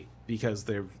quietly because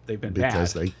they've been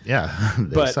because bad.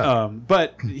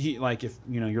 But he like if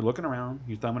you're looking around,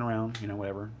 you're thumbing around,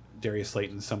 whatever. Darius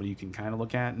Slayton's somebody you can kind of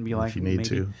look at and be like, if you need maybe.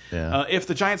 to, yeah. If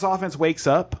the Giants' offense wakes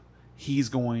up, he's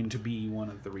going to be one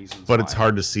of the reasons. But it's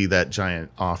hard to see that Giant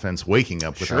offense waking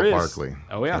up without Barkley.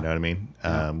 Oh yeah, you know what I mean.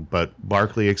 Yeah. But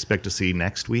Barkley expect to see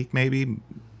next week maybe,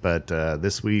 but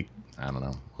this week I don't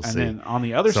know. We'll see. Then on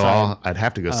the other side, I'd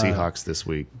have to go Seahawks this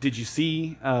week. Did you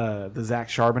see the Zach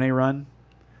Charbonnet run?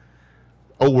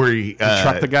 Oh, where he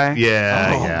trucked the guy?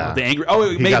 Yeah. The angry. Oh,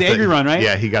 he made the angry run, right?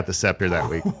 Yeah, he got the scepter that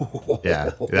week.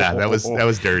 yeah. That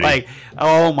was dirty. Like,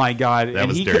 oh my god, that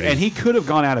was dirty. And he could have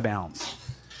gone out of bounds.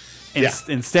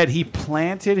 Instead, he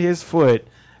planted his foot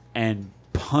and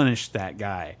punished that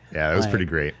guy. Yeah, that was pretty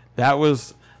great. That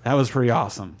was pretty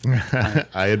awesome.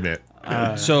 I admit.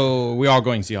 So we all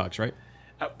going Seahawks, right?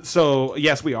 So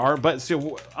yes, we are. But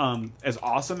still, as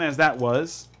awesome as that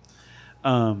was,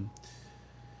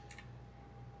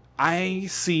 I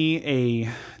see a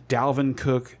Dalvin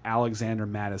Cook, Alexander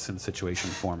Madison situation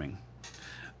forming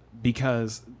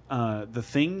because the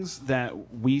things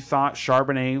that we thought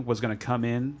Charbonnet was going to come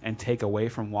in and take away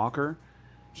from Walker,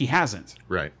 he hasn't.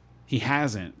 Right. He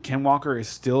hasn't. Ken Walker is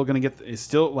still going to get. Is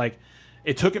still like.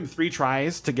 It took him 3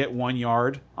 tries to get 1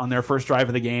 yard on their first drive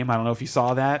of the game. I don't know if you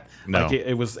saw that. No. Like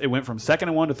it went from 2nd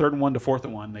and 1 to 3rd and 1 to 4th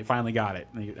and 1. They finally got it.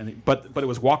 But it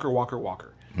was Walker.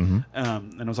 Mm-hmm.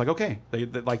 And it was like, okay, they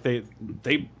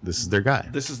this is their guy.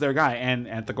 This is their guy. And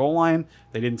at the goal line,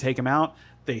 they didn't take him out.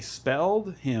 They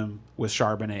spelled him with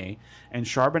Charbonnet, and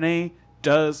Charbonnet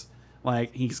does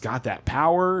like he's got that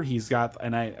power. He's got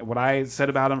what I said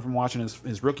about him from watching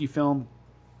his rookie film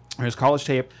or his college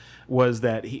tape was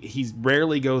that he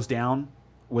rarely goes down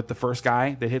with the first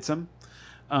guy that hits him,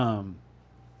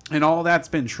 and all that's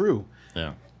been true.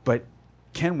 Yeah, but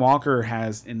Ken Walker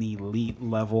has an elite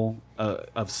level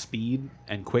of speed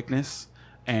and quickness,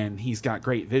 and he's got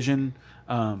great vision.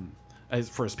 As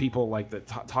for his people like that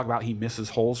talk about he misses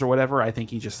holes or whatever, I think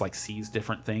he just like sees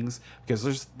different things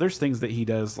because there's things that he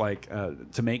does like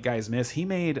to make guys miss. He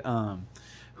made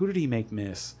who did he make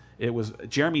miss? It was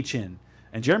Jeremy Chin,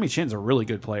 and Jeremy Chin's a really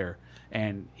good player,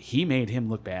 and he made him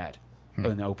look bad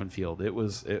in the open field.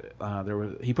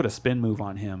 He put a spin move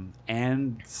on him,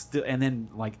 and then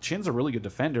like Chin's a really good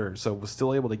defender, so was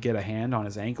still able to get a hand on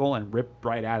his ankle and rip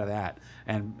right out of that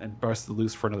and busted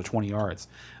loose for another 20 yards.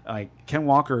 Like Ken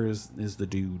Walker is the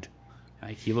dude.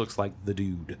 Like he looks like the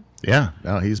dude. Yeah,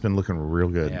 no, he's been looking real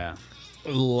good. Yeah.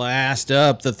 Last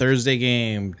up, the Thursday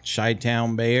game: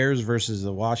 Chi-Town Bears versus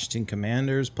the Washington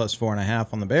Commanders. Plus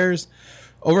 4.5 on the Bears.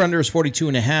 Over under is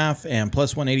 42.5 and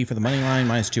plus 180 for the money line,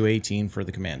 minus 218 for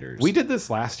the Commanders. We did this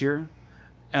last year.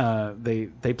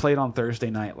 They played on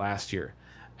Thursday night last year,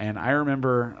 and I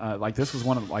remember like this was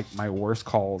one of like my worst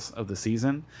calls of the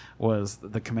season. Was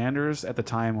the Commanders at the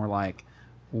time were like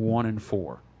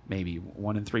 1-4, maybe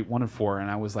 1-3, 1-4, and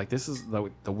I was like, this is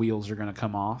the wheels are going to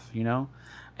come off, you know.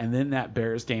 And then that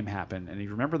Bears game happened, and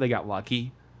you remember they got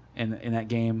lucky in that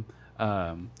game.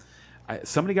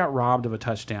 Somebody got robbed of a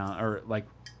touchdown, or like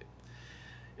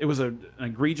it was an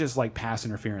egregious like pass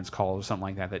interference call or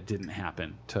something like that didn't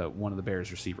happen to one of the Bears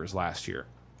receivers last year.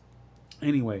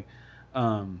 Anyway,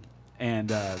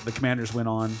 the Commanders went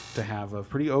on to have a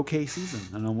pretty okay season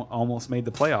and almost made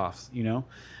the playoffs. You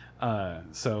know,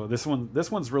 so this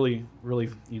one's really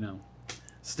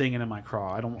stinging in my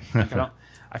craw. I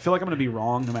feel like I'm going to be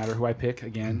wrong no matter who I pick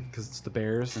again because it's the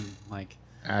Bears and like.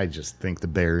 I just think the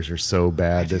Bears are so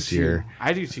bad this year.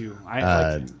 I do too.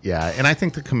 Yeah, and I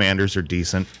think the Commanders are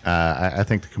decent. I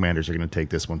think the Commanders are going to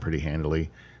take this one pretty handily.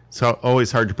 So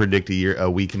always hard to predict a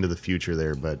week into the future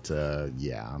there, but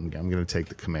yeah, I'm going to take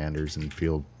the Commanders and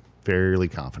feel fairly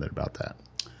confident about that.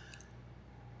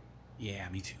 Yeah,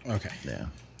 me too. Okay. Yeah.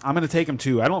 I'm going to take them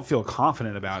too. I don't feel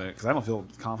confident about it because I don't feel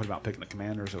confident about picking the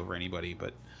Commanders over anybody,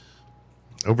 but.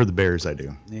 Over the Bears, I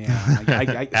do.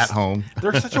 Yeah. At home.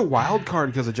 They're such a wild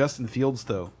card because of Justin Fields,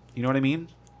 though. You know what I mean?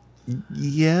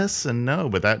 Yes and no,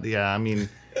 but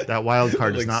that wild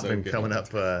card has not been coming up.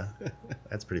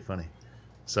 That's pretty funny.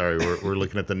 Sorry, we're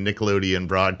looking at the Nickelodeon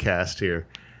broadcast here.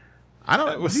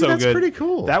 It was so that's good. Pretty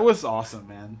cool. That was awesome,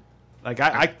 man. Like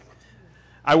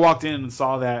I walked in and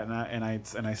saw that, and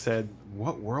I said,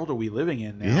 "What world are we living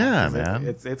in now?" Yeah, man.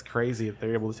 It's crazy that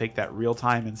they're able to take that real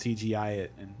time and CGI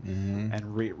it and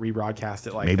rebroadcast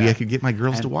it like Maybe that. I could get my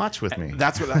girls to watch with me.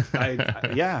 That's what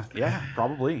yeah,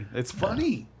 probably. It's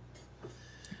funny.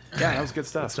 Yeah, that was good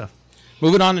stuff.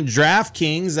 Moving on to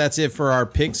DraftKings, that's it for our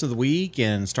picks of the week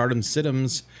and stardom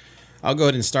situms. I'll go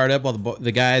ahead and start up while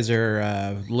the guys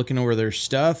are looking over their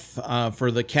stuff.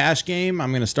 For the cash game, I'm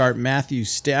going to start Matthew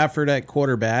Stafford at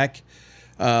quarterback,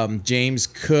 James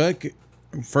Cook,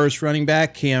 first running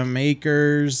back, Cam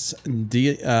Akers,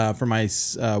 for my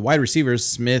wide receivers,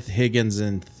 Smith, Higgins,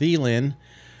 and Thielen.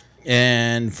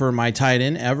 And for my tight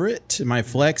end, Everett, my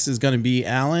flex is going to be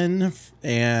Allen,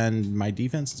 and my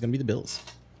defense is going to be the Bills.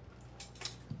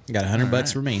 Got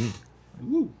 $100 remaining.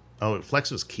 Ooh. Oh, flex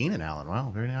was Keenan Allen.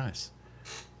 Wow, very nice.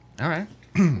 All right.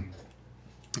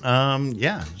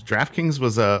 Yeah, DraftKings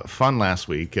was fun last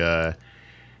week.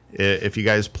 If you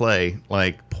guys play,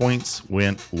 like, points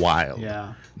went wild.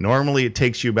 Yeah. Normally it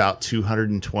takes you about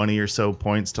 220 or so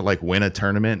points to like win a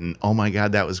tournament, and oh my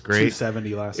god, that was great.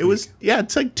 270 last week. It was, yeah,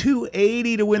 it's like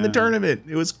 280 to win the tournament.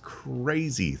 It was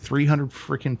crazy. 300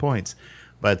 freaking points.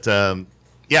 But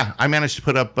yeah, I managed to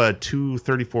put up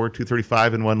 234,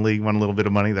 235 in one league, won a little bit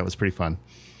of money. That was pretty fun.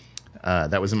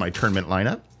 That was in my tournament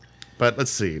lineup. But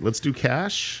let's see. Let's do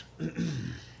cash.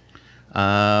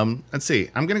 Let's see.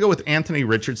 I'm going to go with Anthony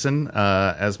Richardson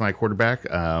as my quarterback.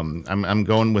 I'm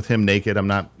going with him naked. I'm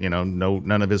not,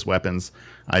 none of his weapons.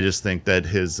 I just think that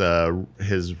his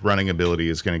running ability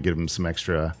is going to give him some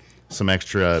extra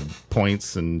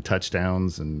points and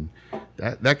touchdowns, and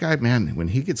that guy, man, when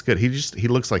he gets good, he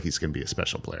looks like he's going to be a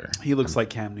special player. He looks like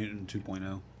Cam Newton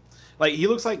 2.0. Like, he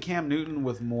looks like Cam Newton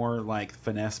with more like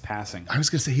finesse passing. I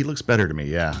was going to say he looks better to me.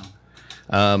 Yeah.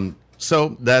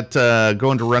 So that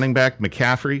going to running back,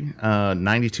 McCaffrey,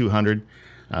 9,200.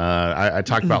 I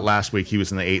talked about last week, he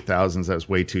was in the 8,000s. That was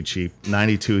way too cheap.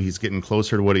 92, he's getting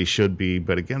closer to what he should be.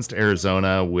 But against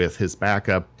Arizona with his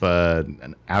backup out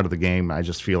of the game, I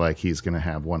just feel like he's going to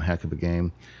have one heck of a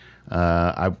game.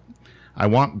 I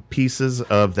want pieces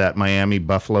of that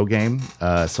Miami-Buffalo game,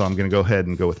 so I'm going to go ahead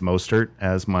and go with Mostert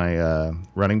as my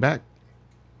running back.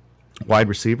 Wide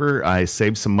receiver, I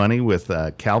saved some money with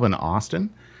Calvin Austin.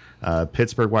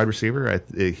 Pittsburgh wide receiver.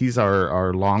 He's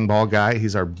our long ball guy.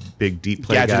 He's our big deep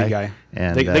play guy.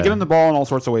 And they get him the ball in all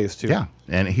sorts of ways too. Yeah,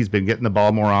 and he's been getting the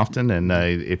ball more often. And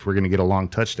if we're going to get a long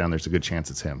touchdown, there's a good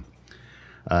chance it's him.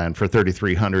 And for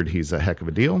 3,300, he's a heck of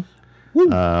a deal.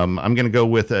 I'm going to go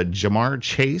with Jamar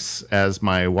Chase as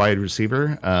my wide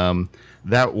receiver.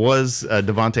 That was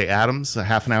Devontae Adams a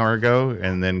half an hour ago,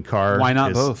 and then Carr. Why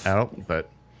not is both? Out, but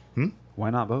why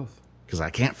not both? Because I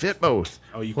can't fit both.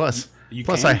 Oh, you Plus,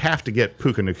 can? I have to get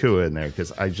Puka Nacua in there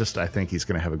because I think he's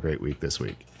going to have a great week this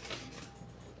week.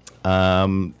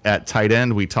 At tight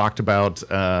end, we talked about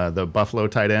the Buffalo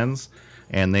tight ends,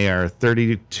 and they are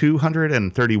 3,200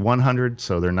 and 3,100,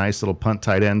 so they're nice little punt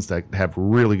tight ends that have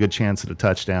really good chance at a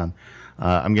touchdown.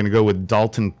 I'm going to go with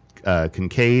Dalton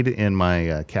Kincaid in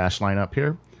my cash lineup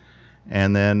here.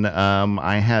 And then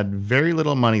I had very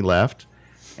little money left,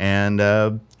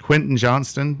 and Quentin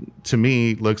Johnston, to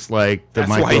me, looks like the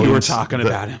Mike Williams. That's why you were talking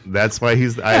about him. That's why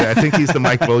I think he's the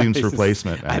Mike Williams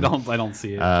replacement. I don't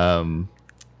see it.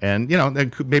 And,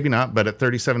 maybe not, but at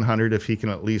 3,700, if he can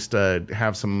at least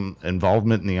have some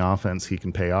involvement in the offense, he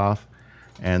can pay off.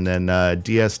 And then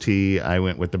DST, I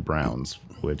went with the Browns,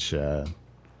 which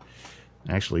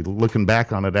actually, looking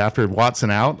back on it after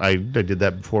Watson out, I did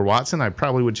that before Watson. I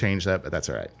probably would change that, but that's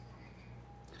all right.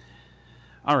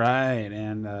 All right,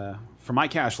 and for my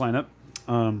cash lineup,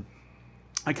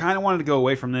 I kind of wanted to go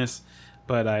away from this,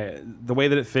 but the way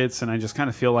that it fits, and I just kind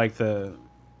of feel like the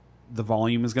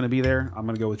volume is going to be there. I'm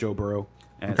going to go with Joe Burrow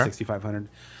at 6,500.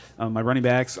 My running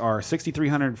backs are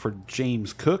 6,300 for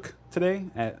James Cook today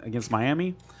against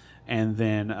Miami, and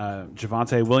then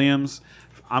Javonte Williams.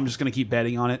 I'm just going to keep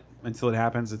betting on it until it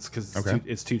happens. It's because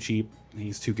it's too cheap.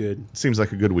 He's too good. Seems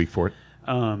like a good week for it.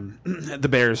 The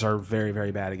Bears are very,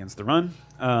 very bad against the run.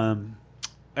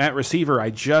 At receiver, I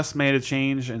just made a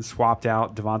change and swapped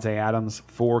out Devontae Adams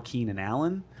for Keenan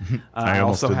Allen. I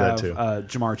also did have that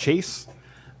too. Jamar Chase,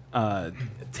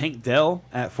 Tank Dell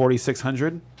at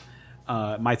 4,600.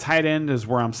 My tight end is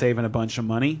where I'm saving a bunch of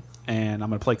money, and I'm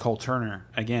going to play Cole Turner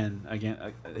again.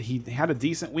 He had a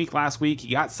decent week last week.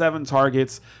 He got 7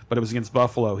 targets, but it was against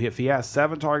Buffalo. If he has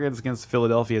 7 targets against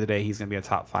Philadelphia today, he's going to be a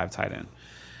top 5 tight end.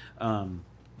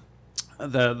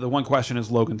 The one question is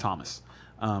Logan Thomas.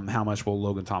 How much will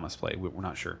Logan Thomas play? We're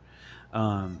not sure.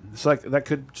 So that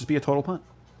could just be a total punt.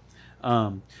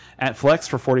 At flex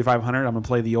for 4,500, I'm going to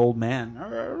play the old man,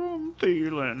 Adam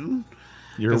Thielen.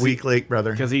 You're a week late,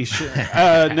 brother. Because he should.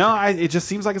 It just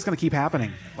seems like it's going to keep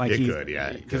happening. Like it could,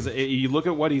 yeah. Because you look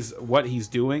at what he's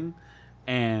doing,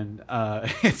 and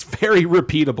it's very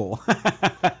repeatable.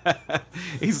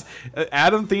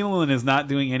 Adam Thielen is not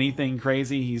doing anything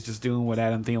crazy. He's just doing what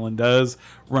Adam Thielen does,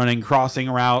 running crossing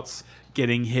routes,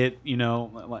 getting hit.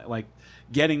 Like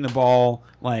getting the ball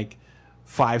like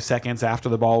 5 seconds after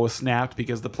the ball was snapped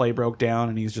because the play broke down,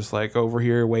 and he's just like over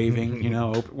here waving,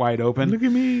 wide open. Look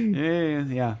at me.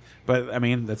 Yeah. But I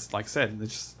mean, that's like I said,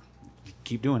 just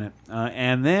keep doing it.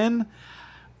 And then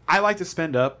I like to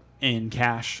spend up in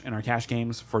our cash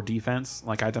games for defense.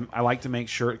 Like I like to make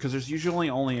sure, because there's usually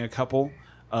only a couple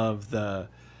of the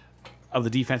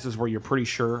defenses where you're pretty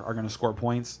sure are going to score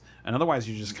points, and otherwise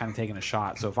you're just kind of taking a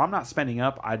shot. So if I'm not spending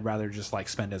up, I'd rather just like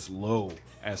spend as low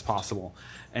as possible.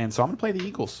 And so I'm going to play the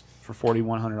Eagles for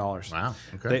 $4,100. Wow.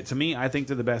 Okay. To me, I think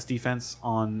they're the best defense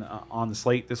on the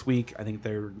slate this week. I think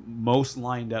they're most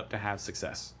lined up to have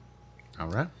success. All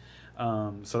right.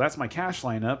 So that's my cash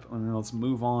lineup, and then let's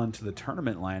move on to the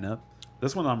tournament lineup.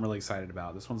 This one I'm really excited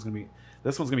about. This one's gonna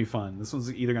be fun. This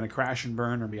one's either gonna crash and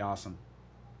burn or be awesome.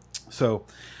 So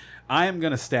I am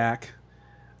gonna stack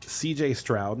C.J.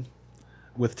 Stroud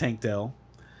with Tank Dell,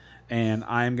 and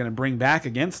I am gonna bring back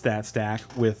against that stack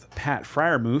with Pat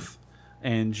Freiermuth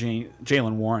and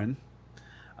Jaylen Warren.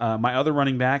 My other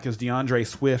running back is DeAndre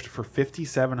Swift for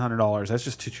 $5,700. That's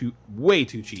just way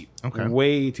too cheap. Okay.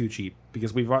 Way too cheap,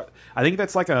 because I think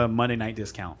that's like a Monday night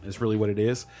discount is really what it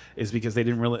is because they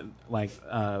didn't really like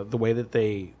the way that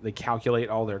they calculate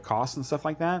all their costs and stuff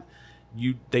like that.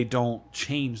 They don't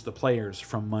change the players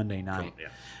from Monday night. Yeah.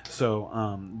 So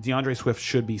DeAndre Swift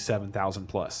should be 7,000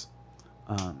 plus.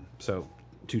 So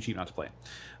too cheap not to play.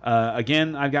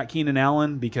 Again, I've got Keenan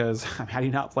Allen because how do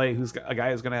you not play a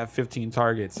guy who's going to have 15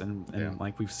 targets and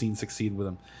like we've seen succeed with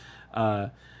him.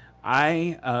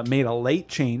 I made a late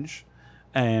change,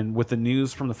 and with the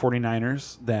news from the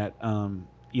 49ers that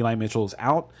Eli Mitchell is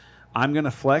out, I'm going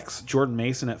to flex Jordan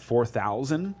Mason at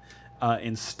 4,000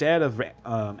 instead of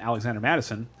Alexander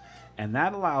Mattison, and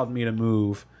that allowed me to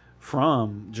move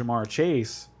from Jamar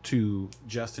Chase to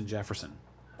Justin Jefferson.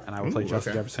 And I will play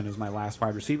Justin Jefferson as my last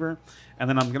wide receiver. And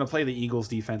then I'm going to play the Eagles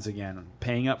defense again. I'm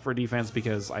paying up for defense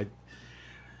because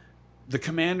the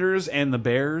Commanders and the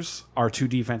Bears are two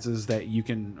offenses that you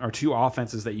can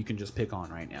just pick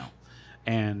on right now.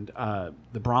 And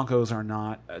the Broncos are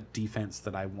not a defense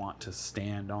that I want to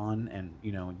stand on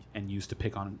and use to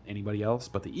pick on anybody else.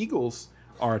 But the Eagles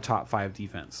are a top 5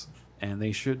 defense, and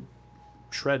they should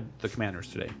shred the Commanders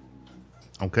today.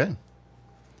 Okay.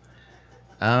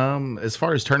 As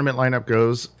far as tournament lineup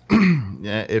goes,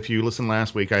 if you listened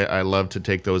last week, I love to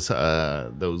take those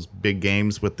big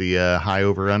games with the high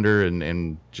over under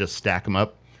and just stack them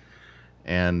up.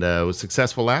 And was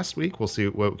successful last week. We'll see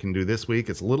what we can do this week.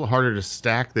 It's a little harder to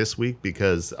stack this week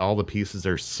because all the pieces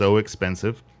are so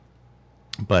expensive.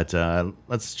 But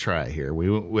let's try here. We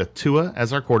went with Tua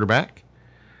as our quarterback,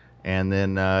 and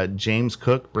then James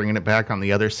Cook bringing it back on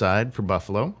the other side for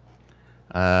Buffalo.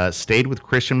 Stayed with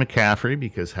Christian McCaffrey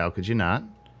because how could you not?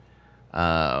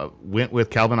 Went with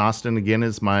Calvin Austin again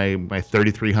as my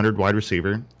 3,300 wide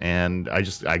receiver, and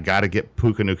I got to get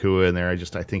Puka Nacua in there.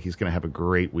 I think he's going to have a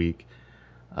great week.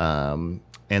 And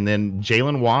then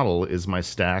Jalen Waddle is my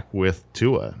stack with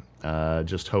Tua.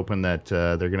 Just hoping that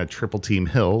they're going to triple team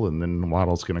Hill, and then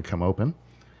Waddle's going to come open.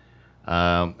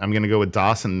 I'm going to go with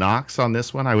Dawson Knox on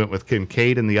this one. I went with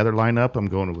Kincaid in the other lineup. I'm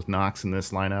going with Knox in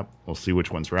this lineup. We'll see which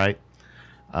one's right.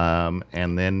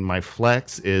 And then my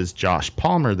flex is Josh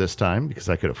Palmer this time because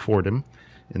I could afford him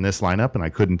in this lineup and I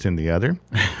couldn't in the other.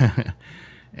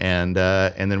 And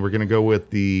then we're going to go with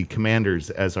the Commanders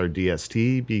as our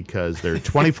DST because they're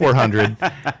 2,400.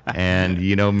 And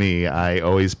you know me, I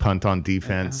always punt on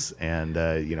defense and,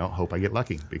 hope I get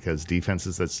lucky because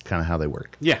defenses, that's kind of how they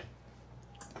work. Yeah.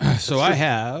 So I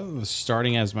have,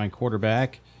 starting as my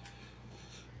quarterback,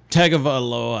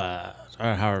 Tagovailoa.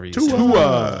 Or however you say it.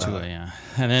 Tua, yeah.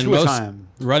 And then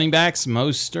running backs,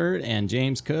 Mostert and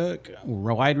James Cook.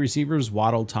 Wide receivers,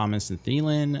 Waddle, Thomas, and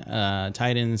Thielen.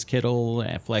 Tight ends, Kittle.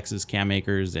 Flexes, Cam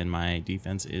Akers. And my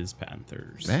defense is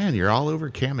Panthers. Man, you're all over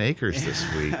Cam Akers this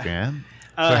week, man.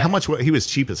 So how much? He was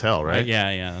cheap as hell, right?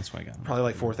 Yeah, that's why I got him. Probably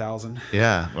like 4,000.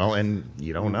 Yeah, well, and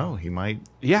you don't know. He might.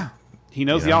 Yeah, he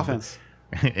knows the offense.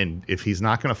 And if he's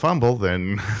not going to fumble,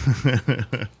 then...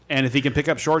 And if he can pick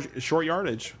up short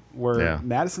yardage, where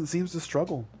Madison seems to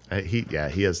struggle. He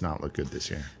has not looked good this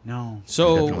year. No.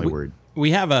 So I'm definitely worried.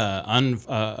 We have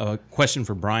a question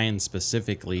for Brian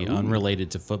specifically,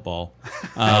 unrelated to football.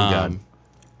 God.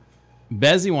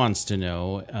 Bezzy wants to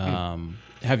know,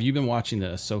 have you been watching the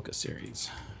Ahsoka series?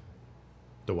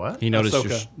 The what? He noticed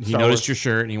Ahsoka, he Star noticed Wars. your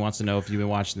shirt, and he wants to know if you've been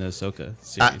watching the Ahsoka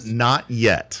series. Not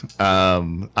yet.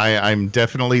 I'm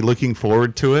definitely looking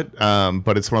forward to it,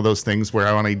 but it's one of those things where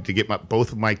I want to get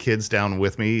both of my kids down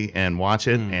with me and watch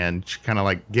it, and kind of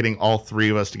like getting all three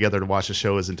of us together to watch a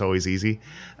show isn't always easy.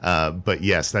 But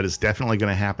yes, that is definitely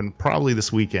going to happen probably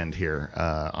this weekend here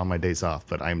on my days off,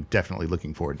 but I'm definitely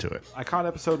looking forward to it. I caught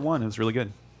episode 1. It was really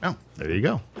good. Oh, there you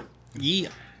go. Yeah.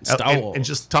 And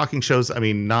just talking shows. I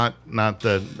mean, not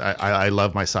the. I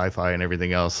love my sci-fi and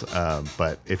everything else.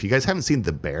 But if you guys haven't seen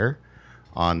The Bear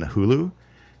on Hulu,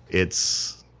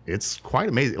 it's quite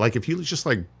amazing. Like if you just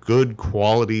like good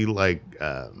quality like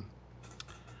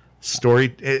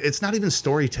story. It's not even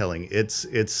storytelling. It's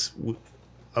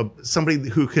somebody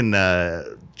who can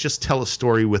just tell a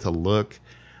story with a look.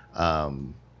 I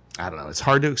don't know. It's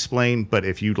hard to explain, but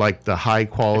if you like the high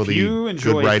quality,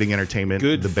 good writing entertainment,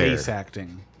 good The Bear. face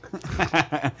acting.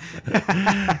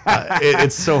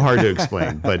 It's so hard to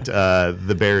explain, but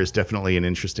The Bear is definitely an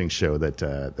interesting show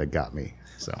that got me.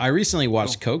 So I recently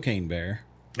watched Cocaine Bear.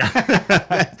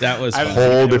 That was a fun.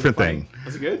 whole different thing.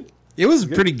 Was it good? It was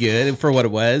pretty good for what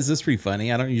it was. It's pretty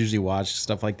funny. I don't usually watch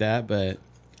stuff like that, but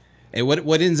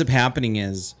what ends up happening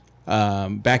is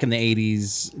back in the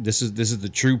 80s, this is the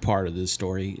true part of this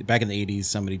story. Back in the 80s,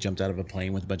 somebody jumped out of a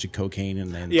plane with a bunch of cocaine,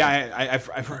 and then I've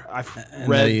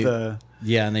read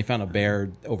and they found a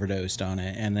bear overdosed on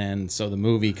it, and then so the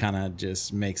movie kind of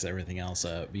just makes everything else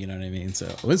up. You know what I mean? So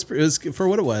it was for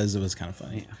what it was kind of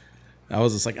funny. I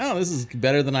was just like, oh, this is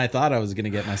better than I thought I was going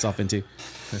to get myself into.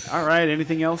 All right.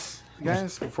 Anything else,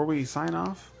 guys, before we sign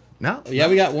off? No. Yeah,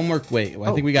 we got one more. Wait,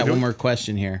 I think we got you one do? more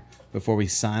question here before we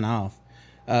sign off.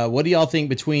 What do y'all think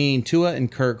between Tua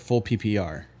and Kirk full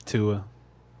PPR? Tua.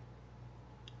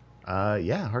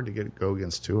 Yeah, hard to go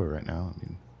against Tua right now. I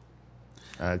mean,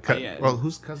 yeah. well,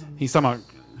 who's cousin? He's talking about.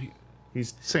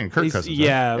 He's saying Kirk Cousins. Right?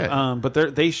 Yeah, but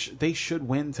they should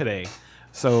win today.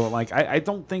 So like I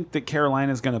don't think that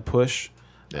Carolina's going to push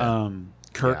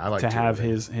Kirk I like to Tua, have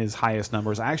man. his highest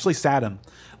numbers. I actually sat him.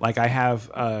 Like I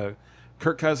have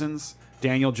Kirk Cousins,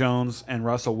 Daniel Jones, and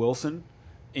Russell Wilson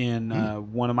in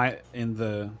one of my in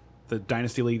the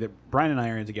Dynasty League that Brian and I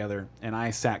are in together, and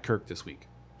I sat Kirk this week.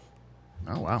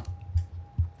 Oh wow.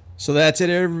 So that's it,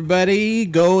 everybody.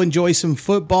 Go enjoy some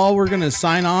football. We're going to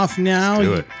sign off now.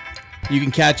 Do it. You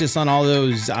can catch us on all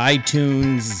those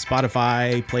iTunes,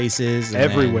 Spotify places. And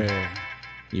Everywhere.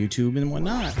 YouTube and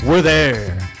whatnot. We're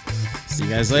there. See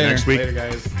you guys See you later. next week. Later,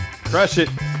 guys. Crush it.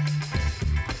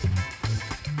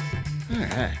 All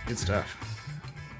right. Good stuff.